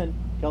come in.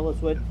 Tell us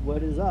what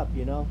is up,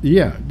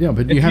 Yeah,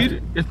 but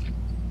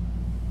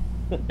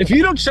if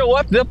you don't show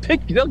up, they'll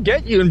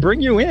get you and bring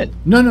you in.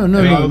 No.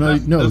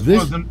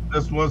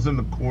 This wasn't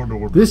a court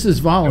order. This is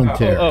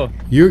voluntary.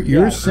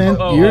 You're sent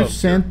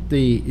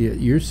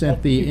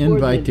the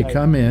invite to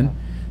come in.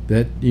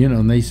 That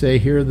and they say,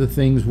 here are the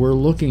things we're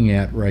looking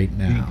at right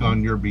now. Speak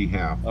on your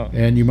behalf,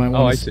 and you might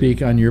want to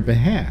speak on your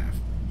behalf.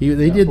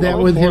 They did that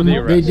with him.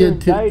 They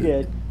did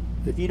too.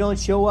 If you don't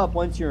show up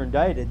once you're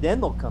indicted,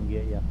 then they'll come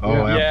get you.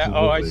 Oh, yeah.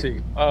 Absolutely. Oh, I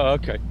see. Oh,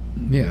 okay.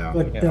 Yeah.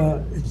 But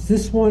is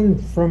this one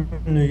from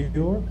New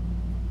York?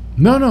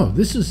 No.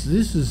 This is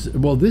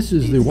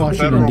the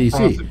Washington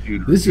D.C.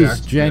 This is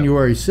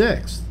January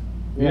 6th.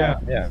 Yeah.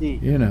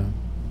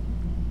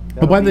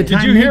 But by the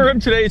time did you hear him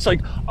today? It's like.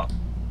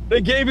 They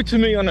gave it to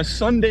me on a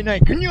Sunday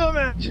night. Can you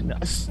imagine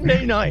a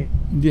Sunday night?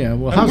 Yeah,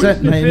 well, how's that?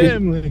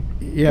 Family?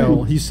 Yeah,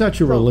 well, he's such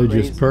a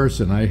religious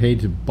person. I hate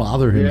to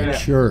bother him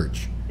at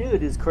church.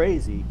 Dude is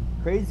crazy,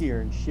 crazier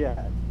than shit.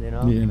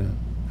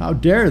 How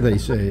dare they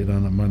say it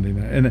on a Monday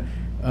night? And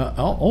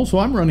also,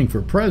 I'm running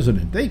for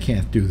president. They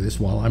can't do this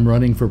while I'm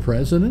running for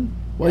president.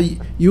 Well,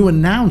 you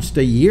announced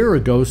a year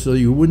ago so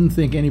you wouldn't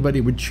think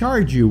anybody would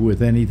charge you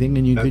with anything,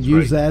 and you could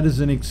use that as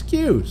an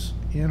excuse.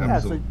 Yeah,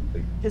 so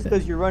just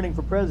because you're running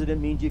for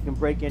president means you can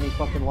break any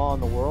fucking law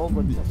in the world.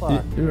 What the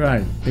fuck?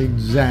 Right,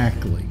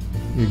 exactly.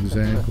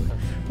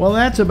 Well,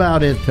 that's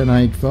about it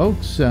tonight,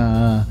 folks.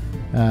 I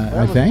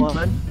think.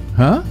 Fun.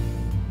 Huh?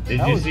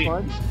 Did you see?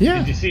 Yeah.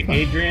 Did you see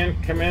Adrian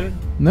come in?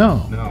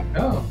 No. No,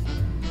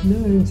 I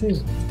didn't see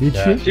it. Did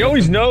she? She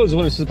always knows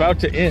when it's about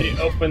to end. She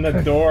opened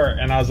the door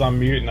and I was on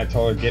mute, and I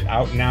told her, "Get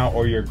out now,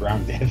 or you're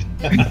grounded."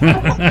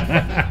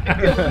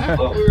 That's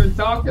what we were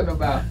talking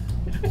about.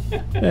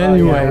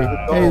 Anyway,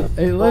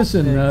 hey,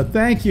 listen,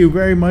 thank you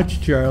very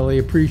much, Charlie.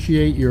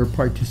 Appreciate your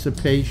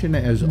participation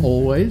as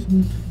always.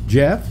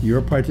 Jeff,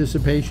 your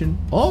participation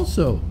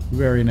also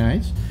very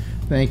nice.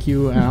 Thank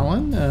you,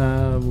 Alan.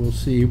 We'll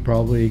see you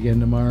probably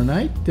again tomorrow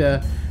night.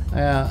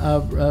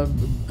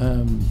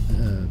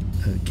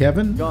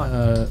 Kevin,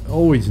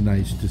 always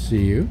nice to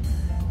see you,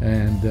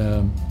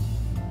 and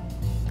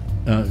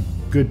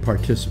good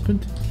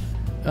participant.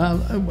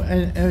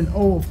 And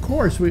of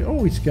course, we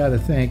always got to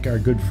thank our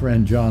good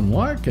friend John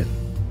Larkin,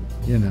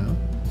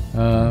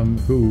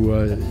 who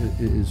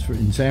is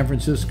in San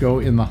Francisco,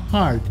 in the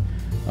heart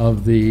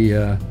of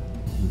the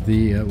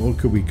what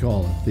could we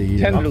call it? The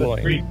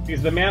Tenderloin.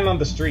 He's the man on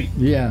the street.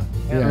 Yeah,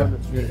 Man on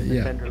the street,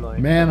 the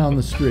tenderloin. Man on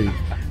the street.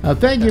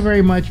 Thank you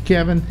very much,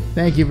 Kevin.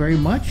 Thank you very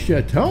much,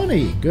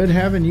 Tony. Good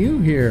having you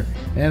here.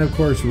 And of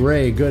course,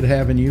 Ray, good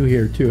having you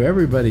here too.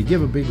 Everybody,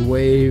 give a big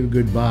wave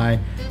goodbye,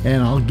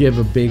 and I'll give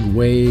a big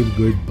wave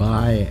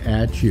goodbye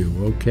at you.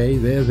 Okay,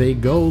 there they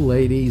go,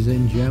 ladies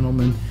and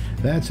gentlemen.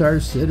 That's our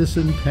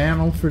citizen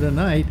panel for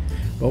tonight.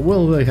 But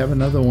we'll have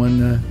another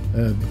one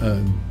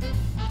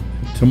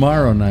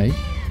tomorrow night.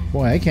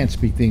 Boy, I can't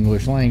speak the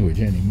English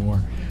language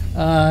anymore.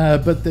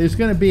 But there's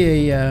going to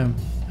be a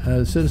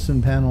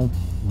citizen panel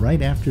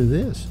right after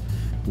this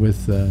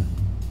with the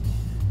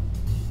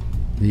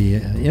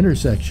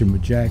intersection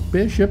with Jack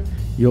Bishop.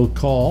 You'll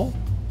call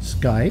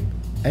Skype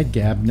at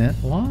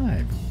Gabnet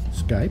Live.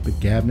 Skype at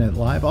Gabnet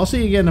Live. I'll see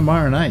you again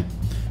tomorrow night.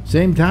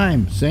 Same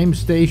time, same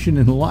station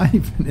in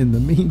life. And in the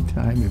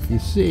meantime, if you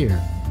see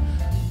her,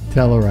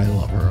 tell her I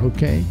love her,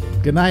 okay?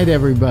 Good night,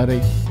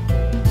 everybody.